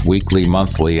subscription rate, weekly,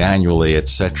 monthly, annually,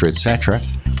 etc.,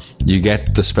 you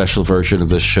get the special version of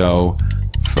the show.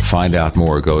 To find out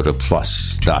more, go to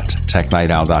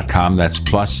plus.technightowl.com. That's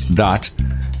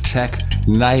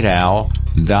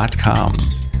plus.technightowl.com.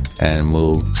 And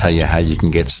we'll tell you how you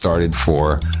can get started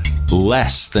for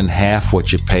less than half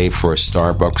what you pay for a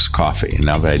Starbucks coffee. And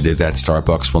now that I did that,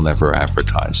 Starbucks will never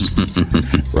advertise.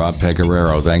 Rob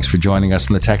Pegoraro, thanks for joining us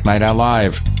in the Tech Night Owl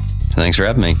Live. Thanks for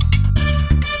having me.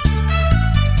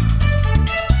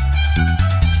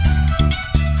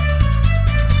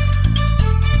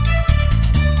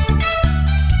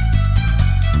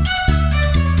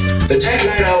 The Tech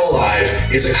Night Owl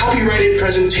Live is a copyrighted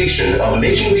presentation of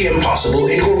Making the Impossible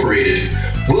Incorporated.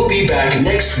 We'll be back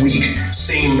next week.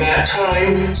 Same bat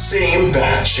time, same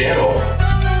bat channel.